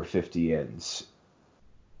after number 50 ends.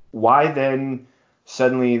 Why then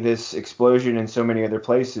suddenly this explosion in so many other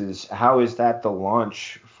places? How is that the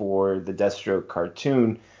launch for the Deathstroke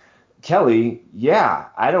cartoon? Kelly, yeah,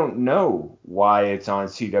 I don't know why it's on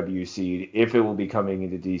CW Seed, if it will be coming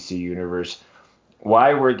into DC Universe,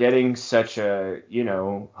 why we're getting such a,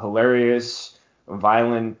 hilarious,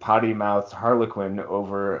 violent, potty-mouthed Harlequin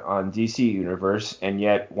over on DC Universe, and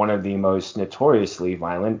yet one of the most notoriously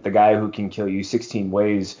violent, the guy who can kill you 16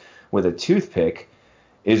 ways with a toothpick,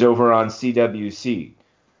 is over on CW Seed.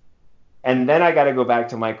 And then I got to go back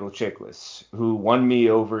to Michael Chiklis, who won me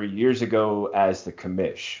over years ago as the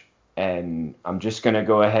commish. And I'm just going to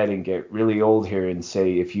go ahead and get really old here and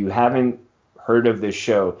say, if you haven't heard of this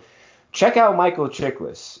show, check out Michael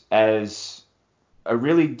Chiklis as a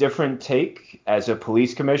really different take as a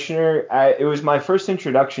police commissioner. It was my first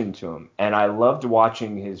introduction to him, and I loved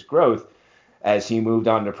watching his growth as he moved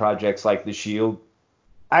on to projects like The Shield.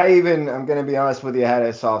 I'm going to be honest with you, I had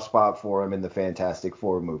a soft spot for him in the Fantastic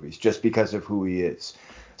Four movies just because of who he is.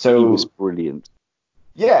 So he was brilliant.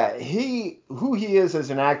 Yeah, who he is as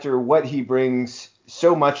an actor, what he brings,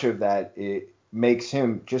 so much of that, it makes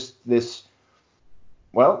him just this,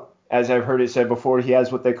 well, as I've heard it said before, he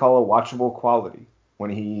has what they call a watchable quality. When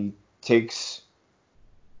he takes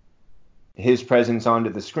his presence onto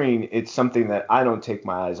the screen, it's something that I don't take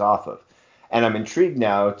my eyes off of. And I'm intrigued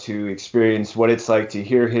now to experience what it's like to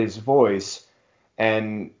hear his voice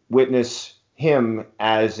and witness him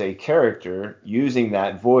as a character using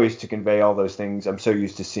that voice to convey all those things I'm so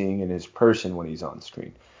used to seeing in his person when he's on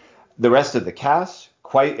screen. The rest of the cast,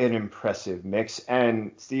 quite an impressive mix.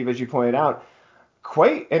 And Steve, as you pointed out,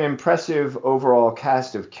 quite an impressive overall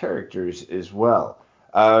cast of characters as well.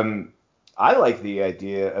 I like the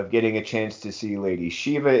idea of getting a chance to see Lady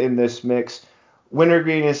Shiva in this mix.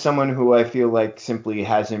 Wintergreen is someone who I feel like simply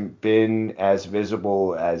hasn't been as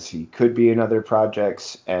visible as he could be in other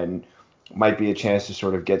projects, and might be a chance to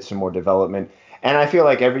sort of get some more development. And I feel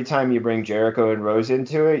like every time you bring Jericho and Rose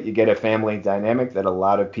into it, you get a family dynamic that a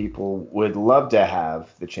lot of people would love to have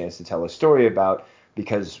the chance to tell a story about,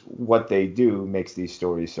 because what they do makes these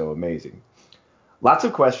stories so amazing. Lots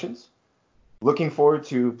of questions. Looking forward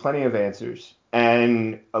to plenty of answers.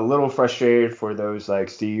 And a little frustrated for those like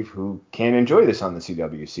Steve who can't enjoy this on the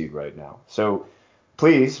CW Seed right now. So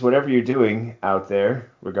please, whatever you're doing out there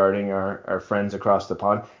regarding our friends across the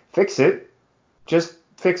pond, fix it. Just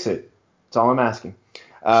fix it. That's all I'm asking.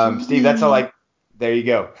 Steve, that's all there you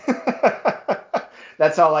go.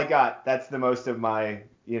 That's all I got. That's the most of my,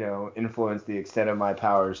 influence, the extent of my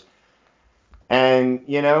powers. And,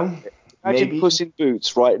 Imagine maybe Puss in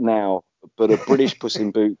Boots right now, but a British Puss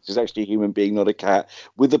in Boots is actually a human being, not a cat,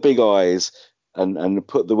 with the big eyes, and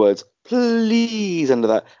put the words please under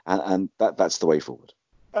that, and that's the way forward.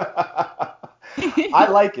 I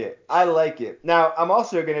like it. I like it. Now, I'm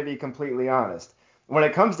also going to be completely honest. When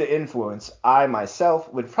it comes to influence, I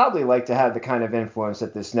myself would probably like to have the kind of influence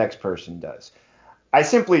that this next person does. I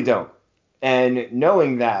simply don't. And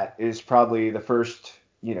knowing that is probably the first,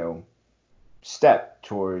 step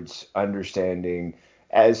towards understanding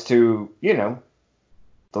as to,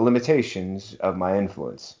 the limitations of my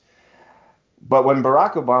influence. But when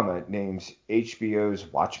Barack Obama names HBO's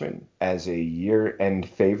Watchmen as a year-end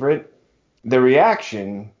favorite, the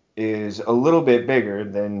reaction is a little bit bigger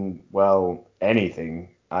than, well, anything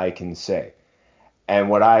I can say. And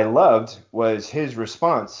what I loved was his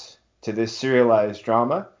response to this serialized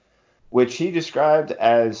drama, which he described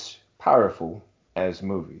as powerful as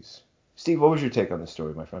movies. Steve, what was your take on this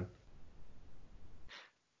story, my friend?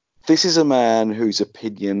 This is a man whose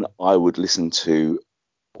opinion I would listen to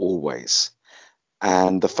always.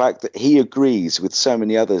 And the fact that he agrees with so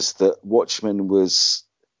many others that Watchmen was,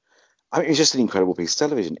 I mean, it was just an incredible piece of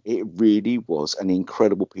television. It really was an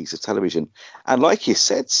incredible piece of television. And like you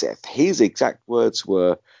said, Seth, his exact words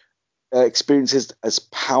were experiences as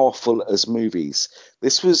powerful as movies.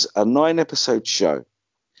 This was a 9 episode show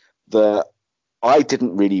that I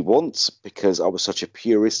didn't really want because I was such a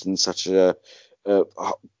purist and such a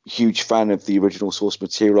huge fan of the original source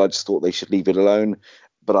material. I just thought they should leave it alone.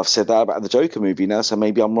 But I've said that about the Joker movie now, so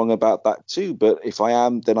maybe I'm wrong about that too. But if I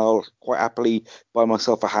am, then I'll quite happily buy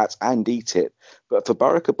myself a hat and eat it. But for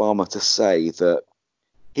Barack Obama to say that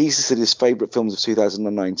he's listed his favourite films of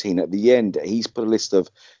 2019, at the end, he's put a list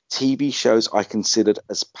of TV shows I considered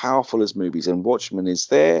as powerful as movies, and Watchmen is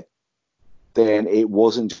there, then it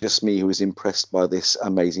wasn't just me who was impressed by this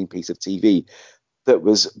amazing piece of TV that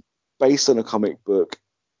was based on a comic book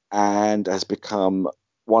and has become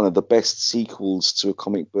one of the best sequels to a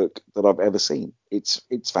comic book that I've ever seen. It's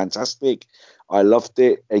fantastic. I loved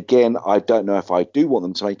it. Again, I don't know if I do want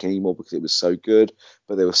them to make any more because it was so good,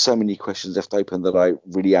 but there were so many questions left open that I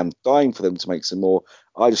really am dying for them to make some more.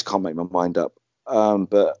 I just can't make my mind up.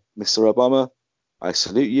 But Mr. Obama, I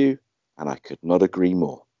salute you, and I could not agree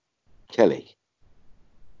more. Kelly.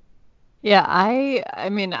 Yeah, I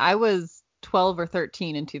mean, I was 12 or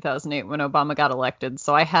 13 in 2008 when Obama got elected,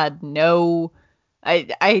 so I had no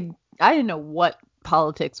I didn't know what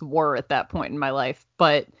politics were at that point in my life,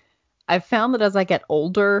 but I've found that as I get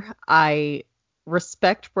older, I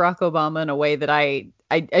respect Barack Obama in a way that I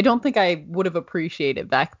don't think I would have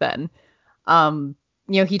appreciated back then.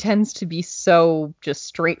 He tends to be so just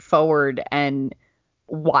straightforward and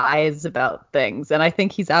wise about things, and I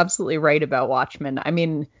think he's absolutely right about Watchmen. I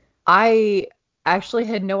mean, I actually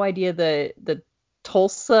had no idea the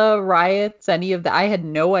Tulsa riots, any of that. I had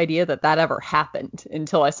no idea that ever happened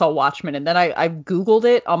until I saw Watchmen. And then I Googled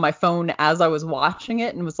it on my phone as I was watching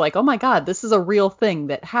it and was like, oh my God, this is a real thing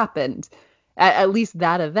that happened. At least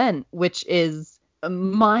that event, which is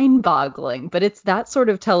mind boggling. But it's that sort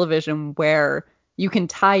of television where you can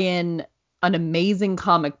tie in an amazing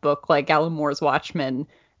comic book like Alan Moore's Watchmen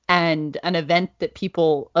and an event that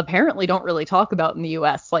people apparently don't really talk about in the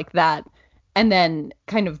US like that, and then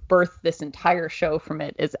kind of birth this entire show from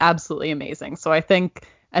it is absolutely amazing. So I think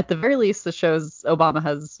at the very least the shows Obama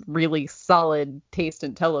has really solid taste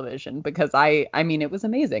in television, because I mean it was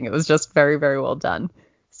amazing. It was just very, very well done.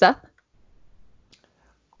 Seth?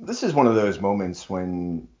 This is one of those moments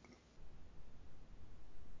when,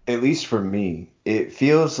 at least for me, it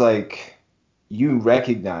feels like you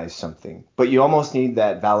recognize something, but you almost need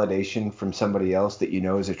that validation from somebody else that you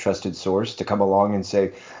know is a trusted source to come along and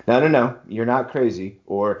say, no, you're not crazy,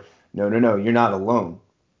 or no, you're not alone.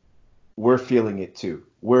 We're feeling it too.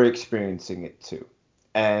 We're experiencing it too.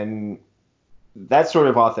 And that sort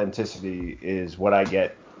of authenticity is what I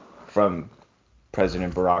get from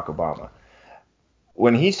President Barack Obama.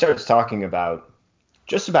 When he starts talking about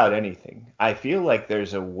just about anything, I feel like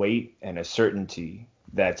there's a weight and a certainty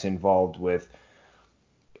that's involved with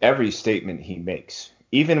every statement he makes,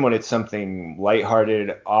 even when it's something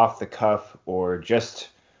lighthearted, off the cuff, or just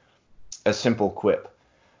a simple quip.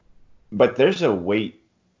 But there's a weight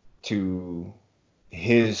to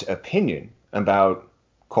his opinion about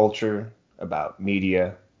culture, about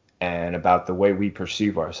media, and about the way we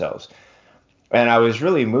perceive ourselves. And I was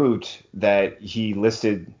really moved that he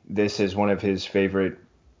listed this as one of his favorite,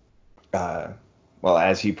 well,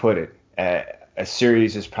 as he put it, a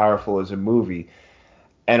series as powerful as a movie.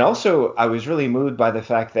 And also, I was really moved by the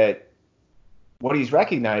fact that what he's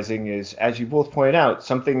recognizing is, as you both pointed out,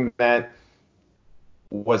 something that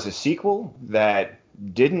was a sequel that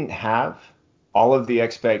didn't have all of the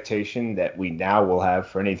expectation that we now will have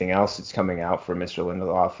for anything else that's coming out from Mr.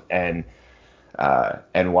 Lindelof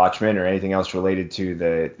and Watchmen, or anything else related to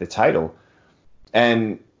the title.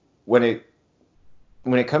 And when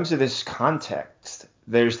it comes to this context,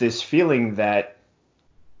 there's this feeling that,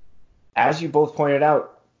 as you both pointed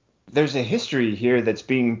out, there's a history here that's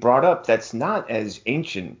being brought up that's not as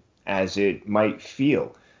ancient as it might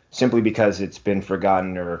feel, simply because it's been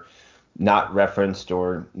forgotten or not referenced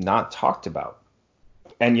or not talked about.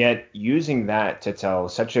 And yet, using that to tell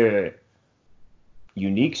such a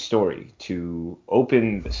unique story, to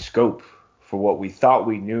open the scope for what we thought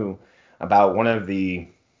we knew about one of the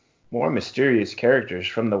more mysterious characters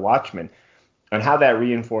from the Watchmen, and how that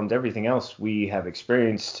reinformed everything else we have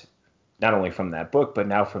experienced, not only from that book, but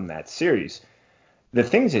now from that series. The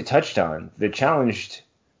things it touched on, the challenges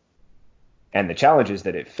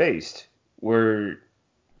that it faced, were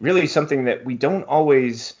really something that we don't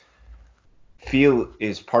always feel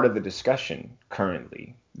is part of the discussion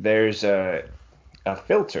currently. There's a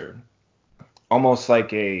filter, almost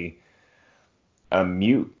like a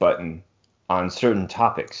mute button on certain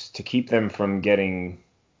topics to keep them from getting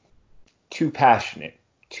too passionate,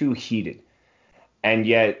 too heated. And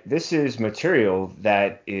yet this is material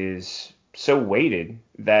that is so weighted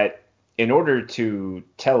that in order to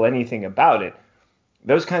tell anything about it,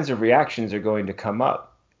 those kinds of reactions are going to come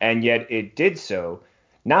up. And yet it did so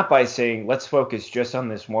not by saying, let's focus just on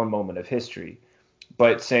this one moment of history,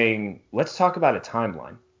 but saying, let's talk about a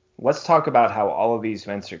timeline. Let's talk about how all of these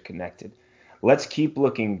events are connected. Let's keep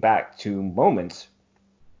looking back to moments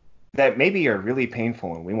that maybe are really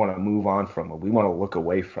painful and we want to move on from, or we want to look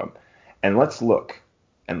away from. And let's look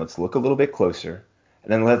a little bit closer.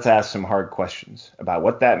 And then let's ask some hard questions about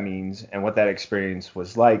what that means and what that experience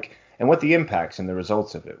was like and what the impacts and the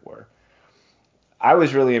results of it were. I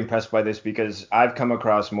was really impressed by this because I've come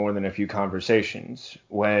across more than a few conversations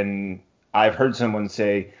when I've heard someone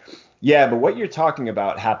say, yeah, but what you're talking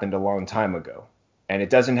about happened a long time ago, and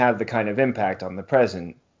it doesn't have the kind of impact on the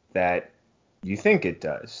present that you think it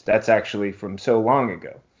does. That's actually from so long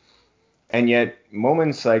ago. And yet,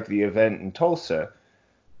 moments like the event in Tulsa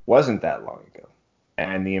wasn't that long ago.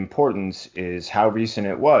 And the importance is how recent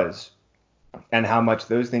it was and how much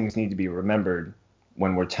those things need to be remembered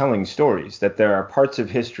when we're telling stories, that there are parts of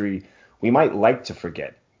history we might like to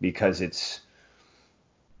forget because it's,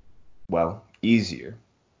 well, easier,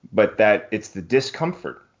 but that it's the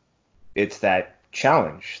discomfort, it's that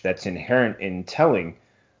challenge that's inherent in telling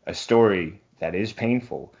a story that is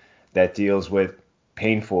painful, that deals with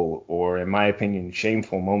painful or, in my opinion,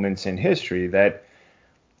 shameful moments in history, that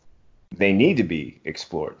they need to be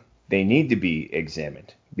explored. They need to be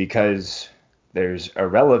examined because there's a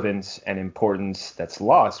relevance and importance that's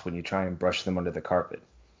lost when you try and brush them under the carpet.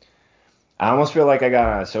 I almost feel like I got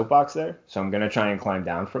on a soapbox there, so I'm going to try and climb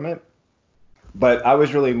down from it. But I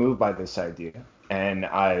was really moved by this idea, and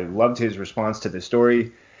I loved his response to the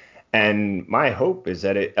story. And my hope is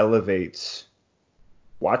that it elevates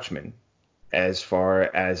Watchmen as far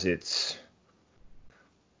as its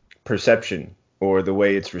perception or the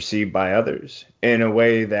way it's received by others, in a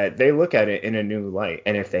way that they look at it in a new light.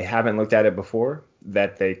 And if they haven't looked at it before,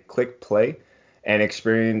 that they click play and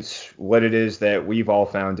experience what it is that we've all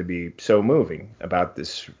found to be so moving about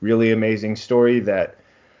this really amazing story that,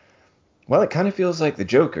 well, it kind of feels like the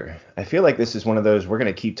Joker. I feel like this is one of those we're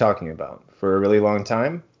going to keep talking about for a really long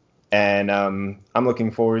time. And I'm looking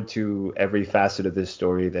forward to every facet of this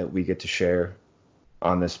story that we get to share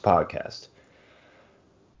on this podcast.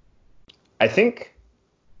 I think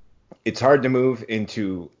it's hard to move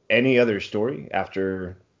into any other story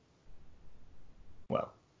after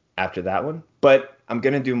that one, but I'm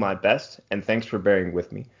going to do my best, and thanks for bearing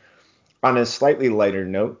with me. On a slightly lighter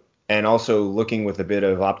note, and also looking with a bit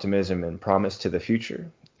of optimism and promise to the future,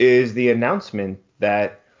 is the announcement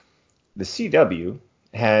that the CW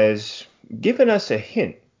has given us a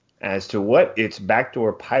hint as to what its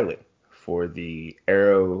backdoor pilot for the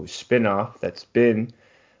Arrow spinoff that's been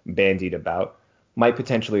bandied about might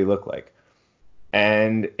potentially look like,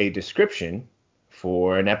 and a description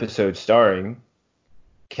for an episode starring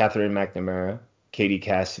Catherine McNamara, Katie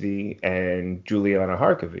Cassidy, and Juliana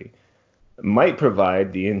Harkavy might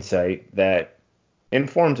provide the insight that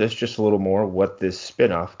informs us just a little more what this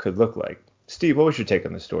spinoff could look like. Steve, what was your take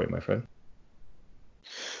on the story, my friend?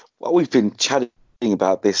 Well, we've been chatting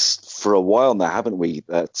about this for a while now, haven't we?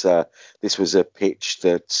 That this was a pitch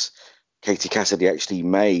that Katie Cassidy actually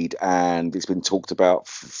made, and it's been talked about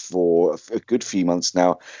for a good few months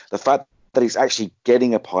now. The fact that it's actually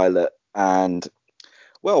getting a pilot, and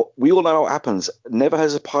well, we all know what happens. Never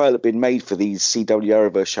has a pilot been made for these CW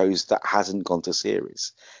Arrowverse shows that hasn't gone to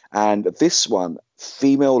series. And this one,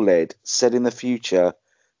 female-led, set in the future,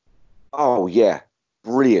 oh yeah,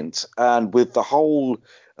 brilliant. And with the whole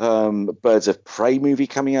Birds of Prey movie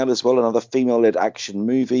coming out as well, another female-led action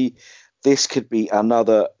movie, this could be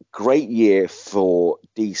another great year for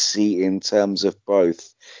DC in terms of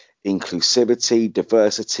both inclusivity,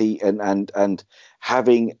 diversity, and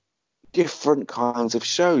having different kinds of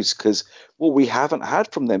shows, because what we haven't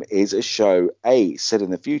had from them is a show set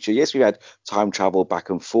in the future. Yes, we've had time travel back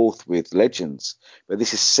and forth with Legends, but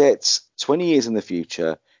this is set 20 years in the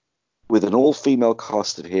future with an all-female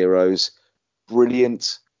cast of heroes.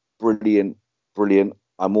 Brilliant, brilliant, brilliant.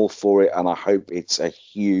 I'm all for it, and I hope it's a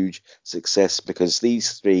huge success because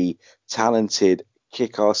these three talented,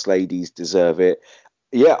 kick-ass ladies deserve it.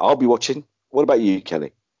 Yeah, I'll be watching. What about you,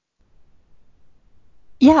 Kelly?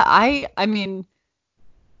 Yeah, I mean,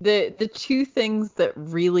 the two things that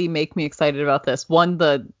really make me excited about this, one,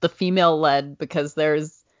 the female led, because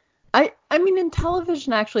I mean in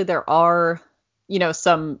television actually there are,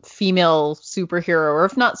 some female superhero, or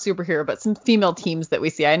if not superhero, but some female teams that we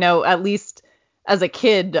see. I know at least as a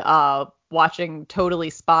kid watching Totally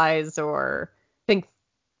Spies, or I think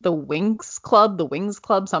the Wings Club,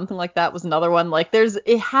 something like that was another one. Like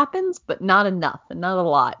it happens, but not enough and not a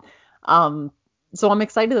lot. So I'm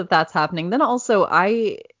excited that that's happening. Then also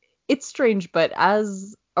it's strange, but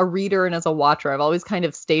as a reader and as a watcher, I've always kind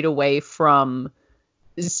of stayed away from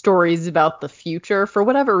stories about the future for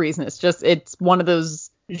whatever reason. It's one of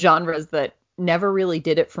those genres that never really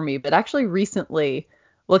did it for me. But actually recently,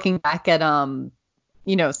 looking back at I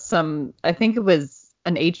think it was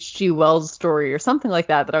an H.G. Wells story or something like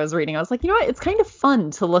that I was reading, I was like, you know what? It's kind of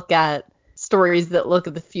fun to look at stories that look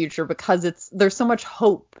at the future because there's so much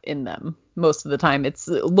hope in them most of the time. It's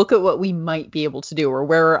look at what we might be able to do, or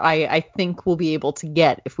where I think we'll be able to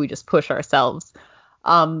get if we just push ourselves.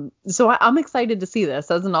 So I'm excited to see this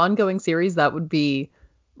as an ongoing series. That would be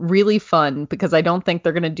really fun because I don't think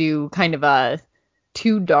they're going to do kind of a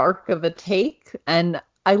too dark of a take. And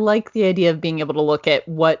I like the idea of being able to look at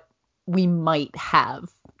what we might have,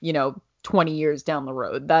 20 years down the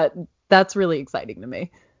road. That's really exciting to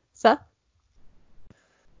me. Seth?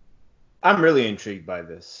 I'm really intrigued by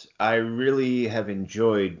this. I really have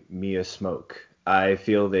enjoyed Mia Smoke. I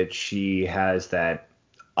feel that she has that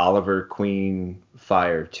Oliver Queen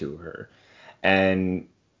fire to her. And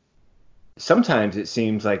sometimes it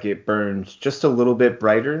seems like it burns just a little bit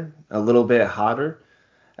brighter, a little bit hotter,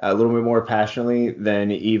 a little bit more passionately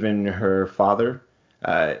than even her father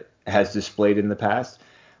has displayed in the past.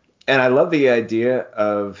 And I love the idea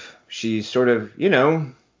of she's sort of,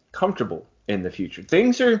 comfortable in the future.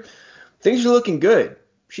 Things are looking good.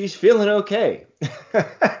 She's feeling okay.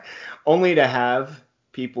 Only to have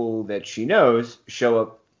people that she knows show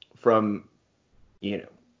up from,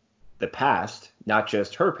 the past, not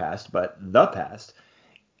just her past, but the past.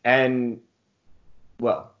 And,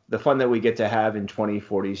 well, the fun that we get to have in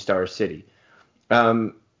 2040 Star City.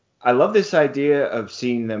 I love this idea of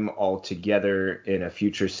seeing them all together in a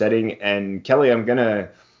future setting. And Kelly, I'm gonna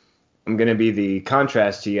be the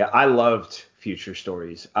contrast to you. I loved future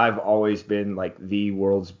stories. I've always been like the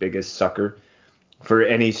world's biggest sucker for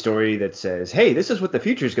any story that says, "Hey, this is what the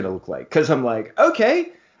future is gonna look like." Because I'm like,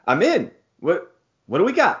 okay, I'm in. What do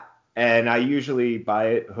we got? And I usually buy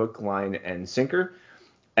it hook, line, and sinker.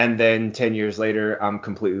 And then 10 years later, I'm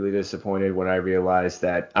completely disappointed when I realize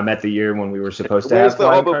that I'm at the year when we were supposed to Where's have the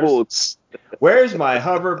flying cars. hoverboards? Where's my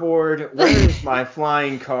hoverboard? Where's my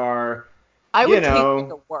flying car? I would take me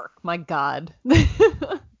to work. My God.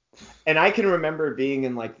 And I can remember being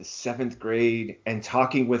in like the 7th grade and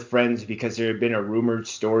talking with friends because there had been a rumored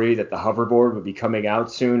story that the hoverboard would be coming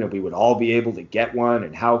out soon and we would all be able to get one,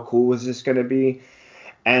 and how cool was this going to be?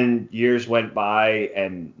 And years went by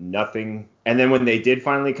and nothing. And then when they did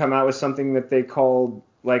finally come out with something that they called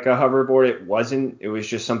like a hoverboard, it wasn't. It was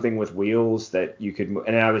just something with wheels that you could move.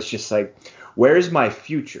 And I was just like, where's my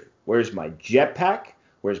future? Where's my jetpack?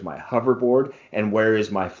 Where's my hoverboard? And where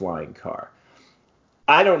is my flying car?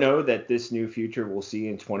 I don't know that this new future we'll see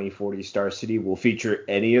in 2040 Star City will feature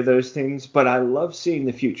any of those things, but I love seeing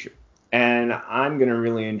the future. And I'm going to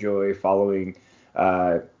really enjoy following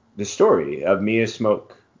the story of Mia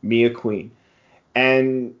Smoke, Mia Queen,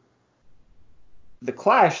 and the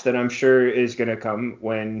clash that I'm sure is going to come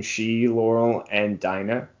when she, Laurel, and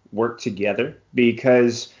Dinah work together,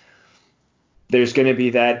 because there's going to be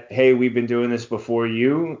that, hey, we've been doing this before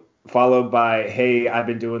you, followed by, hey, I've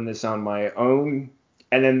been doing this on my own.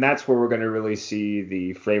 And then that's where we're going to really see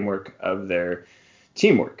the framework of their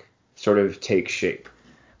teamwork sort of take shape.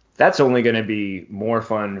 That's only going to be more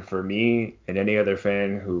fun for me and any other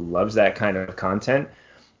fan who loves that kind of content.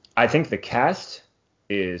 I think the cast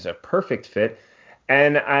is a perfect fit.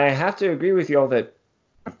 And I have to agree with y'all that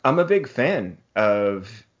I'm a big fan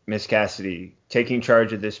of Miss Cassidy taking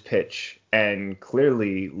charge of this pitch and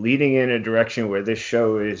clearly leading in a direction where this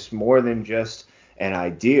show is more than just an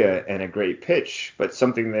idea and a great pitch, but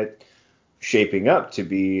something that shaping up to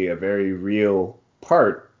be a very real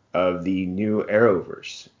part of the new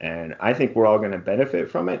Arrowverse. And I think we're all going to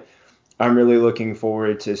benefit from it. I'm really looking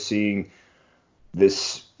forward to seeing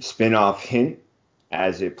this spin-off hint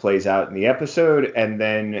as it plays out in the episode, and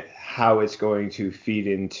then how it's going to feed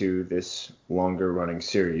into this longer running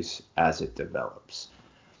series as it develops.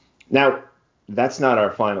 Now, that's not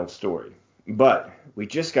our final story. But we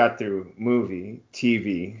just got through movie,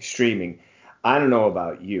 TV, streaming. I don't know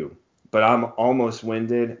about you, but I'm almost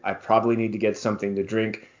winded. I probably need to get something to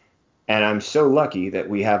drink. And I'm so lucky that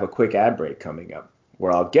we have a quick ad break coming up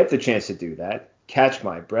where I'll get the chance to do that, catch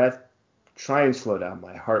my breath, try and slow down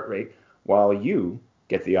my heart rate while you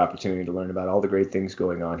get the opportunity to learn about all the great things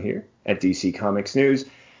going on here at DC Comics News,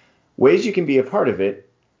 ways you can be a part of it,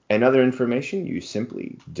 and other information you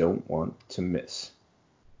simply don't want to miss.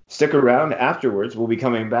 Stick around. Afterwards, we'll be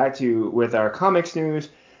coming back to you with our comics news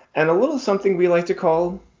and a little something we like to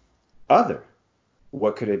call Other.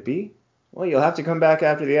 What could it be? Well, you'll have to come back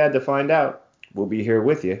after the ad to find out. We'll be here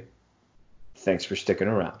with you. Thanks for sticking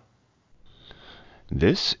around.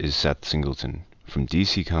 This is Seth Singleton from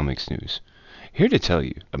DC Comics News, here to tell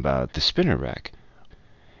you about the Spinner Rack.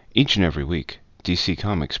 Each and every week, DC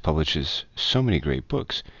Comics publishes so many great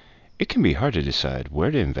books, it can be hard to decide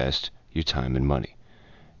where to invest your time and money.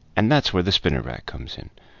 And that's where the Spinner Rack comes in.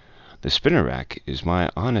 The Spinner Rack is my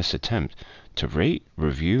honest attempt to rate,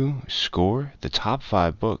 review, score the top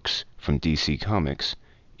 5 books from DC Comics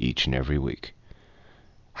each and every week.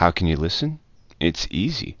 How can you listen? It's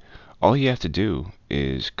easy. All you have to do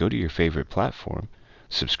is go to your favorite platform,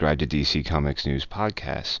 subscribe to DC Comics News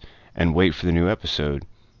Podcasts, and wait for the new episode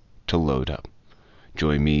to load up.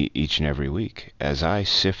 Join me each and every week as I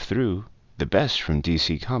sift through the best from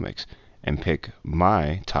DC Comics and pick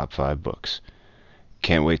my top 5 books.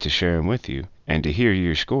 Can't wait to share them with you and to hear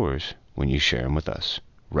your scores when you share them with us,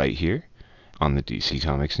 right here on the DC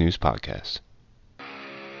Comics News Podcast.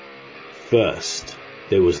 First,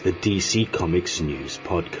 there was the DC Comics News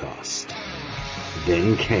Podcast.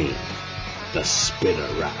 Then came the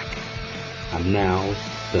Spinner Rack. And now,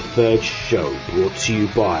 the third show brought to you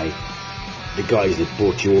by the guys that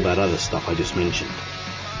brought you all that other stuff I just mentioned.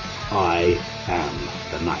 I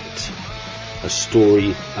Am the Night. A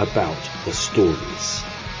story about the stories.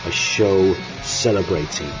 A show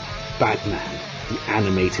celebrating Batman, the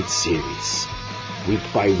animated series. Week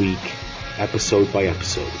by week, episode by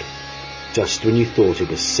episode. Just when you thought it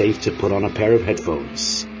was safe to put on a pair of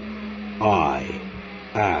headphones, I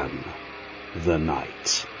am the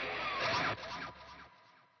Night.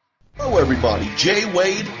 Hello everybody, Jay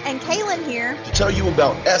Wade and Kaylin here to tell you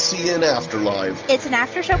about SEN Afterlive. It's an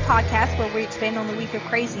after-show podcast where we expand on the week of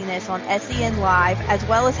craziness on SEN Live, as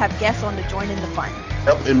well as have guests on to join in the fun.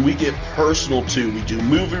 Yep, and we get personal too. We do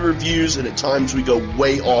movie reviews, and at times we go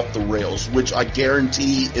way off the rails, which I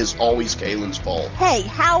guarantee is always Kaylin's fault. Hey,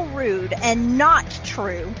 how rude and not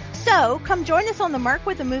true. So, come join us on the Merc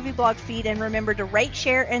with a Movie Blog feed, and remember to rate,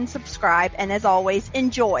 share, and subscribe, and as always,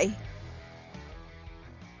 enjoy.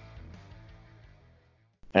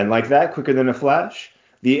 And like that, quicker than a flash,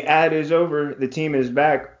 the ad is over. The team is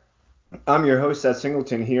back. I'm your host, Seth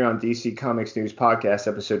Singleton, here on DC Comics News Podcast,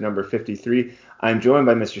 episode number 53. I'm joined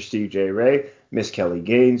by Mr. Steve J. Ray, Miss Kelly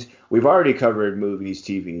Gaines. We've already covered movies,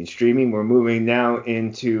 TV, and streaming. We're moving now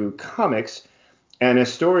into comics. And a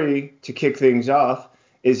story to kick things off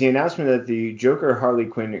is the announcement that the Joker Harley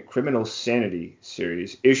Quinn Criminal Sanity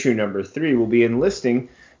series, issue number 3, will be enlisting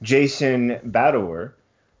Jason Badower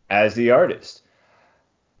as the artist.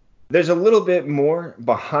 There's a little bit more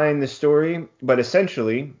behind the story, but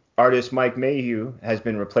essentially, artist Mike Mayhew has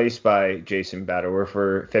been replaced by Jason Badower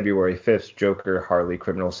for February 5th's Joker Harley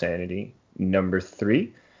Criminal Sanity number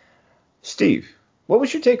 3. Steve, what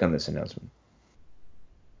was your take on this announcement?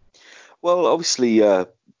 Well, obviously,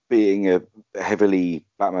 being a heavily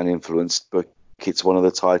Batman-influenced book, it's one of the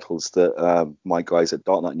titles that my guys at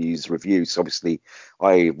Dark Knight News review. So obviously,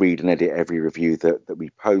 I read and edit every review that we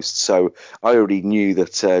post. So I already knew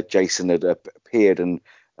that Jason had appeared and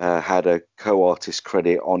had a co-artist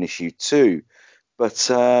credit on issue 2. But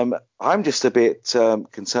I'm just a bit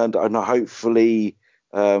concerned, and hopefully,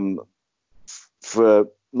 for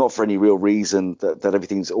not for any real reason, that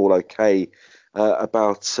everything's all okay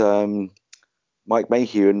about Mike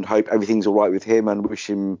Mayhew, and hope everything's all right with him, and wish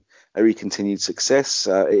him every continued success.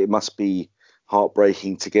 It must be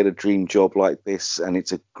heartbreaking to get a dream job like this, and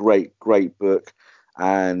it's a great book,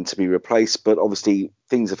 and to be replaced. But obviously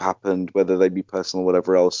things have happened, whether they be personal or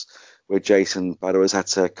whatever else, where Jason Badower has had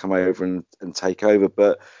to come over and take over.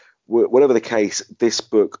 But whatever the case, this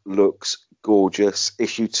book looks gorgeous.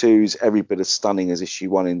 Issue 2's every bit as stunning as issue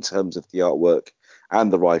 1 in terms of the artwork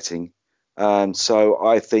and the writing. So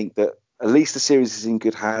I think that at least the series is in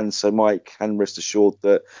good hands, so Mike can rest assured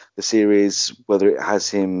that the series, whether it has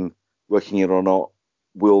him working it or not,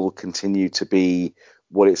 will continue to be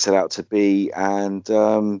what it set out to be. And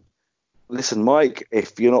listen, Mike,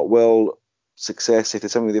 if you're not well, success. If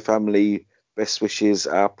there's something with your family, best wishes,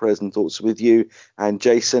 our prayers and thoughts with you. And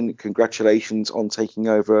Jason, congratulations on taking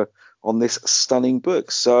over on this stunning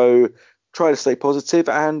book. So try to stay positive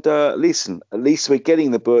and listen, at least we're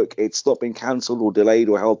getting the book. It's not been cancelled or delayed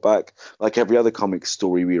or held back like every other comic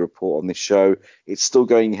story we report on this show. It's still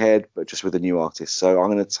going ahead, but just with a new artist. So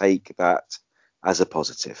I'm going to take that as a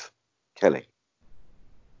positive. Kelly.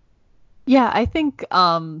 Yeah, I think,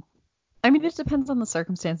 it depends on the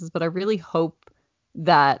circumstances, but I really hope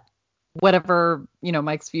that whatever,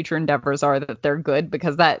 Mike's future endeavors are, that they're good,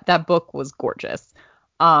 because that book was gorgeous.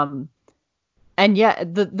 And yeah,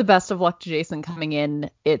 the best of luck to Jason coming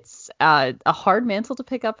in. It's a hard mantle to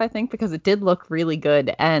pick up, I think, because it did look really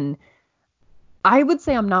good. And I would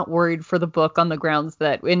say I'm not worried for the book on the grounds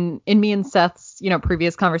that in me and Seth's,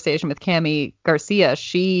 previous conversation with Cami Garcia,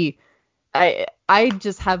 I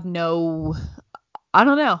just have I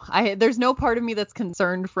don't know. There's no part of me that's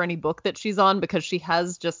concerned for any book that she's on, because she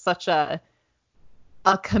has just such a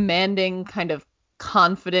commanding, kind of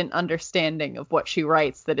confident understanding of what she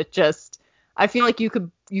writes, that it just, I feel like you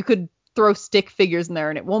could throw stick figures in there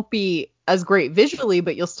and it won't be as great visually,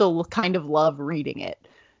 but you'll still kind of love reading it.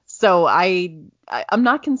 So I'm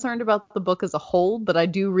not concerned about the book as a whole, but I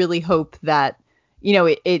do really hope that,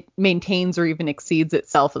 it maintains or even exceeds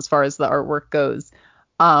itself as far as the artwork goes.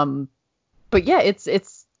 But yeah,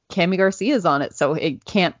 it's Cami Garcia's on it, so it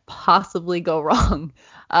can't possibly go wrong.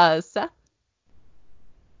 Seth?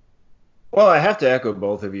 Well, I have to echo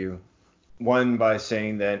both of you. One, by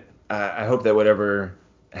saying that I hope that whatever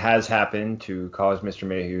has happened to cause Mr.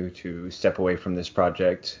 Mayhew to step away from this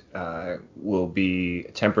project will be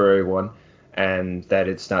a temporary one, and that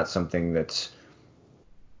it's not something that's,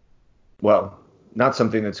 not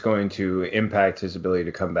something that's going to impact his ability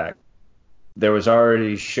to come back. There was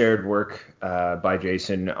already shared work by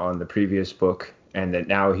Jason on the previous book, and that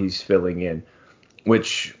now he's filling in,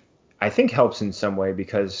 which I think helps in some way,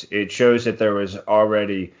 because it shows that there was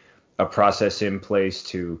already a process in place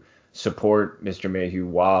to support Mr. Mayhew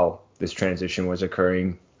while this transition was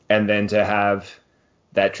occurring, and then to have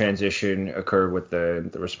that transition occur with the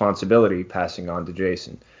responsibility passing on to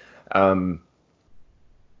Jason.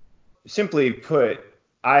 Simply put,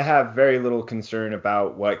 I have very little concern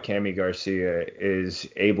about what Cami Garcia is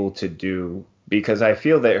able to do, because I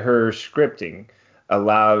feel that her scripting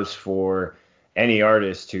allows for any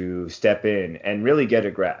artist to step in and really get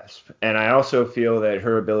a grasp. And I also feel that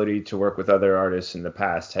her ability to work with other artists in the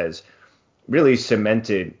past has really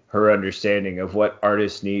cemented her understanding of what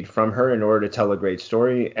artists need from her in order to tell a great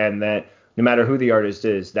story, and that no matter who the artist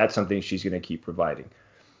is, that's something she's going to keep providing.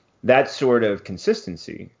 That sort of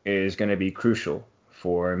consistency is going to be crucial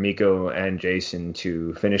for Miko and Jason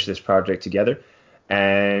to finish this project together.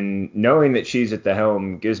 And knowing that she's at the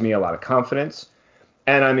helm gives me a lot of confidence.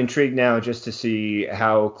 And I'm intrigued now just to see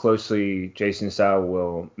how closely Jason's style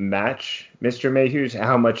will match Mr. Mayhew's,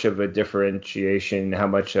 how much of a differentiation, how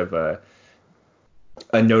much of a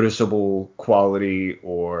noticeable quality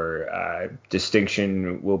or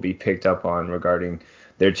distinction will be picked up on regarding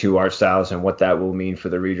their two art styles, and what that will mean for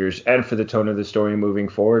the readers and for the tone of the story moving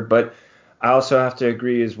forward. But I also have to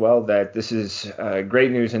agree as well that this is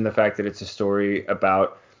great news in the fact that it's a story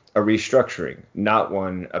about a restructuring, not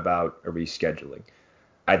one about a rescheduling.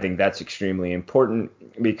 I think that's extremely important,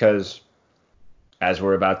 because as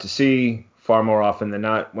we're about to see, far more often than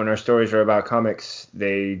not, when our stories are about comics,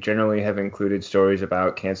 they generally have included stories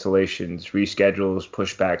about cancellations, reschedules,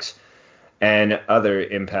 pushbacks, and other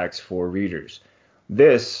impacts for readers.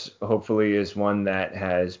 This, hopefully, is one that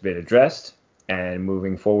has been addressed, and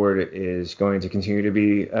moving forward is going to continue to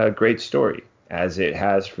be a great story, as it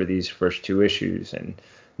has for these first two issues, and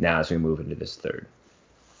now as we move into this third.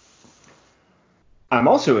 I'm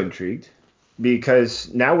also intrigued,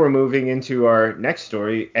 because now we're moving into our next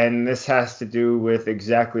story, and this has to do with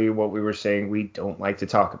exactly what we were saying we don't like to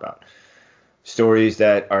talk about. Stories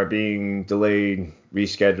that are being delayed,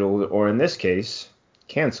 rescheduled, or in this case,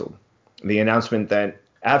 canceled. The announcement that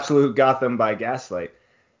Absolute Gotham by Gaslight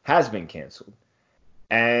has been canceled.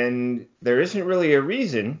 And there isn't really a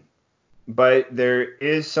reason, but there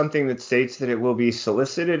is something that states that it will be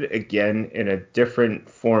solicited again in a different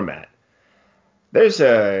format. There's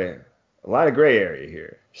a lot of gray area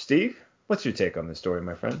here. Steve, what's your take on this story,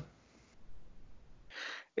 my friend?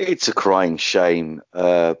 It's a crying shame.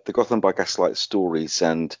 The Gotham by Gaslight stories,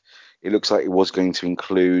 and it looks like it was going to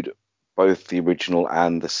include both the original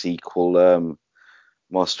and the sequel,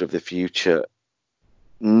 Master of the Future,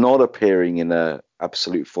 not appearing in a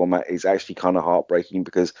Absolute format is actually kind of heartbreaking,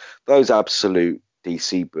 because those Absolute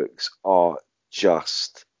DC books are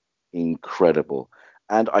just incredible.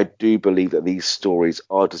 And I do believe that these stories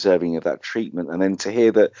are deserving of that treatment. And then to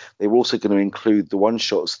hear that they were also going to include the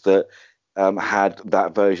one-shots that had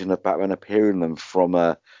that version of Batman appearing in them from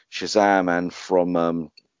Shazam and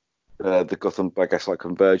from the Gotham, I guess, like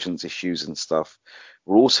Convergence issues and stuff,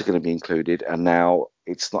 were also going to be included. And now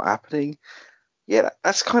it's not happening. Yeah,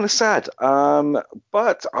 that's kind of sad.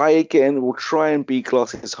 But I, again, will try and be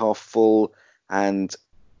glasses half full and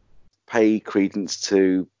pay credence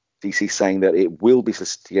to DC saying that it will be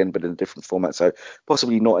solicited again, but in a different format. So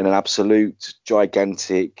possibly not in an absolute,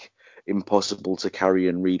 gigantic, impossible to carry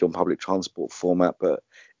and read on public transport format, but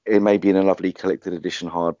it may be in a lovely collected edition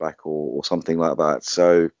hardback or something like that.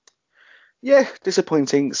 So, yeah,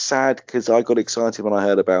 disappointing, sad, because I got excited when I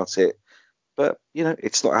heard about it. But,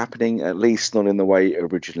 it's not happening, at least not in the way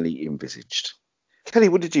originally envisaged. Kelly,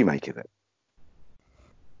 what did you make of it?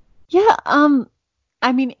 Yeah,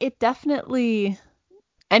 I mean, it definitely,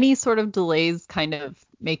 any sort of delays kind of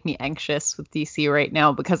make me anxious with DC right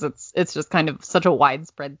now because it's just kind of such a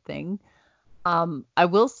widespread thing. I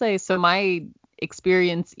will say, so my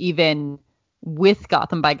experience even with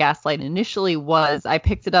Gotham by Gaslight initially was I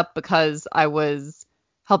picked it up because I was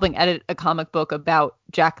helping edit a comic book about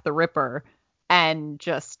Jack the Ripper, and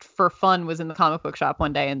just for fun was in the comic book shop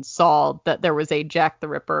one day and saw that there was a Jack the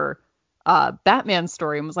Ripper Batman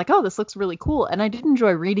story and was like, oh, this looks really cool. And I did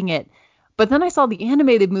enjoy reading it. But then I saw the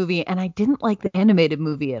animated movie and I didn't like the animated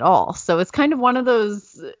movie at all. So it's kind of one of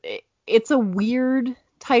those, it's a weird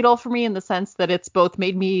title for me in the sense that it's both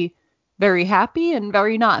made me very happy and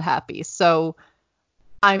very not happy. So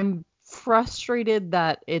I'm frustrated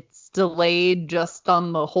that it's delayed just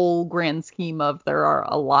on the whole grand scheme of there are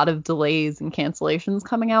a lot of delays and cancellations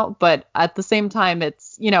coming out. But at the same time,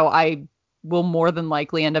 it's, I will more than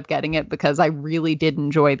likely end up getting it because I really did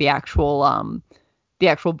enjoy the actual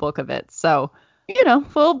book of it. So,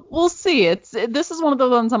 we'll see. This is one of the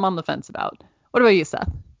ones I'm on the fence about. What about you, Seth?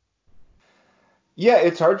 Yeah,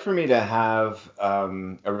 it's hard for me to have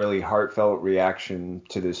a really heartfelt reaction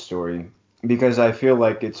to this story because I feel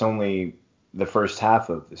like it's only the first half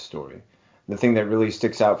of the story. The thing that really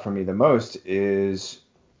sticks out for me the most is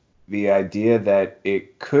the idea that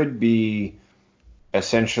it could be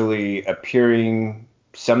essentially appearing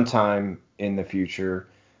sometime in the future,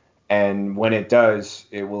 and when it does,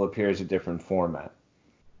 it will appear as a different format.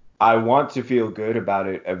 I want to feel good about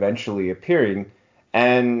it eventually appearing,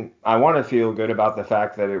 and I want to feel good about the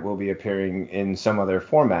fact that it will be appearing in some other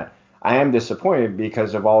format. I am disappointed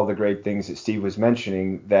because of all the great things that Steve was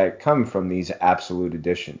mentioning that come from these absolute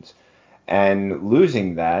editions. And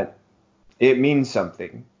losing that, it means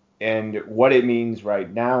something. And what it means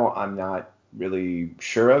right now, I'm not really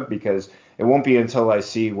sure of because it won't be until I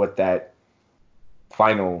see what that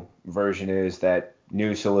final version is, that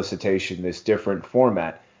new solicitation, this different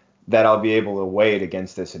format, that I'll be able to weigh it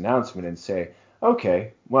against this announcement and say,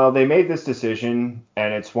 okay, well, they made this decision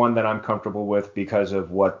and it's one that I'm comfortable with because of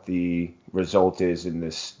what the result is in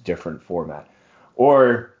this different format.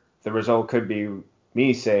 Or the result could be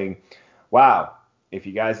me saying, wow, if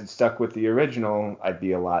you guys had stuck with the original, I'd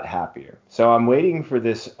be a lot happier. So I'm waiting for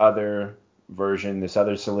this other version, this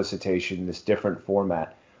other solicitation, this different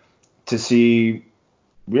format to see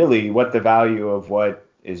really what the value of what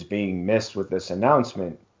is being missed with this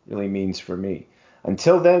announcement really means for me.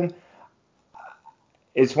 Until then,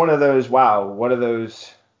 it's one of those, wow, what are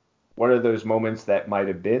those moments that might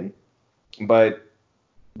have been, but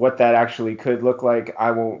what that actually could look like,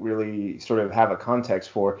 I won't really sort of have a context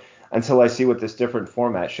for until I see what this different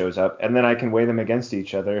format shows up, and then I can weigh them against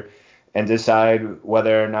each other and decide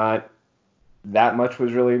whether or not that much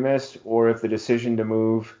was really missed, or if the decision to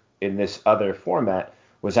move in this other format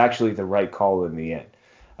was actually the right call in the end.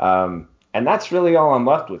 And that's really all I'm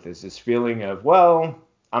left with, is this feeling of, well,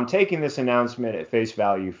 I'm taking this announcement at face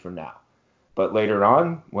value for now. But later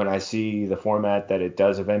on, when I see the format that it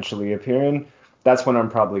does eventually appear in, that's when I'm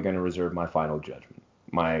probably going to reserve my final judgment,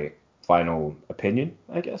 my final opinion,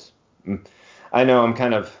 I guess. I know I'm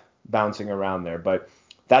kind of bouncing around there, but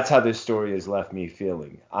that's how this story has left me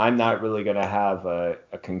feeling. I'm not really going to have a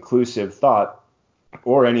conclusive thought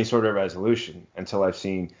or any sort of resolution until I've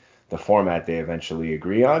seen the format they eventually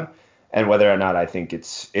agree on, and whether or not I think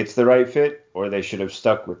it's the right fit, or they should have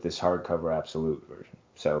stuck with this hardcover absolute version.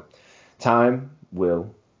 So time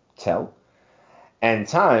will tell. And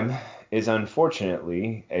time is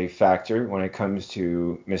unfortunately a factor when it comes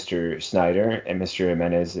to Mr. Snyder and Mr.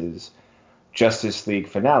 Jimenez's Justice League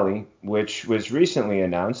finale, which was recently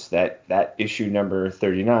announced that issue number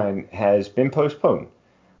 39 has been postponed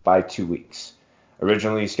by 2 weeks.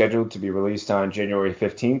 Originally scheduled to be released on January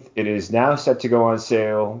 15th, it is now set to go on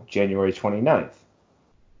sale January 29th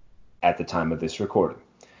at the time of this recording.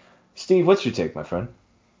 Steve, what's your take, my friend?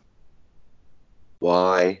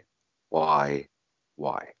 Why? Why?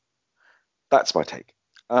 Why? That's my take.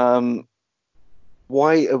 Why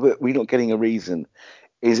are we not getting a reason?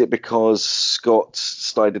 Is it because Scott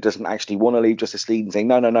Snyder doesn't actually want to leave Justice League and saying,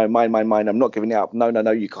 no, no, no, mine, I'm not giving it up. No, no,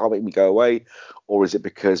 no, you can't make me go away. Or is it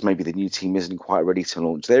because maybe the new team isn't quite ready to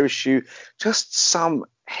launch their issue? Just some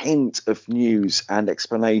hint of news and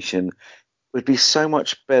explanation would be so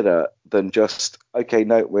much better than just, okay,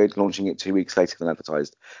 no, we're launching it 2 weeks later than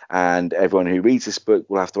advertised. And everyone who reads this book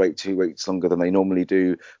will have to wait 2 weeks longer than they normally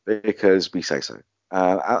do because we say so.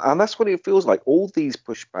 And that's what it feels like. All these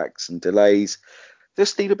pushbacks and delays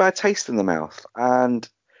just leave a bad taste in the mouth. And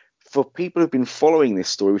for people who've been following this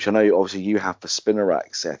story, which I know obviously you have for Spinner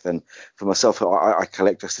Rack, Seth, and for myself, I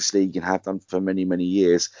collect Justice League and have done for many, many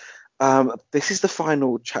years. This is the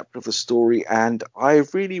final chapter of the story, and I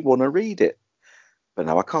really want to read it. But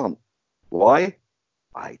no, I can't. Why?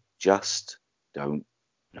 I just don't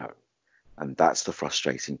know. And that's the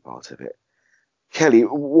frustrating part of it. Kelly,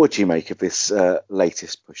 what do you make of this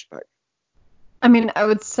latest pushback? I mean, I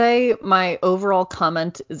would say my overall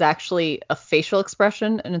comment is actually a facial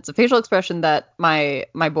expression, and it's a facial expression that my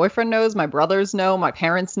boyfriend knows, my brothers know, my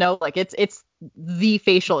parents know. Like it's the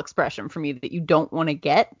facial expression for me that you don't want to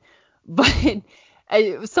get, but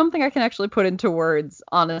something I can actually put into words.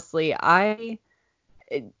 Honestly,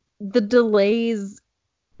 the delays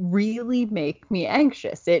really make me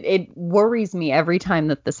anxious. It worries me every time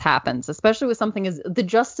that this happens, especially with something as the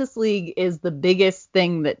Justice League is the biggest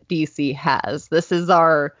thing that DC has. This is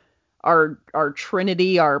our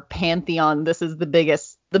trinity, our pantheon. This is the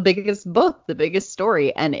biggest book, the biggest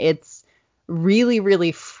story, and it's really,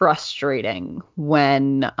 really frustrating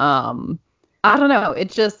when I don't know, it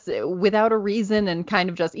just without a reason and kind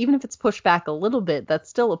of just even if it's pushed back a little bit, that's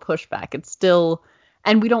still a pushback. It's still,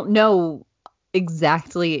 and we don't know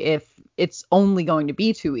exactly if it's only going to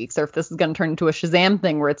be 2 weeks or if this is going to turn into a Shazam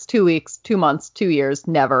thing where it's 2 weeks, 2 months, 2 years,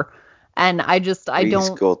 never. And I Please,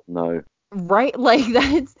 don't, God, no. right? Like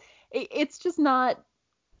it's just not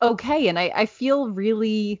okay. And I feel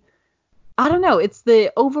really, I don't know. It's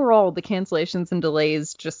the cancellations and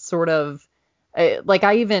delays just sort of, like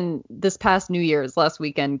I even this past New Year's last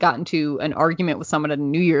weekend got into an argument with someone at a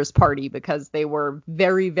New Year's party because they were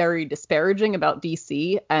very, very disparaging about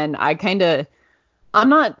DC. And I'm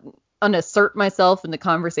not an assert myself in the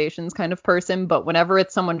conversations kind of person, but whenever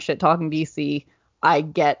it's someone shit talking DC, I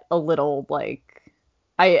get a little like,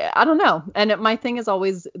 I don't know. And my thing is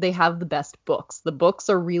always they have the best books. The books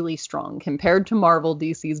are really strong compared to Marvel.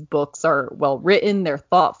 DC's books are well written. They're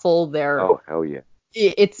thoughtful. Oh, hell yeah.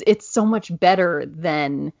 It's so much better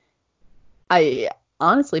than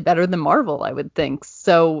better than Marvel, I would think.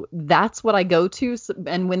 So that's what I go to.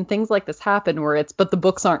 And when things like this happen where but the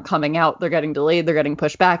books aren't coming out, they're getting delayed, they're getting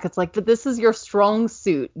pushed back. It's like, but this is your strong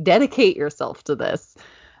suit. Dedicate yourself to this.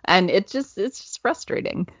 And it's just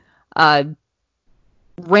frustrating.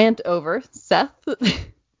 Rant over. Seth?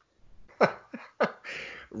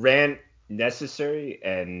 Rant necessary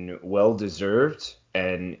and well-deserved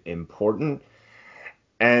and important.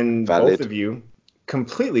 And Valid. both of you,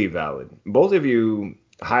 completely valid. Both of you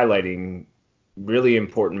highlighting really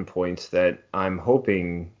important points that I'm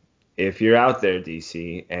hoping if you're out there,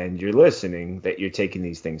 DC, and you're listening, that you're taking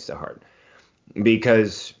these things to heart.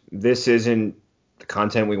 Because this isn't the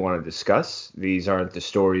content we want to discuss. These aren't the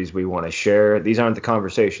stories we want to share. These aren't the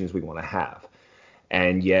conversations we want to have.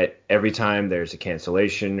 And yet, every time there's a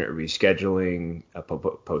cancellation or rescheduling, a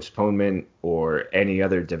postponement, or any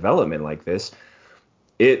other development like this,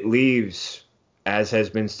 it leaves, as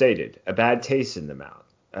has been stated, a bad taste in the mouth,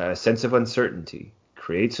 a sense of uncertainty,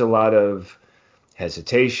 creates a lot of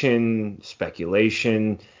hesitation,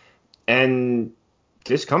 speculation, and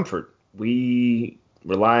discomfort. We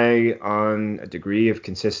rely on a degree of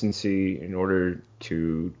consistency in order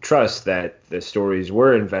to trust that the stories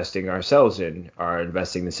we're investing ourselves in are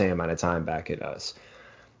investing the same amount of time back at us.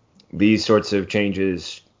 These sorts of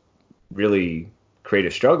changes really create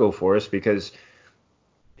a struggle for us because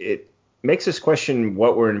it makes us question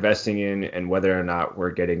what we're investing in and whether or not we're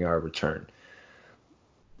getting our return.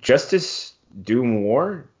 Justice, Doom,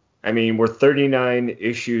 War. I mean, we're 39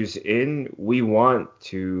 issues in. We want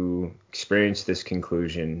to experience this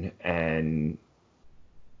conclusion and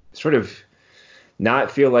sort of not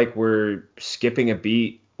feel like we're skipping a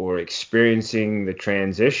beat or experiencing the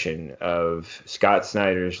transition of Scott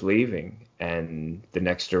Snyder's leaving and the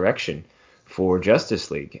next direction for Justice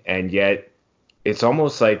League. And yet, it's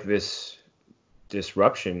almost like this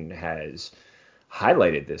disruption has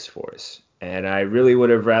highlighted this for us. And I really would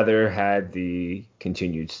have rather had the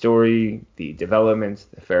continued story, the development,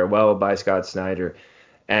 the farewell by Scott Snyder,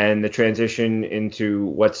 and the transition into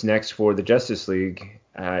what's next for the Justice League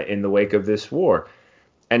in the wake of this war.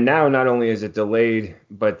 And now not only is it delayed,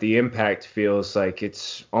 but the impact feels like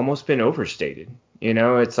it's almost been overstated. You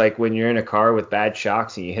know, it's like when you're in a car with bad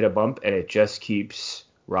shocks and you hit a bump and it just keeps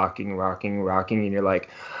rocking, and you're like,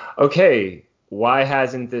 okay, why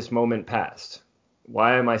hasn't this moment passed?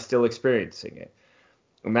 Why am I still experiencing it?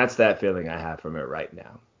 And that's that feeling I have from it right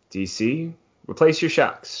now. DC, replace your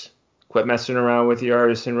shocks. Quit messing around with your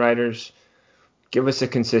artists and writers. Give us a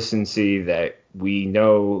consistency that we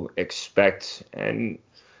know, expect, and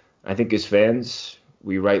I think as fans,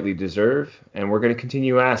 we rightly deserve, and we're going to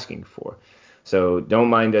continue asking for. So don't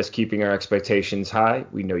mind us keeping our expectations high.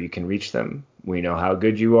 We know you can reach them. We know how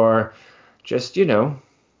good you are. Just, do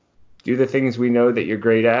the things we know that you're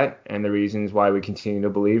great at and the reasons why we continue to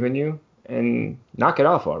believe in you, and knock it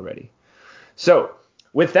off already. So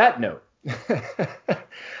with that note,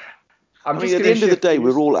 at the end of the day,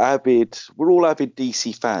 we're all avid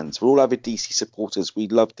DC fans. We're all avid DC supporters. We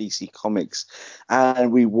love DC Comics,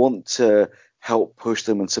 and we want to help push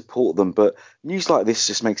them and support them. But news like this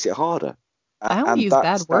just makes it harder. I only use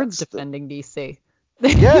bad words defending DC.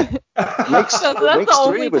 Yeah, that's the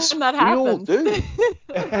only time that happens. We all do.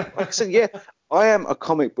 Like I said, yeah, I am a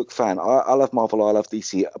comic book fan. I love Marvel. I love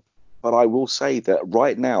DC. But I will say that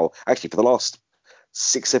right now, actually, for the last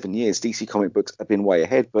 6-7 years, DC comic books have been way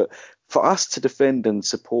ahead. But for us to defend and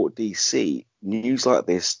support DC, news like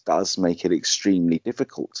this does make it extremely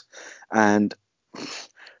difficult. And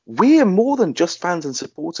we are more than just fans and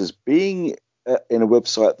supporters. Being in a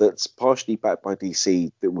website that's partially backed by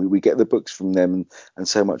DC, that we get the books from them and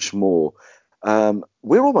so much more.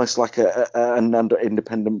 We're almost like an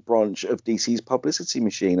independent branch of DC's publicity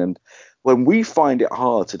machine. And when we find it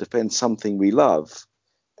hard to defend something we love,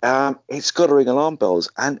 it's got to ring alarm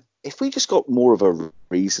bells. And if we just got more of a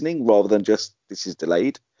reasoning rather than just this is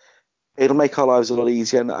delayed, it'll make our lives a lot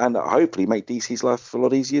easier and hopefully make DC's life a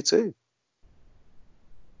lot easier too.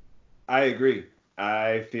 I agree.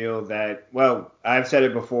 I feel that, well, I've said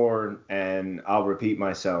it before and I'll repeat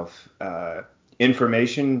myself.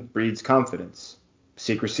 Information breeds confidence.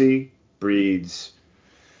 Secrecy breeds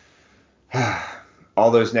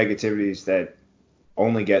all those negativities that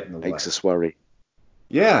only get in the way. Makes us worry.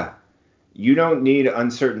 Yeah. You don't need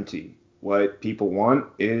uncertainty. What people want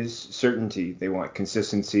is certainty. They want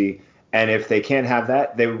consistency. And if they can't have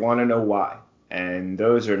that, they want to know why. And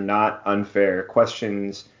those are not unfair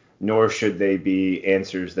questions, nor should they be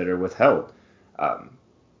answers that are withheld.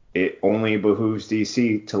 It only behooves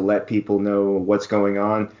DC to let people know what's going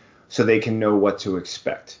on so they can know what to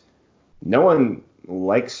expect. No one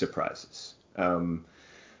likes surprises.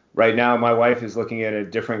 Right now, my wife is looking at a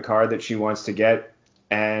different car that she wants to get.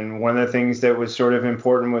 And one of the things that was sort of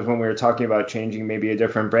important was when we were talking about changing maybe a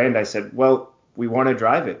different brand, I said, well, we want to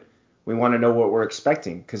drive it. We want to know what we're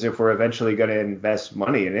expecting. Because if we're eventually going to invest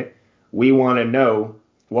money in it, we want to know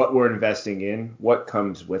what we're investing in, what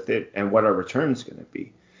comes with it, and what our return's going to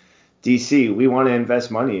be. DC, we want to invest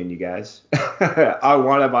money in you guys. I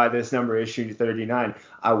want to buy this number issue 39.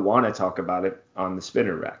 I want to talk about it on the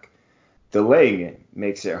spinner rack. Delaying it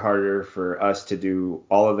makes it harder for us to do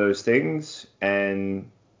all of those things, and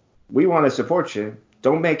we want to support you.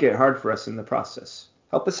 Don't make it hard for us in the process.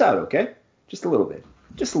 Help us out, okay? Just a little bit.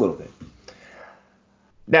 Just a little bit.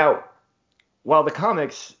 Now, while the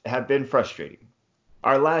comics have been frustrating,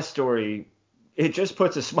 our last story, it just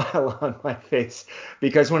puts a smile on my face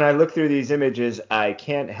because when I look through these images, I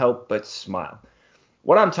can't help but smile.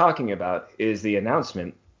 What I'm talking about is the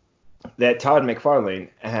announcement that Todd McFarlane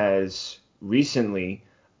has recently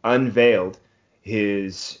unveiled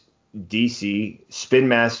his DC Spin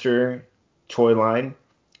Master toy line,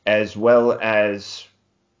 as well as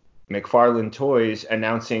McFarlane Toys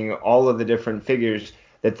announcing all of the different figures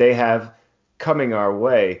that they have coming our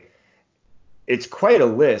way. It's quite a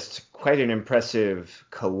list, quite an impressive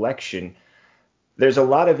collection. There's a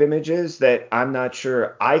lot of images that I'm not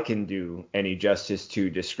sure I can do any justice to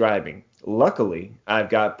describing. Luckily, I've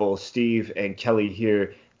got both Steve and Kelly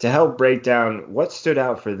here to help break down what stood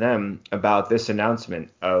out for them about this announcement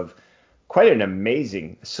of quite an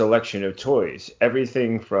amazing selection of toys.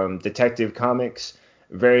 Everything from Detective Comics,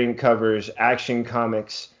 variant covers, Action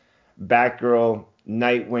Comics, Batgirl,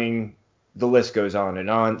 Nightwing, the list goes on and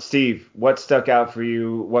on. Steve, what stuck out for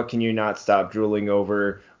you? What can you not stop drooling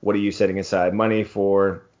over? What are you setting aside money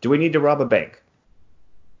for? Do we need to rob a bank?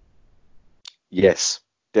 Yes,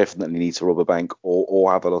 definitely need to rob a bank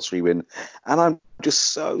or have a lottery win. And I'm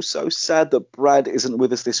just so sad that Brad isn't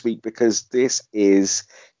with us this week because this is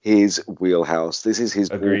his wheelhouse. This is his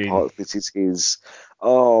Agreed. ballpark. This is his...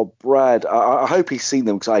 Oh, Brad, I hope he's seen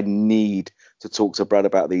them because I need to talk to Brad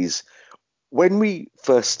about these. When we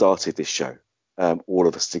first started this show, all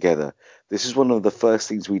of us together, this is one of the first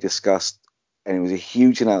things we discussed, and it was a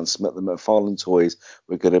huge announcement that McFarlane Toys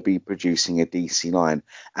were going to be producing a DC line.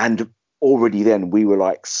 And already then we were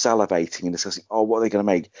like salivating and discussing, oh, what are they going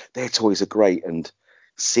to make? Their toys are great. And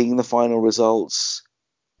seeing the final results,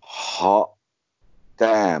 hot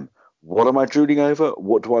damn. What am I drooling over?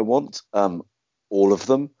 What do I want? All of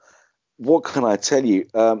them. What can I tell you?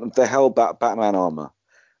 The Hellbat Batman armor.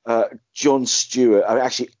 John Stewart. I mean,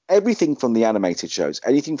 actually, everything from the animated shows,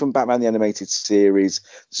 anything from Batman the Animated Series,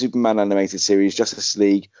 Superman Animated Series, Justice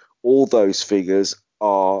League, all those figures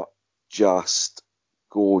are just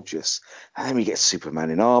gorgeous. And then we get Superman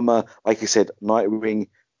in armor. Like I said, Nightwing.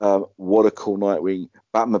 What a cool Nightwing.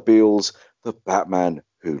 Batmobiles. The Batman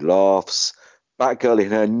Who Laughs. Batgirl in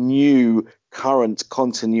her new current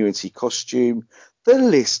continuity costume. The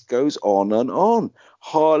list goes on and on.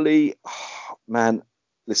 Harley, oh, man,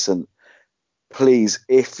 listen, please,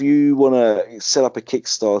 if you want to set up a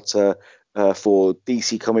Kickstarter for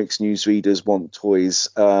DC Comics newsreaders want toys,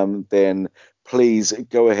 then please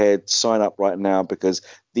go ahead, sign up right now, because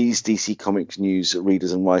these DC Comics news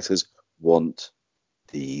readers and writers want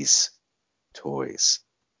these toys.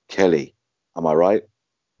 Kelly, am I right?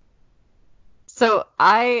 So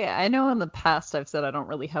I know in the past I've said I don't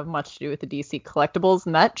really have much to do with the DC collectibles,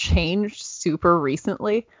 and that changed super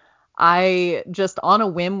recently. I just on a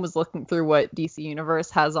whim was looking through what DC Universe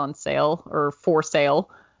has on sale or for sale,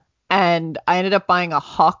 and I ended up buying a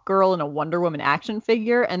Hawk Girl and a Wonder Woman action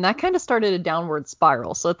figure, and that kind of started a downward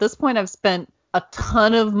spiral. So at this point I've spent a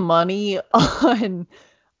ton of money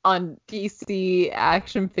on DC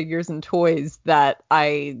action figures and toys that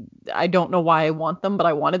I don't know why I want them, but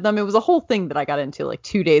I wanted them. It was a whole thing that I got into like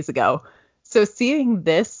 2 days ago. So seeing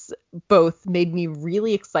this both made me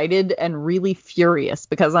really excited and really furious,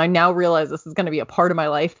 because I now realize this is going to be a part of my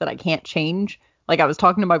life that I can't change. Like, I was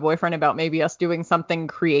talking to my boyfriend about maybe us doing something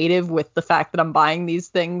creative with the fact that I'm buying these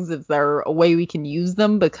things. Is there a way we can use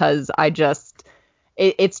them? Because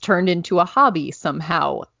it's turned into a hobby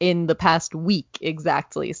somehow in the past week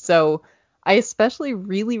exactly. So I especially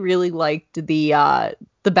really, really liked the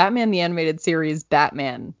Batman the Animated Series.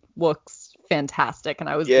 Batman looks fantastic, and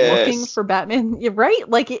I was looking for Batman. You're right,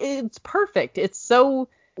 like it's perfect. It's so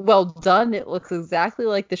well done. It looks exactly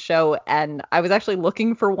like the show, and I was actually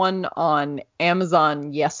looking for one on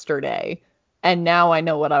Amazon yesterday, and now I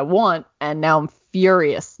know what I want, and now I'm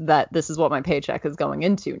furious that this is what my paycheck is going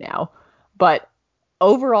into now. But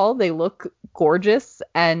overall, they look gorgeous,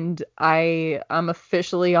 and I'm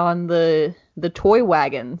officially on the toy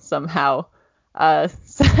wagon somehow.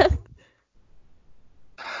 Seth?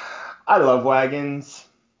 I love wagons.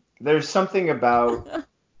 There's something.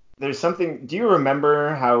 Do you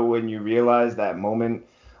remember how when you realized that moment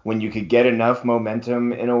when you could get enough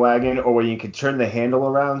momentum in a wagon, or when you could turn the handle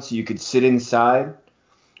around so you could sit inside,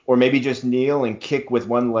 or maybe just kneel and kick with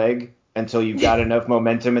one leg until you've got enough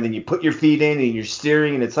momentum, and then you put your feet in and you're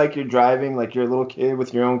steering, and it's like you're driving, like you're a little kid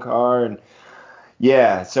with your own car. And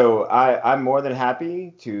yeah, so I'm more than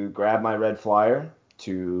happy to grab my red flyer,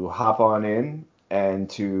 to hop on in, and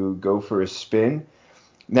to go for a spin.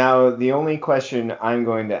 Now, the only question I'm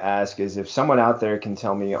going to ask is if someone out there can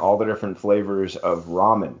tell me all the different flavors of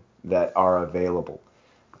ramen that are available.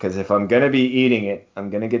 Because if I'm going to be eating it, I'm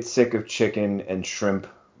going to get sick of chicken and shrimp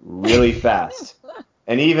really fast.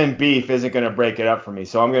 And even beef isn't going to break it up for me.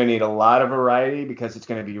 So I'm going to need a lot of variety, because it's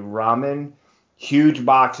going to be ramen, huge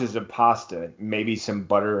boxes of pasta, maybe some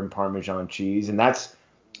butter and Parmesan cheese. And that's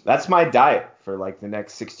my diet for like the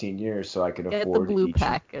next 16 years, so I can afford Get the blue each.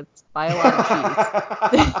 packets, buy a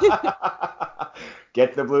lot of cheese.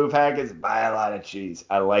 Get the blue packets, buy a lot of cheese.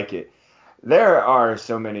 I like it. There are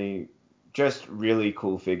so many just really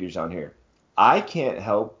cool figures on here. I can't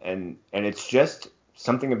help, and it's just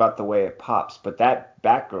something about the way it pops, but that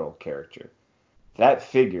Batgirl character, that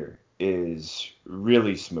figure is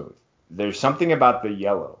really smooth. There's something about the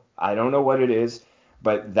yellow. I don't know what it is,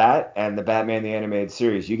 but that and the Batman the Animated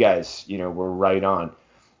Series, you guys, were right on.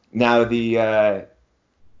 Now the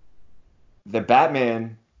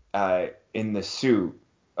Batman in the suit.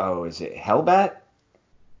 Oh, is it Hellbat?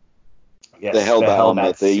 Yes, the Hellbat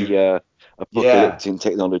armor, suit. the apocalyptic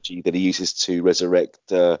technology that he uses to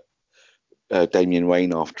resurrect Damian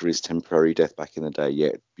Wayne after his temporary death back in the day.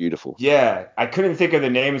 Yeah, beautiful. Yeah, I couldn't think of the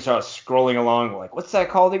name, so I was scrolling along like, what's that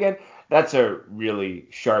called again? That's a really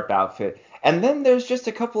sharp outfit. And then there's just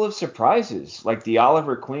a couple of surprises, like the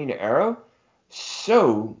Oliver Queen arrow.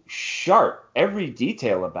 So sharp, every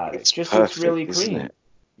detail about it. It's Just perfect, looks really isn't clean. it?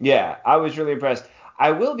 Yeah, I was really impressed. I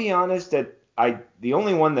will be honest that the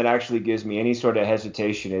only one that actually gives me any sort of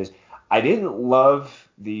hesitation is I didn't love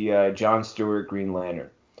the Jon Stewart Green Lantern.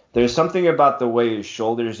 There's something about the way his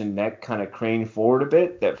shoulders and neck kind of craned forward a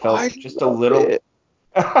bit that felt just a little.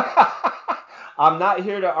 I'm not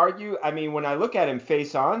here to argue. I mean, when I look at him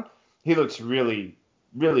face on, he looks really,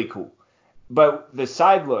 really cool. But the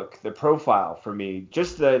side look, the profile for me,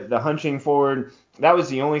 just the hunching forward, that was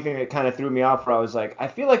the only thing that kind of threw me off where I was like, I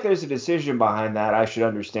feel like there's a decision behind that I should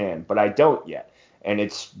understand, but I don't yet. And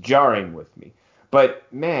it's jarring with me. But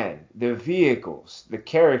man, the vehicles, the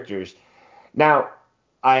characters. Now,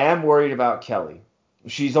 I am worried about Kelly.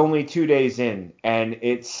 She's only 2 days in, and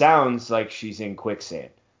it sounds like she's in quicksand.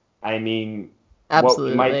 I mean,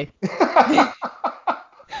 Absolutely.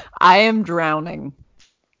 I am drowning.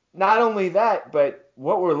 Not only that, but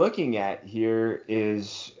what we're looking at here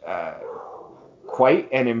is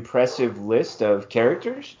quite an impressive list of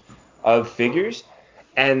characters, of figures.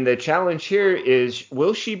 And the challenge here is,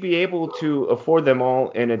 will she be able to afford them all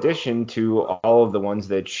in addition to all of the ones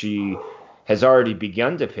that she has already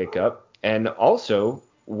begun to pick up? And also,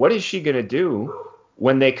 what is she going to do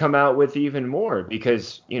when they come out with even more?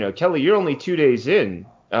 Because, Kelly, you're only 2 days in.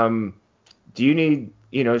 Do you need,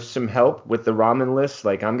 some help with the ramen list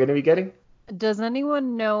like I'm going to be getting? Does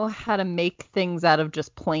anyone know how to make things out of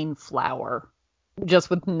just plain flour? Just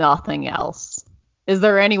with nothing else? Is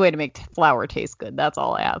there any way to make flour taste good? That's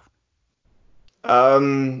all I have.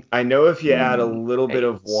 I know if you add a little bit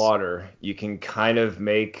of water, you can kind of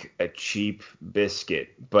make a cheap biscuit,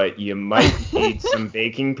 but you might need some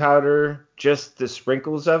baking powder, just the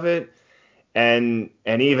sprinkles of it. And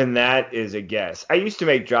even that is a guess. I used to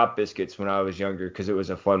make drop biscuits when I was younger because it was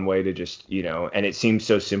a fun way to just, and it seems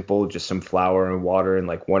so simple, just some flour and water and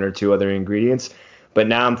like one or two other ingredients. But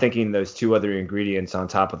now I'm thinking those two other ingredients on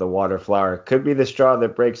top of the water flour could be the straw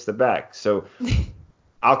that breaks the back. So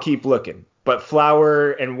I'll keep looking. But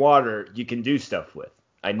flour and water you can do stuff with.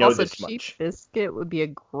 I know also, this much. Cheap Biscuit would be a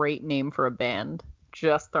great name for a band.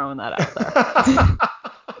 Just throwing that out there.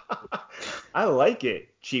 I like it.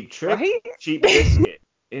 Cheap Trick, right? Cheap Biscuit.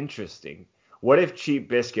 Interesting. What if Cheap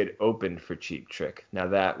Biscuit opened for Cheap Trick? Now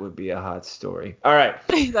that would be a hot story. All right.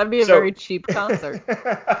 That'd be a very cheap concert.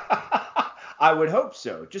 I would hope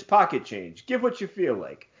so. Just pocket change. Give what you feel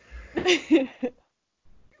like.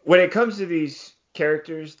 When it comes to these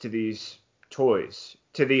characters, to these toys,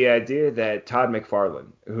 to the idea that Todd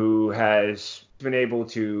McFarlane, who has been able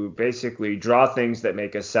to basically draw things that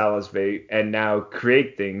make us salivate and now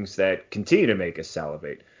create things that continue to make us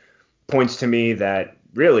salivate, points to me that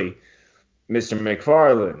really, Mr.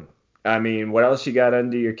 McFarlane, I mean, what else you got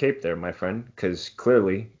under your cape there, my friend? Because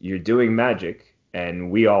clearly you're doing magic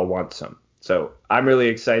and we all want some. So I'm really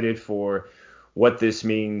excited for what this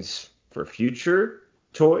means for future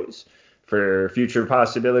toys, for future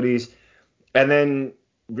possibilities. And then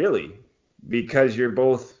really, because you're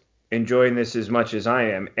both enjoying this as much as I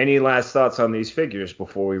am, any last thoughts on these figures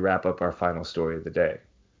before we wrap up our final story of the day?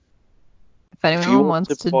 If anyone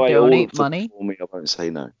wants to donate money for me, I won't say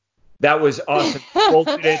no. That was awesome. Both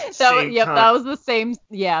did it at the same time. That was the same.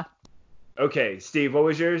 Yeah. Okay, Steve, what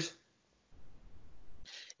was yours?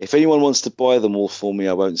 If anyone wants to buy them all for me,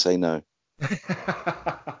 I won't say no.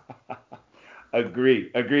 Agreed.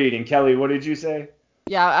 And Kelly, what did you say?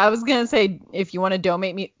 Yeah, I was gonna say if you want to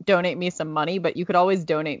donate me some money, but you could always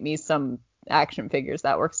donate me some action figures.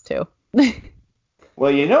 That works too. Well,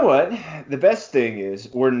 you know what? The best thing is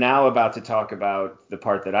we're now about to talk about the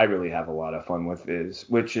part that I really have a lot of fun with,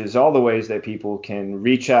 which is all the ways that people can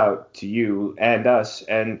reach out to you and us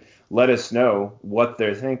and let us know what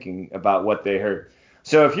they're thinking about what they heard.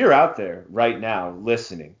 So if you're out there right now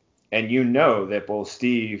listening and you know that both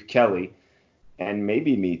Steve, Kelly, and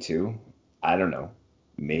maybe me too, I don't know,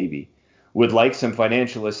 maybe, would like some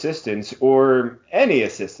financial assistance or any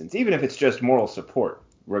assistance, even if it's just moral support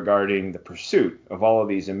regarding the pursuit of all of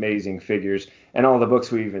these amazing figures and all the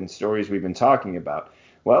books and stories we've been talking about,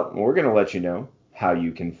 well, we're going to let you know how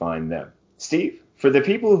you can find them. Steve, for the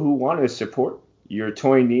people who want to support your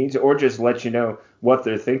toy needs or just let you know what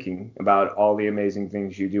they're thinking about all the amazing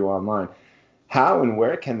things you do online, how and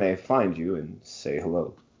where can they find you and say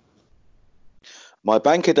hello? My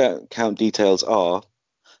bank account details are...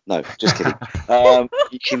 No, just kidding.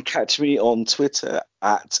 You can catch me on Twitter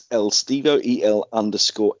at elstevo,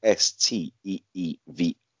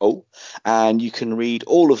 EL_STEEVO. And you can read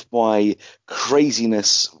all of my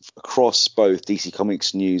craziness across both DC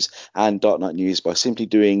Comics News and Dark Knight News by simply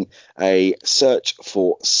doing a search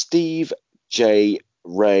for Steve J.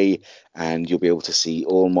 Ray, and you'll be able to see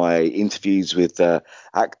all my interviews with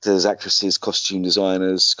actors, actresses, costume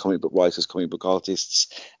designers, comic book writers, comic book artists,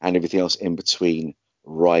 and everything else in between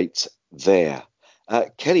right there.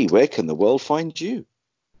 Kelly, where can the world find you?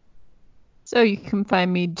 So you can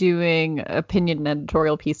find me doing opinion and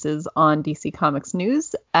editorial pieces on DC Comics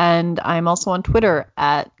News, and I'm also on Twitter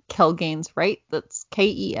at KelGainsWrite. That's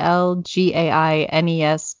KelGainsWrite.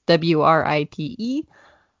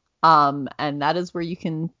 And that is where you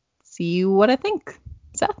can see what I think.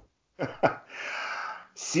 Seth?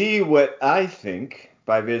 See what I think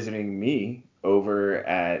by visiting me over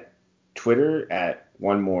at Twitter at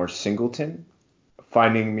One More Singleton.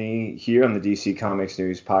 Finding me here on the DC Comics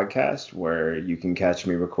News podcast, where you can catch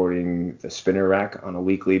me recording the Spinner Rack on a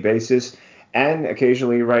weekly basis and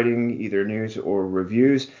occasionally writing either news or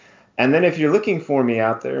reviews. And then if you're looking for me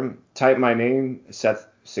out there, type my name, Seth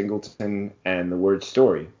Singleton, and the word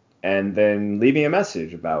story, and then leave me a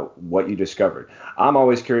message about what you discovered. I'm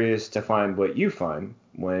always curious to find what you find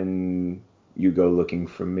when you go looking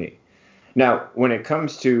for me. Now, when it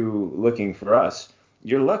comes to looking for us,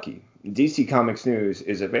 you're lucky. DC Comics News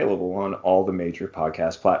is available on all the major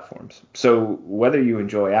podcast platforms. So whether you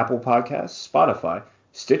enjoy Apple Podcasts, Spotify,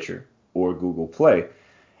 Stitcher, or Google Play,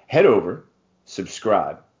 head over,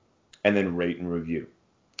 subscribe, and then rate and review.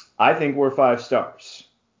 I think we're 5 stars.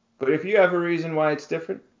 But if you have a reason why it's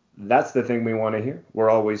different, that's the thing we want to hear. We're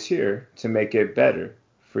always here to make it better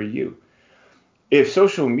for you. If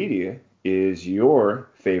social media is your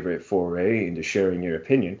favorite foray into sharing your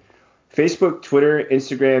opinion, Facebook, Twitter,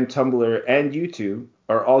 Instagram, Tumblr, and YouTube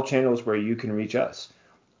are all channels where you can reach us.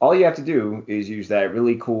 All you have to do is use that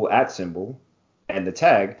really cool @ symbol and the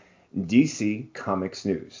tag DC Comics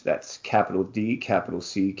News. That's capital D, capital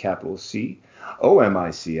C, capital C,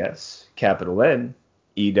 OMICS, capital N,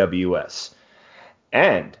 EWS.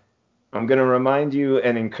 And I'm going to remind you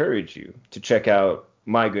and encourage you to check out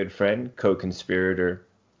my good friend, co-conspirator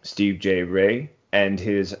Steve J. Ray, and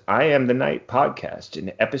his I Am the Night podcast,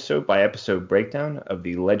 an episode-by-episode breakdown of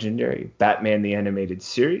the legendary Batman the Animated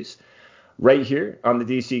Series, right here on the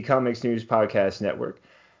DC Comics News Podcast Network.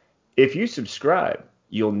 If you subscribe,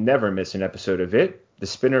 you'll never miss an episode of it, the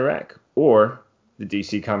Spinner Rack, or the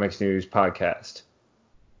DC Comics News Podcast,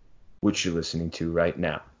 which you're listening to right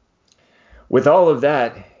now. With all of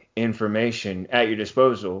that information at your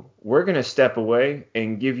disposal, we're going to step away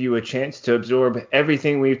and give you a chance to absorb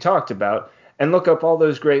everything we've talked about and look up all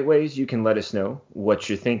those great ways you can let us know what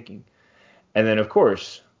you're thinking. And then, of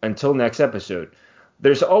course, until next episode,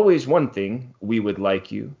 there's always one thing we would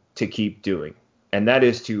like you to keep doing, and that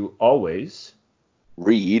is to always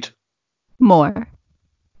read more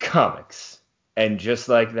comics. And just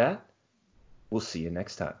like that, we'll see you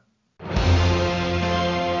next time.